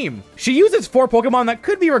 a team. She uses 4 Pokemon that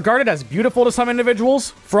could be regarded as beautiful to some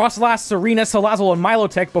individuals, Frostlass, Serena, Salazzle, and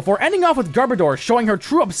Milotic, before ending off with Garbodor, showing her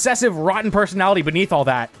true obsessive, rotten personality beneath all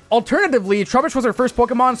that. Alternatively, Trubbish was her first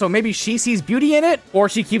Pokemon, so maybe she sees beauty in it, or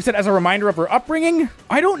she keeps it as a reminder of her upbringing.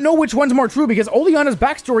 I don't know which one's more true because Oleana's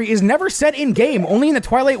backstory is never said in-game, only in the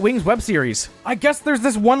Twilight Wings web series. I guess there's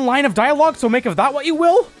this one line of dialogue, so make of that what you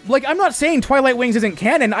will? Like, I'm not saying Twilight Wings isn't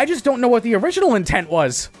canon, I just don't know what the original intent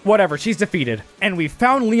was. Whatever, she's defeated. And we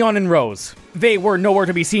found Leon and Rose. They were nowhere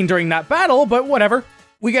to be seen during that battle, but whatever.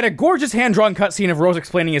 We get a gorgeous hand-drawn cutscene of Rose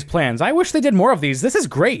explaining his plans. I wish they did more of these. This is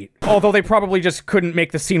great. Although they probably just couldn't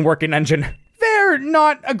make the scene work in engine. They're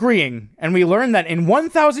not agreeing. And we learn that in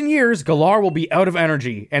 1,000 years, Galar will be out of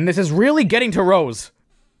energy. And this is really getting to Rose.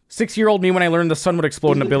 6-year-old me when I learned the sun would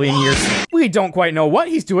explode in a billion years. We don't quite know what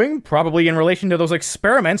he's doing, probably in relation to those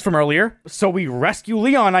experiments from earlier. So we rescue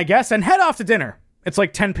Leon, I guess, and head off to dinner. It's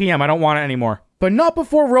like 10 p.m. I don't want it anymore. But not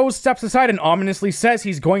before Rose steps aside and ominously says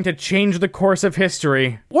he's going to change the course of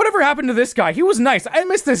history. Whatever happened to this guy? He was nice. I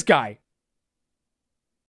miss this guy.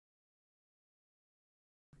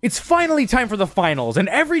 It's finally time for the finals, and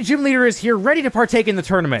every gym leader is here ready to partake in the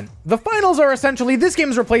tournament. The finals are essentially this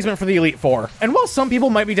game's replacement for the Elite Four. And while some people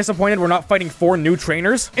might be disappointed we're not fighting 4 new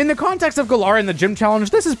trainers, in the context of Galar and the gym challenge,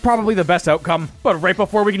 this is probably the best outcome. But right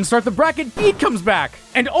before we can start the bracket, Pete comes back.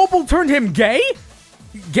 And Opal turned him gay?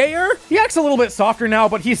 Gayer? He acts a little bit softer now,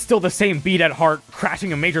 but he's still the same beat at heart,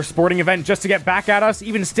 crashing a major sporting event just to get back at us,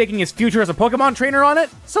 even staking his future as a Pokemon trainer on it.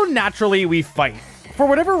 So naturally, we fight. For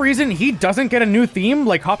whatever reason, he doesn't get a new theme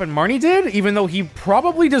like Hop and Marnie did, even though he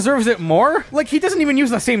probably deserves it more. Like, he doesn't even use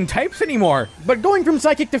the same types anymore. But going from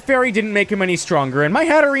Psychic to Fairy didn't make him any stronger, and my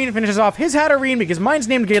Hatterene finishes off his Hatterene because mine's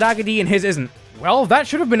named Gidagadi and his isn't. Well, that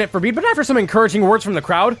should have been it for Bede, but after some encouraging words from the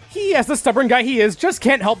crowd, he, as the stubborn guy he is, just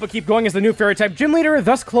can't help but keep going as the new Fairy-type gym leader,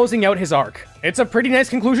 thus closing out his arc. It's a pretty nice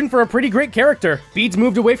conclusion for a pretty great character. Bede's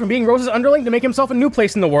moved away from being Rose's underling to make himself a new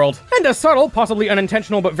place in the world. And a subtle, possibly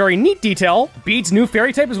unintentional, but very neat detail, Bede's new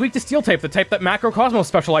Fairy-type is weak to Steel-type, the type that Macrocosmos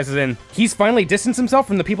specializes in. He's finally distanced himself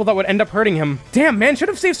from the people that would end up hurting him. Damn, man, should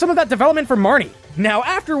have saved some of that development for Marnie. Now,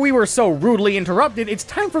 after we were so rudely interrupted, it's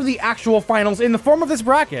time for the actual finals in the form of this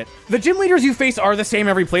bracket. The gym leaders you face are the same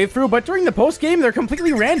every playthrough, but during the post-game, they're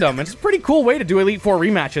completely random. It's a pretty cool way to do Elite Four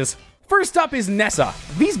rematches. First up is Nessa.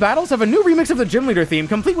 These battles have a new remix of the gym leader theme,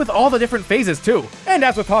 complete with all the different phases too. And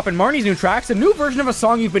as with Hop and Marnie's new tracks, a new version of a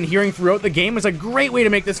song you've been hearing throughout the game is a great way to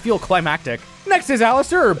make this feel climactic. Next is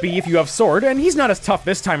Alistair, or B if you have Sword, and he's not as tough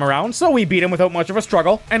this time around, so we beat him without much of a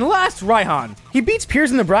struggle. And last, Raihan. He beats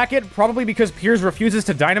Piers in the bracket, probably because Piers refuses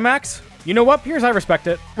to Dynamax. You know what, Piers, I respect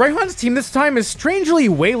it. Raihan's team this time is strangely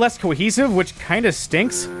way less cohesive, which kinda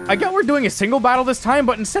stinks. I get we're doing a single battle this time,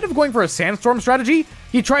 but instead of going for a Sandstorm strategy,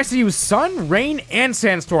 he tries to use Sun, Rain, and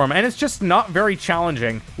Sandstorm, and it's just not very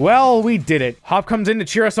challenging. Well, we did it. Hop comes in to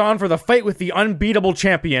cheer us on for the fight with the unbeatable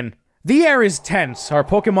champion. The air is tense, our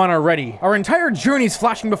Pokemon are ready, our entire journey's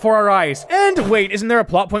flashing before our eyes. And wait, isn't there a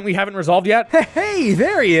plot point we haven't resolved yet? Hey,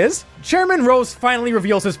 there he is! Chairman Rose finally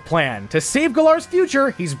reveals his plan. To save Galar's future,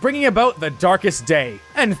 he's bringing about the darkest day.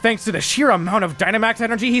 And thanks to the sheer amount of Dynamax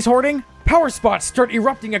energy he's hoarding, power spots start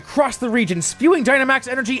erupting across the region, spewing Dynamax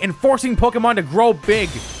energy and forcing Pokemon to grow big.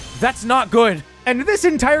 That's not good. And this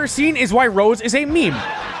entire scene is why Rose is a meme.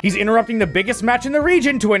 He's interrupting the biggest match in the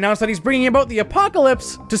region to announce that he's bringing about the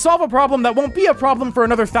apocalypse to solve a problem that won't be a problem for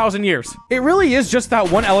another 1,000 years. It really is just that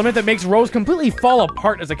one element that makes Rose completely fall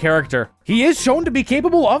apart as a character. He is shown to be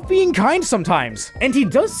capable of being kind sometimes, and he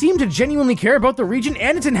does seem to genuinely care about the region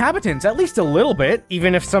and its inhabitants, at least a little bit,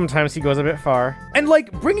 even if sometimes he goes a bit far. And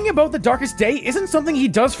like, bringing about the darkest day isn't something he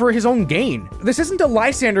does for his own gain. This isn't a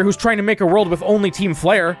Lysander who's trying to make a world with only Team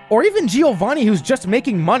Flare, or even Giovanni who's just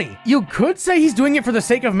making money. You could say he's doing it for the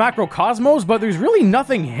sake of Macrocosmos, but there's really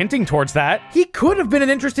nothing hinting towards that. He could have been an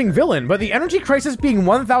interesting villain, but the energy crisis being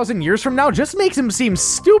 1,000 years from now just makes him seem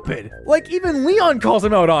stupid. Like, even Leon calls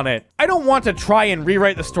him out on it. I don't want to try and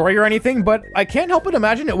rewrite the story or anything, but I can't help but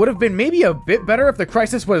imagine it would have been maybe a bit better if the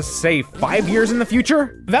crisis was, say, 5 years in the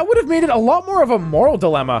future. That would have made it a lot more of a moral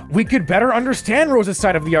dilemma. We could better understand Rose's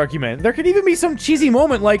side of the argument. There could even be some cheesy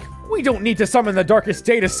moment like, we don't need to summon the darkest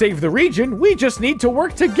day to save the region, we just need to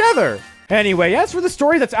work together. Anyway, as for the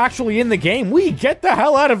story that's actually in the game, we get the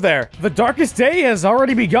hell out of there. The darkest day has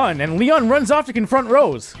already begun, and Leon runs off to confront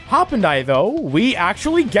Rose. Hop and I, though, we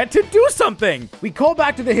actually get to do something. We call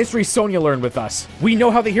back to the history Sonia learned with us. We know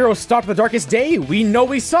how the heroes stopped the darkest day, we know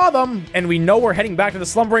we saw them, and we know we're heading back to the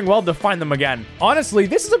Slumbering Weald to find them again. Honestly,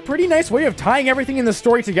 this is a pretty nice way of tying everything in the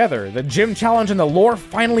story together. The gym challenge and the lore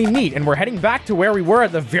finally meet, and we're heading back to where we were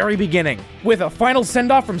at the very beginning. With a final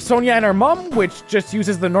send-off from Sonia and her mom, which just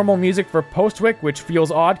uses the normal music for Postwick, which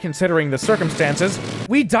feels odd considering the circumstances,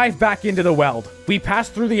 we dive back into the Weald. We pass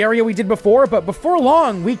through the area we did before, but before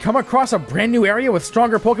long, we come across a brand new area with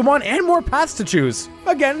stronger Pokemon and more paths to choose.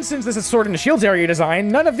 Again, since this is Sword and Shield's area design,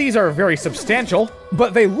 none of these are very substantial,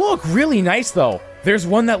 but they look really nice though. There's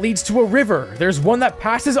one that leads to a river. There's one that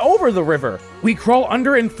passes over the river. We crawl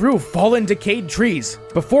under and through fallen, decayed trees.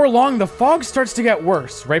 Before long, the fog starts to get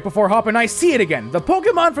worse. Right before Hop and I see it again. The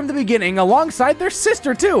Pokemon from the beginning alongside their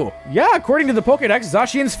sister too. Yeah, according to the Pokédex,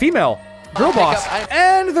 Zacian's female. Girl boss.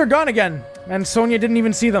 And they're gone again. and Sonia didn't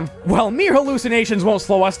even see them. Well, mere hallucinations won't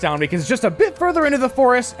slow us down because just a bit further into the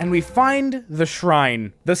forest and we find the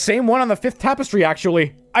shrine. The same one on the 5th tapestry,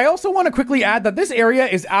 actually. I also want to quickly add that this area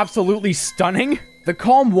is absolutely stunning. The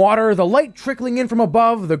calm water, the light trickling in from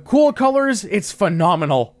above, the cool colors, it's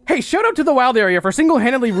phenomenal. Hey, shout out to the Weald area for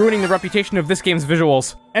single-handedly ruining the reputation of this game's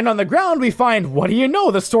visuals. And on the ground we find, what do you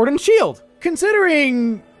know, the sword and shield.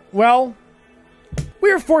 Considering, well,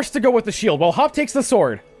 we're forced to go with the shield while Hop takes the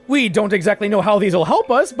sword. We don't exactly know how these will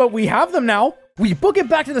help us, but we have them now. We book it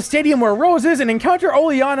back to the stadium where Rose is and encounter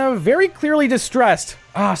Oleana very clearly distressed.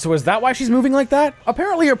 Ah, so is that why she's moving like that?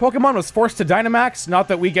 Apparently her Pokemon was forced to Dynamax, not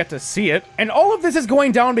that we get to see it. And all of this is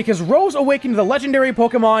going down because Rose awakened the legendary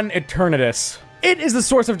Pokemon Eternatus. It is the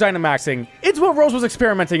source of Dynamaxing. It's what Rose was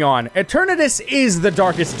experimenting on. Eternatus is the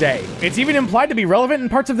darkest day. It's even implied to be relevant in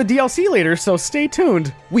parts of the DLC later, so stay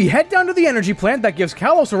tuned. We head down to the energy plant that gives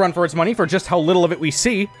Kalos a run for its money for just how little of it we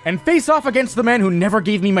see, and face off against the man who never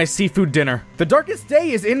gave me my seafood dinner. The darkest day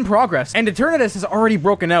is in progress, and Eternatus has already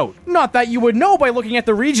broken out. Not that you would know by looking at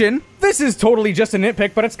the region. This is totally just a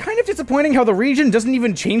nitpick, but it's kind of disappointing how the region doesn't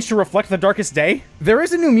even change to reflect the darkest day. There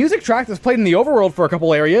is a new music track that's played in the overworld for a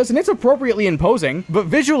couple areas, and it's appropriately imposing, but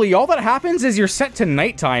visually all that happens is you're set to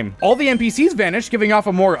nighttime. All the NPCs vanish, giving off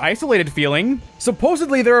a more isolated feeling.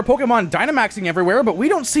 Supposedly there are Pokemon Dynamaxing everywhere, but we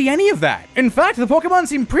don't see any of that. In fact, the Pokemon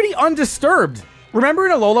seem pretty undisturbed. Remember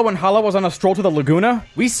in Alola when Hala was on a stroll to the Laguna?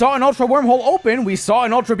 We saw an Ultra Wormhole open, we saw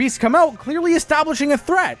an Ultra Beast come out, clearly establishing a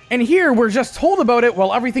threat. And here, we're just told about it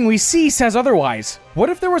while everything we see says otherwise. What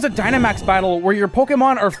if there was a Dynamax battle where your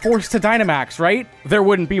Pokemon are forced to Dynamax, right? There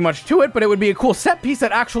wouldn't be much to it, but it would be a cool set piece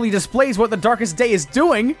that actually displays what the Darkest Day is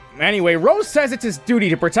doing. Anyway, Rose says it's his duty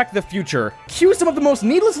to protect the future. Cue some of the most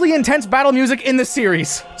needlessly intense battle music in the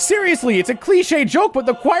series. Seriously, it's a cliche joke, but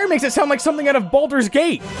the choir makes it sound like something out of Baldur's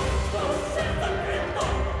Gate.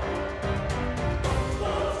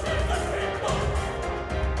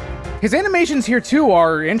 His animations here too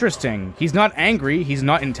are interesting. He's not angry, he's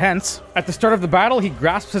not intense. At the start of the battle, he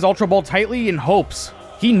grasps his Ultra Ball tightly in hopes.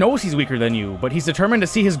 He knows he's weaker than you, but he's determined to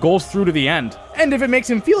see his goals through to the end. And if it makes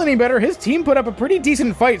him feel any better, his team put up a pretty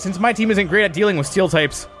decent fight since my team isn't great at dealing with steel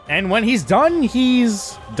types. And when he's done,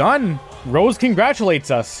 he's done. Rose congratulates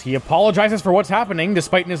us. He apologizes for what's happening,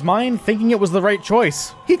 despite in his mind thinking it was the right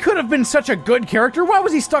choice. He could have been such a good character, why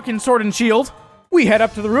was he stuck in Sword and Shield? We head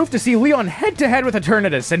up to the roof to see Leon head-to-head with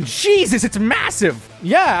Eternatus, and Jesus, it's massive!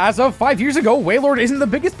 Yeah, as of 5 years ago, Wailord isn't the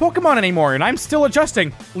biggest Pokemon anymore, and I'm still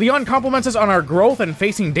adjusting. Leon compliments us on our growth and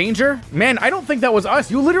facing danger. Man, I don't think that was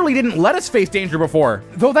us. You literally didn't let us face danger before.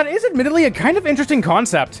 Though that is admittedly a kind of interesting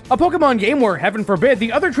concept. A Pokemon game where, heaven forbid,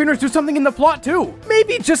 the other trainers do something in the plot too.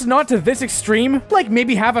 Maybe just not to this extreme. Like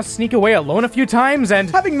maybe have us sneak away alone a few times, and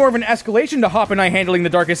having more of an escalation to Hop and I handling the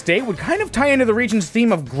Darkest Day would kind of tie into the region's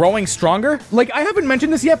theme of growing stronger. Like, I haven't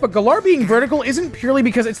mentioned this yet, but Galar being vertical isn't purely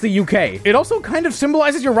because it's the UK. It also kind of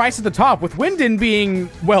symbolizes your rise to the top, with Wyndon being,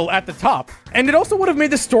 well, at the top. And it also would have made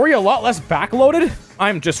the story a lot less backloaded.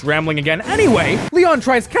 I'm just rambling again. Anyway, Leon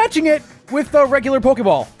tries catching it with a regular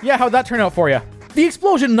Pokeball. Yeah, how'd that turn out for you? The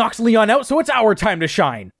explosion knocks Leon out, so it's our time to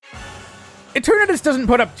shine. Eternatus doesn't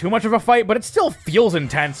put up too much of a fight, but it still feels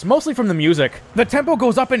intense, mostly from the music. The tempo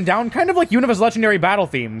goes up and down, kind of like Unova's legendary battle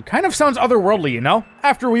theme. Kind of sounds otherworldly, you know?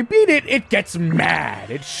 After we beat it, it gets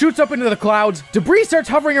mad. It shoots up into the clouds, debris starts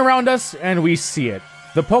hovering around us, and we see it.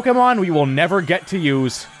 The Pokemon we will never get to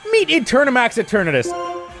use. Meet Eternamax Eternatus.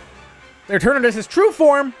 Eternatus' true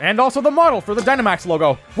form, and also the model for the Dynamax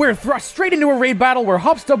logo. We're thrust straight into a raid battle where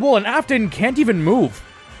Hopstubble and Afton can't even move.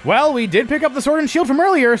 Well, we did pick up the Sword and Shield from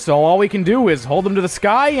earlier, so all we can do is hold them to the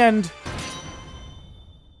sky and...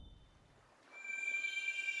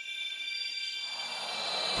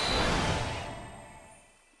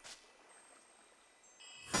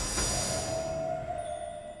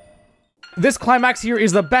 This climax here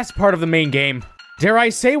is the best part of the main game. Dare I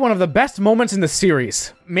say, one of the best moments in the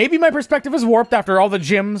series. Maybe my perspective is warped after all the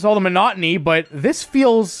gyms, all the monotony, but this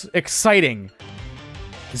feels exciting.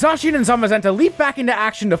 Zacian and Zamazenta leap back into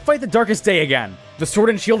action to fight the Darkest Day again. The Sword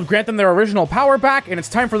and Shield grant them their original power back, and it's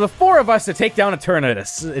time for the four of us to take down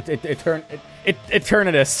Eternatus.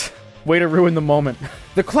 Eternatus. Way to ruin the moment.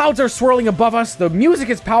 The clouds are swirling above us, the music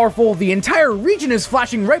is powerful, the entire region is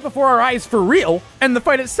flashing right before our eyes for real, and the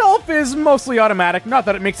fight itself is mostly automatic, not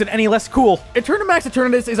that it makes it any less cool. Eternamax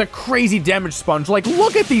Eternatus is a crazy damage sponge, like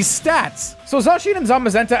look at these stats! So Zacian and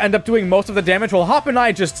Zamazenta end up doing most of the damage while Hop and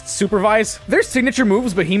I just supervise. Their signature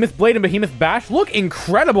moves, Behemoth Blade and Behemoth Bash, look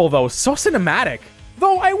incredible though, so cinematic.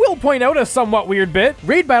 Though I will point out a somewhat weird bit,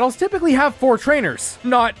 raid battles typically have 4 trainers,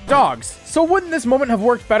 not dogs. So wouldn't this moment have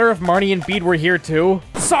worked better if Marnie and Bede were here too?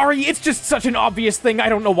 sorry, it's just such an obvious thing. I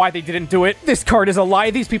don't know why they didn't do it. This card is a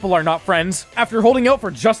lie. These people are not friends. After holding out for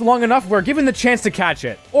just long enough, we're given the chance to catch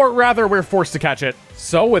it. Or rather, we're forced to catch it.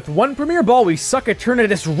 So with one Premier Ball, we suck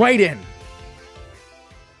Eternatus right in.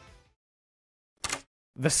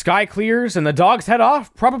 The sky clears and the dogs head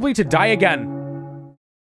off, probably to die again.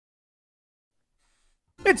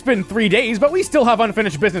 It's been 3 days, but we still have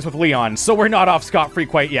unfinished business with Leon, so we're not off scot-free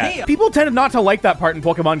quite yet. Damn. People tended not to like that part in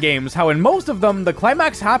Pokemon games, how in most of them, the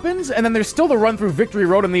climax happens, and then there's still the run through Victory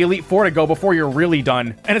Road and the Elite Four to go before you're really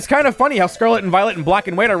done. And it's kind of funny how Scarlet and Violet and Black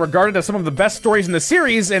and White are regarded as some of the best stories in the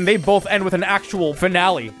series, and they both end with an actual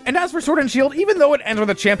finale. And as for Sword and Shield, even though it ends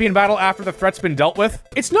with a champion battle after the threat's been dealt with,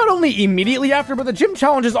 it's not only immediately after, but the gym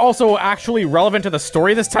challenge is also actually relevant to the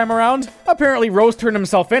story this time around. Apparently Rose turned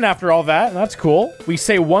himself in after all that, and that's cool. We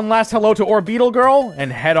say one last hello to Orbeetle Girl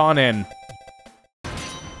and head on in.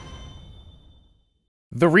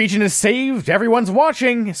 The region is saved, everyone's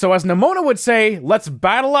watching, so as Nimona would say, let's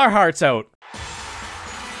battle our hearts out.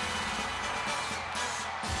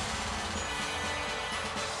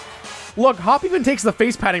 Look, Hop even takes the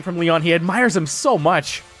face patting from Leon, he admires him so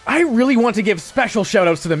much. I really want to give special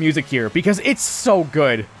shoutouts to the music here, because it's so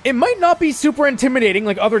good. It might not be super intimidating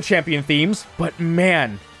like other champion themes, but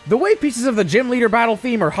man, the way pieces of the gym leader battle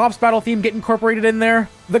theme or Hop's battle theme get incorporated in there,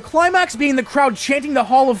 the climax being the crowd chanting the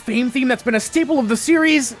Hall of Fame theme that's been a staple of the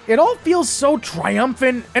series, it all feels so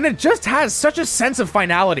triumphant, and it just has such a sense of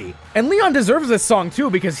finality. And Leon deserves this song too,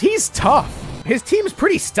 because he's tough. His team's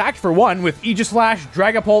pretty stacked for one, with Aegislash,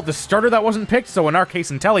 Dragapult, the starter that wasn't picked, so in our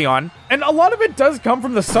case Inteleon. And a lot of it does come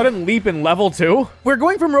from the sudden leap in level too. We're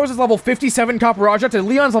going from Rose's level 57 Copperajah to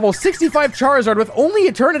Leon's level 65 Charizard with only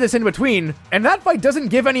Eternatus in between, and that fight doesn't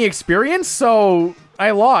give any experience, so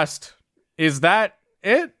I lost. Is that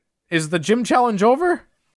it? Is the gym challenge over?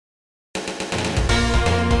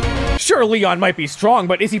 Sure, Leon might be strong,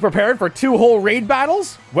 but is he prepared for 2 whole raid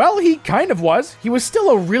battles? Well, he kind of was. He was still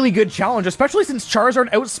a really good challenge, especially since Charizard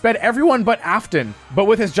outsped everyone but Afton. But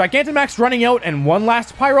with his Gigantamax running out and one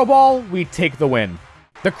last Pyro Ball, we take the win.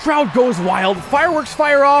 The crowd goes wild, fireworks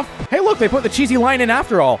fire off. Hey look, they put the cheesy line in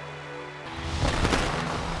after all.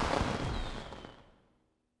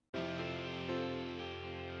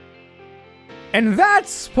 And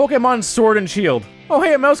that's Pokemon Sword and Shield. Oh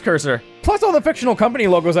hey, a mouse cursor. Plus all the fictional company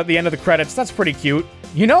logos at the end of the credits, that's pretty cute.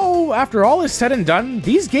 You know, after all is said and done,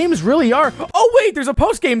 these games really are— oh wait, there's a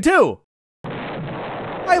post-game too!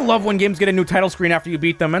 I love when games get a new title screen after you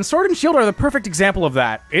beat them, and Sword and Shield are the perfect example of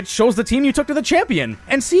that. It shows the team you took to the champion.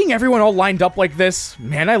 And seeing everyone all lined up like this,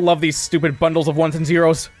 man, I love these stupid bundles of ones and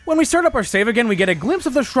zeros. When we start up our save again, we get a glimpse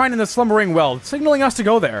of the shrine in the Slumbering Weald, signaling us to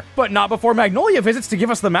go there. But not before Magnolia visits to give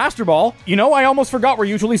us the Master Ball. You know, I almost forgot we're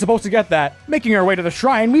usually supposed to get that. Making our way to the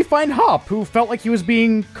shrine, we find Hop, who felt like he was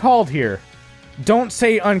being called here. Don't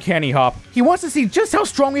say uncanny Hop. He wants to see just how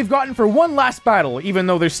strong we've gotten for one last battle, even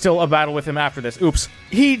though there's still a battle with him after this. Oops.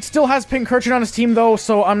 He still has Pincurchin on his team though,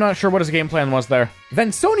 so I'm not sure what his game plan was there.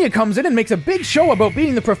 Then Sonia comes in and makes a big show about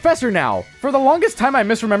being the professor now. For the longest time I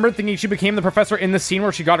misremembered thinking she became the professor in the scene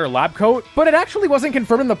where she got her lab coat, but it actually wasn't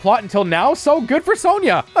confirmed in the plot until now, so good for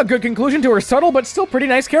Sonia. A good conclusion to her subtle but still pretty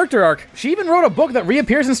nice character arc. She even wrote a book that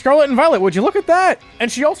reappears in Scarlet and Violet, would you look at that? And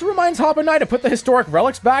she also reminds Hop and I to put the historic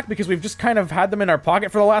relics back because we've just kind of had them in our pocket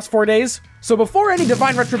for the last 4 days. So before any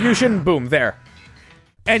divine retribution, boom, there.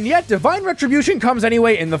 And yet divine retribution comes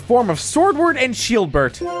anyway in the form of Swordward and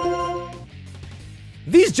Shieldbert.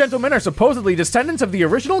 These gentlemen are supposedly descendants of the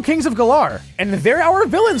original kings of Galar, and they're our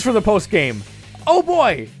villains for the post-game. Oh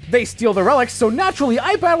boy! They steal the relics, so naturally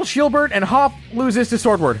I battle Shieldbert and Hop loses to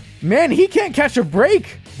Swordward. Man, he can't catch a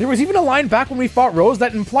break! There was even a line back when we fought Rose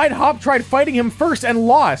that implied Hop tried fighting him first and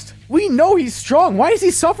lost. We know he's strong, why is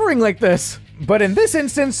he suffering like this? But in this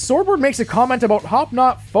instance, Swordward makes a comment about Hop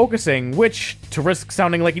not focusing, which, to risk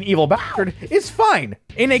sounding like an evil bastard, is fine.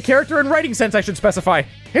 In a character and writing sense, I should specify.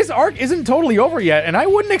 His arc isn't totally over yet, and I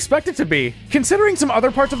wouldn't expect it to be. Considering some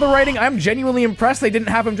other parts of the writing, I'm genuinely impressed they didn't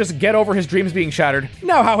have him just get over his dreams being shattered.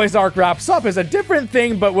 Now how his arc wraps up is a different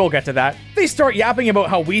thing, but we'll get to that. They start yapping about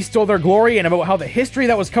how we stole their glory and about how the history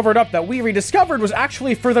that was covered up that we rediscovered was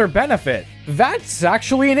actually for their benefit. That's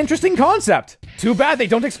actually an interesting concept. Too bad they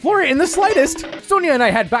don't explore it in the slightest. Sonia and I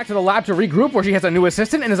head back to the lab to regroup where she has a new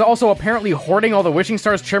assistant and is also apparently hoarding all the Wishing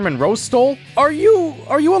Stars Chairman Rose stole. Are you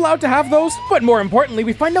allowed to have those? But more importantly,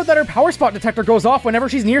 we find out that her power spot detector goes off whenever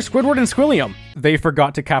she's near Squidward and Squilliam. They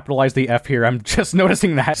forgot to capitalize the F here, I'm just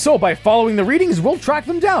noticing that. So by following the readings, we'll track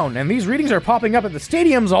them down, and these readings are popping up at the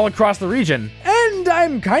stadiums all across the region. And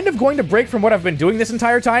I'm kind of going to break from what I've been doing this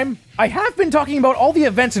entire time. I have been talking about all the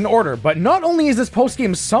events in order, but not only is this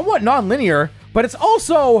postgame somewhat non-linear, but it's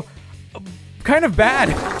also kind of bad.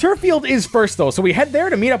 Turffield is first though, so we head there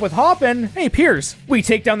to meet up with Hop and, hey, Piers. We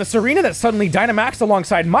take down the Serena that suddenly Dynamaxed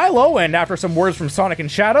alongside Milo, and after some words from Sonic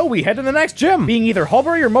and Shadow, we head to the next gym, being either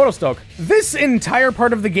Hulbury or Motostoke. This entire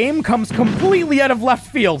part of the game comes completely out of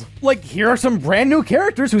left field. Like, here are some brand new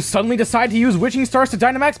characters who suddenly decide to use Wishing Stars to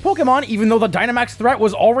Dynamax Pokemon even though the Dynamax threat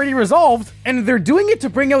was already resolved, and they're doing it to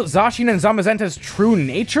bring out Zacian and Zamazenta's true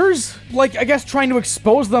natures? Like, I guess trying to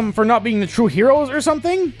expose them for not being the true heroes or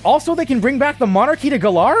something? Also, they can bring back the Monarchy to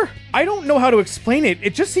Galar? I don't know how to explain it,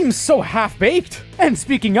 it just seems so half-baked. And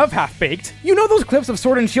speaking of half-baked, you know those clips of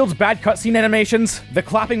Sword and Shield's bad cutscene animations? The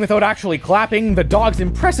clapping without actually clapping, the dog's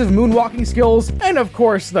impressive moonwalking skills, and of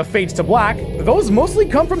course, the fades to black. Those mostly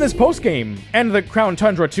come from this postgame. And the Crown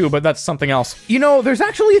Tundra too, but that's something else. You know, there's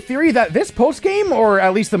actually a theory that this postgame, or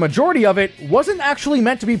at least the majority of it, wasn't actually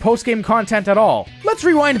meant to be postgame content at all. Let's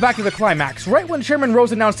rewind back to the climax, right when Chairman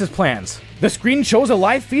Rose announced his plans. The screen shows a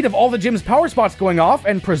live feed of all the gym's power spots going off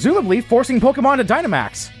and presumably forcing Pokemon to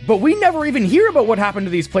Dynamax. But we never even hear about what happened to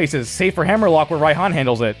these places, save for Hammerlock where Raihan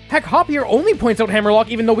handles it. Heck, Hop here only points out Hammerlock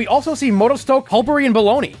even though we also see Motostoke, Hulbury, and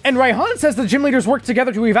Baloney. And Raihan says the gym leaders worked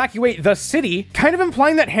together to evacuate the city, kind of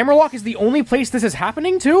implying that Hammerlock is the only place this is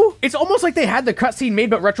happening to? It's almost like they had the cutscene made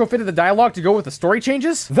but retrofitted the dialogue to go with the story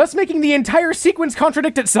changes, thus making the entire sequence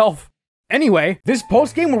contradict itself. Anyway, this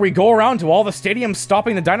postgame where we go around to all the stadiums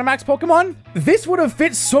stopping the Dynamax Pokemon, this would have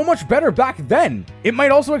fit so much better back then. It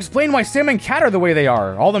might also explain why Sam and Cat are the way they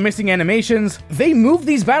are, all the missing animations. They moved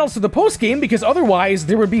these battles to the postgame because otherwise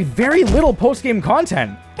there would be very little postgame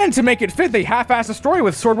content. And to make it fit, they half-assed a story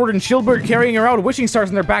with Swordward and Shieldbird carrying around Wishing Stars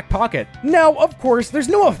in their back pocket. Now, of course, there's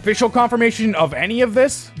no official confirmation of any of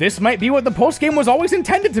this. This might be what the postgame was always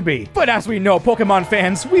intended to be. But as we know, Pokemon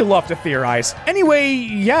fans, we love to theorize. Anyway,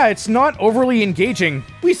 yeah, it's not overly engaging.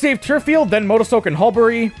 We save Turffield, then Motostoke and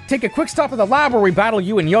Hulbury, take a quick stop at the lab where we battle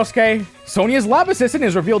Yu and Yosuke. Sonia's lab assistant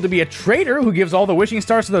is revealed to be a traitor who gives all the Wishing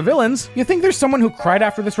Stars to the villains. You think there's someone who cried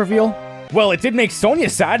after this reveal? Well, it did make Sonia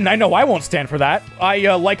sad, and I know I won't stand for that. I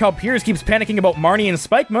like how Piers keeps panicking about Marnie and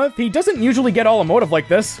Spikemuth. He doesn't usually get all emotive like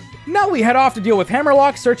this. Now we head off to deal with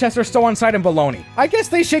Hammerlock, Sirchester, Stow-on-Side, and Baloney. I guess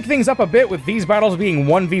they shake things up a bit with these battles being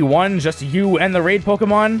 1v1, just you and the raid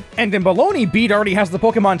Pokemon. And in Baloney, Bede already has the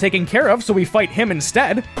Pokemon taken care of, so we fight him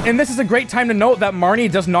instead. And this is a great time to note that Marnie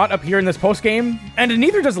does not appear in this postgame, and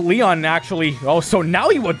neither does Leon, actually. Oh, so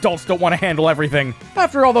now you adults don't want to handle everything.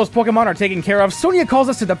 After all those Pokemon are taken care of, Sonia calls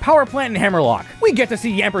us to the power plant in Hammerlock. We get to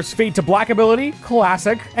see Yamper's Fade to Black ability,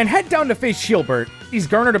 classic, and head down to face Shieldbert. He's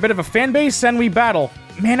garnered a bit of a fan base, and we battle.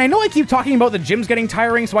 Man, I know I keep talking about the gyms getting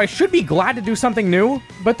tiring, so I should be glad to do something new,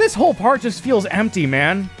 but this whole part just feels empty,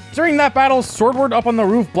 man. During that battle, Swordward up on the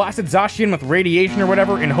roof blasted Zacian with radiation or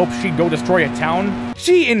whatever in hopes she'd go destroy a town.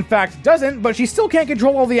 She, in fact, doesn't, but she still can't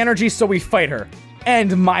control all the energy, so we fight her.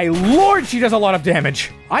 And my lord, she does a lot of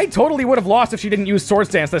damage. I totally would have lost if she didn't use Swords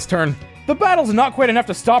Dance this turn. The battle's not quite enough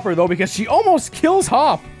to stop her though because she almost kills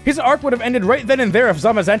Hop. His arc would have ended right then and there if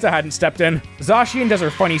Zamazenta hadn't stepped in. Zacian does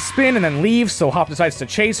her funny spin and then leaves, so Hop decides to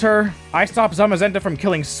chase her. I stop Zamazenta from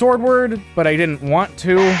killing Swordward, but I didn't want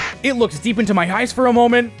to. It looks deep into my eyes for a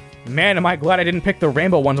moment. Man, am I glad I didn't pick the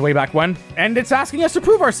rainbow ones way back when. And it's asking us to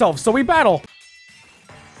prove ourselves, so we battle.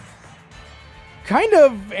 Kind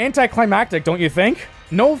of anticlimactic, don't you think?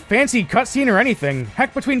 No fancy cutscene or anything.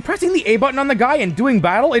 Heck, between pressing the A button on the guy and doing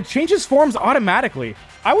battle, it changes forms automatically.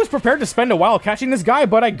 I was prepared to spend a while catching this guy,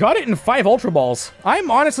 but I got it in 5 Ultra Balls.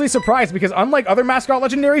 I'm honestly surprised because unlike other mascot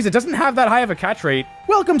legendaries, it doesn't have that high of a catch rate.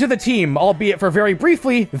 Welcome to the team, albeit for very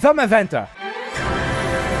briefly, the Maventa.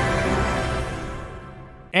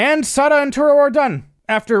 And Sada and Turo are done.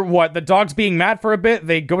 After what, the dogs being mad for a bit,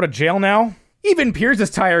 they go to jail now? Even Piers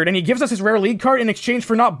is tired, and he gives us his rare league card in exchange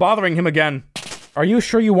for not bothering him again. Are you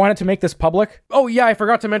sure you wanted to make this public? Oh yeah, I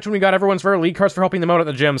forgot to mention we got everyone's rare league cards for helping them out at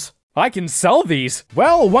the gyms. I can sell these!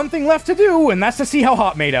 Well, one thing left to do, and that's to see how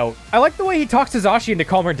Hop made out. I like the way he talks to Zacian to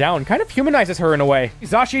calm her down, kind of humanizes her in a way.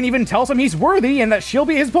 Zacian even tells him he's worthy and that she'll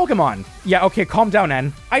be his Pokemon. Yeah, okay, calm down,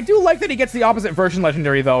 N. I do like that he gets the opposite version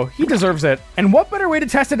legendary though. He deserves it. And what better way to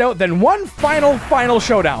test it out than one final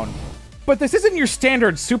showdown? But this isn't your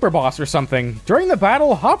standard super boss or something. During the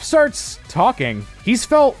battle, Hop starts talking. He's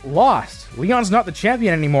felt lost. Leon's not the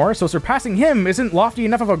champion anymore, so surpassing him isn't lofty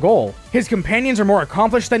enough of a goal. His companions are more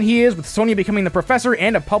accomplished than he is, with Sonia becoming the professor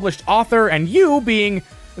and a published author, and you being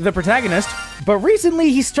the protagonist. But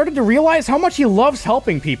recently, he started to realize how much he loves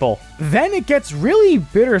helping people. Then it gets really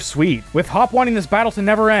bittersweet, with Hop wanting this battle to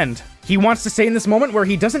never end. He wants to stay in this moment where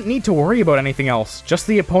he doesn't need to worry about anything else, just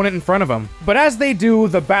the opponent in front of him. But as they do,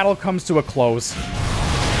 the battle comes to a close.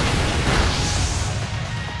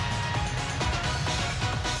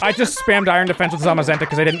 I just spammed Iron Defense with Zamazenta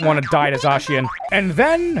because I didn't want to die to Zacian. And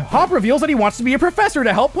then Hop reveals that he wants to be a professor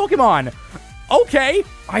to help Pokemon. Okay,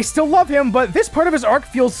 I still love him, but this part of his arc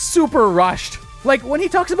feels super rushed. Like, when he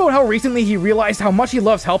talks about how recently he realized how much he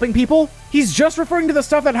loves helping people, he's just referring to the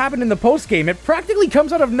stuff that happened in the post-game. It practically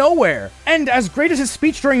comes out of nowhere. And as great as his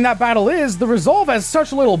speech during that battle is, the resolve has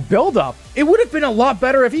such little build-up. It would have been a lot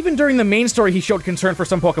better if even during the main story he showed concern for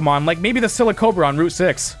some Pokemon, like maybe the Silicobra on Route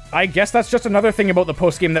 6. I guess that's just another thing about the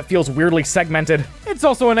post-game that feels weirdly segmented. It's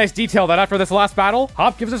also a nice detail that after this last battle,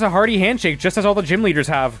 Hop gives us a hearty handshake just as all the gym leaders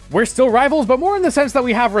have. We're still rivals, but more in the sense that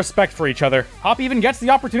we have respect for each other. Hop even gets the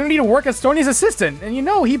opportunity to work as Stoney's assistant, and you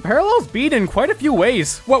know, he parallels Bede in quite a few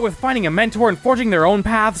ways. What with finding a mentor and forging their own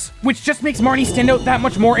paths, which just makes Marnie stand out that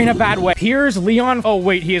much more in a bad way. Piers, Leon, oh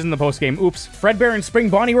wait, he is in the post-game, oops. Fredbear and Spring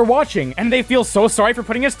Bonnie were watching, and they feel so sorry for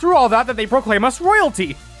putting us through all that they proclaim us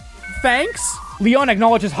royalty. Thanks. Leon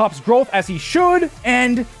acknowledges Hop's growth as he should,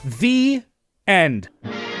 and the end.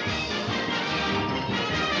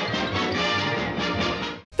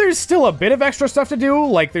 There's still a bit of extra stuff to do,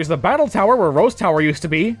 like there's the battle tower where Rose Tower used to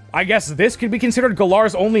be. I guess this could be considered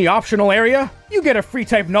Galar's only optional area. You get a free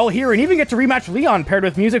type null here and even get to rematch Leon paired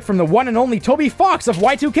with music from the one and only Toby Fox of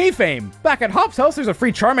Y2K fame. Back at Hop's house, there's a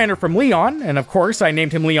free Charmander from Leon, and of course, I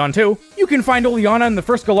named him Leon too. You can find Oleana in the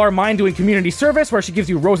first Galar mine doing community service where she gives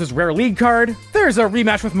you Rose's rare league card. There's a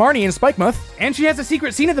rematch with Marnie in Spikemuth, and she has a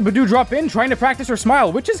secret scene at the Badoo drop-in trying to practice her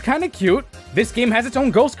smile, which is kinda cute. This game has its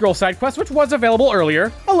own Ghost Girl side quest, which was available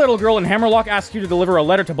earlier. A little girl in Hammerlock asks you to deliver a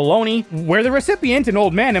letter to Baloney, where the recipient, an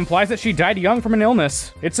old man, implies that she died young from an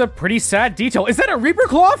illness. It's a pretty sad detail. Is that a Reaper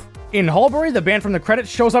cloth? In Hallberry, the band from the credits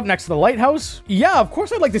shows up next to the lighthouse. Yeah, of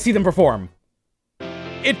course I'd like to see them perform.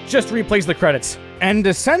 It just replays the credits. And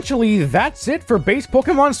essentially, that's it for base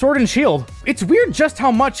Pokemon Sword and Shield. It's weird just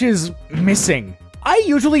how much is missing. I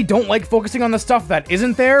usually don't like focusing on the stuff that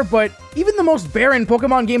isn't there, but even the most barren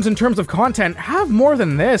Pokemon games in terms of content have more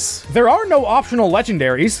than this. There are no optional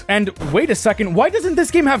legendaries, and wait a second, why doesn't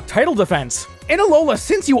this game have title defense? In Alola,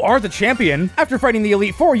 since you are the champion, after fighting the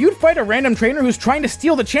Elite Four, you'd fight a random trainer who's trying to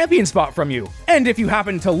steal the champion spot from you. And if you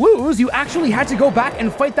happen to lose, you actually had to go back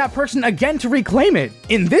and fight that person again to reclaim it.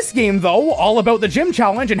 In this game, though, all about the gym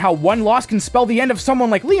challenge and how one loss can spell the end of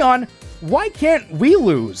someone like Leon, why can't we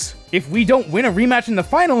lose? If we don't win a rematch in the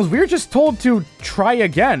finals, we're just told to try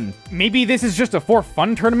again. Maybe this is just a for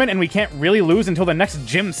fun tournament and we can't really lose until the next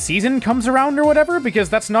gym season comes around or whatever, because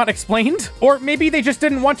that's not explained? Or maybe they just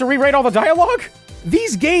didn't want to rewrite all the dialogue?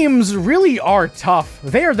 These games really are tough.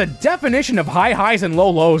 They are the definition of high highs and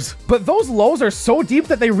low lows. But those lows are so deep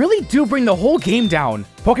that they really do bring the whole game down.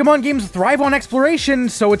 Pokemon games thrive on exploration,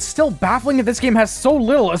 so it's still baffling that this game has so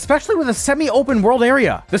little, especially with a semi-open world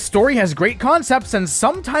area. The story has great concepts and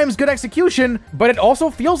sometimes good execution, but it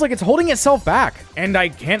also feels like it's holding itself back. And I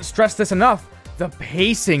can't stress this enough. The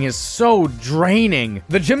pacing is so draining.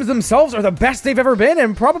 The gyms themselves are the best they've ever been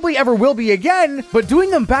and probably ever will be again, but doing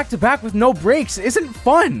them back to back with no breaks isn't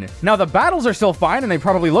fun. Now the battles are still fine and they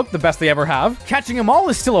probably look the best they ever have. Catching them all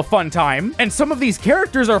is still a fun time, and some of these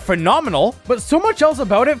characters are phenomenal, but so much else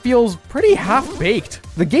about it feels pretty half-baked.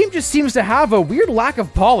 The game just seems to have a weird lack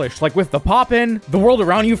of polish, like with the pop-in, the world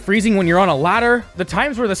around you freezing when you're on a ladder, the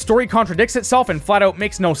times where the story contradicts itself and flat out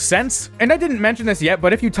makes no sense. And I didn't mention this yet,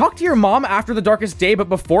 but if you talk to your mom after the darkest day but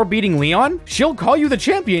before beating Leon, she'll call you the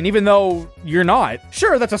champion even though you're not.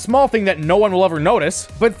 Sure, that's a small thing that no one will ever notice,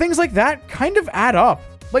 but things like that kind of add up.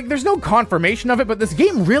 Like, there's no confirmation of it, but this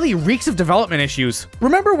game really reeks of development issues.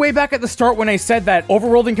 Remember way back at the start when I said that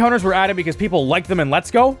overworld encounters were added because people liked them in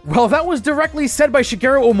Let's Go? Well, that was directly said by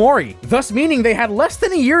Shigeru Omori, thus meaning they had less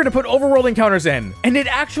than a year to put overworld encounters in. And it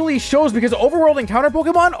actually shows because overworld encounter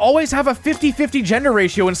Pokemon always have a 50-50 gender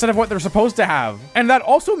ratio instead of what they're supposed to have. And that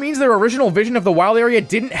also means their original vision of the wild area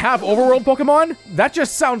didn't have overworld Pokemon? That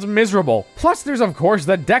just sounds miserable. Plus, there's of course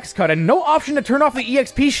the dex cut and no option to turn off the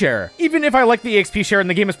EXP share. Even if I like the EXP share in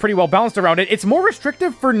the game is pretty well balanced around it, it's more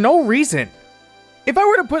restrictive for no reason. If I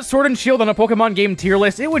were to put Sword and Shield on a Pokemon game tier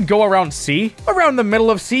list, it would go around C. Around the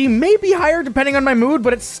middle of C, maybe higher depending on my mood,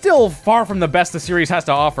 but it's still far from the best the series has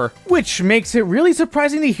to offer. Which makes it really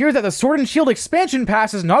surprising to hear that the Sword and Shield expansion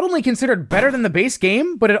pass is not only considered better than the base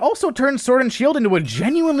game, but it also turns Sword and Shield into a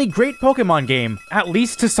genuinely great Pokemon game. At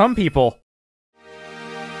least to some people.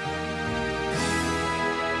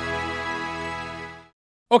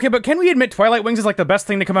 Okay, but can we admit Twilight Wings is like the best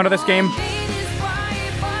thing to come out of this game?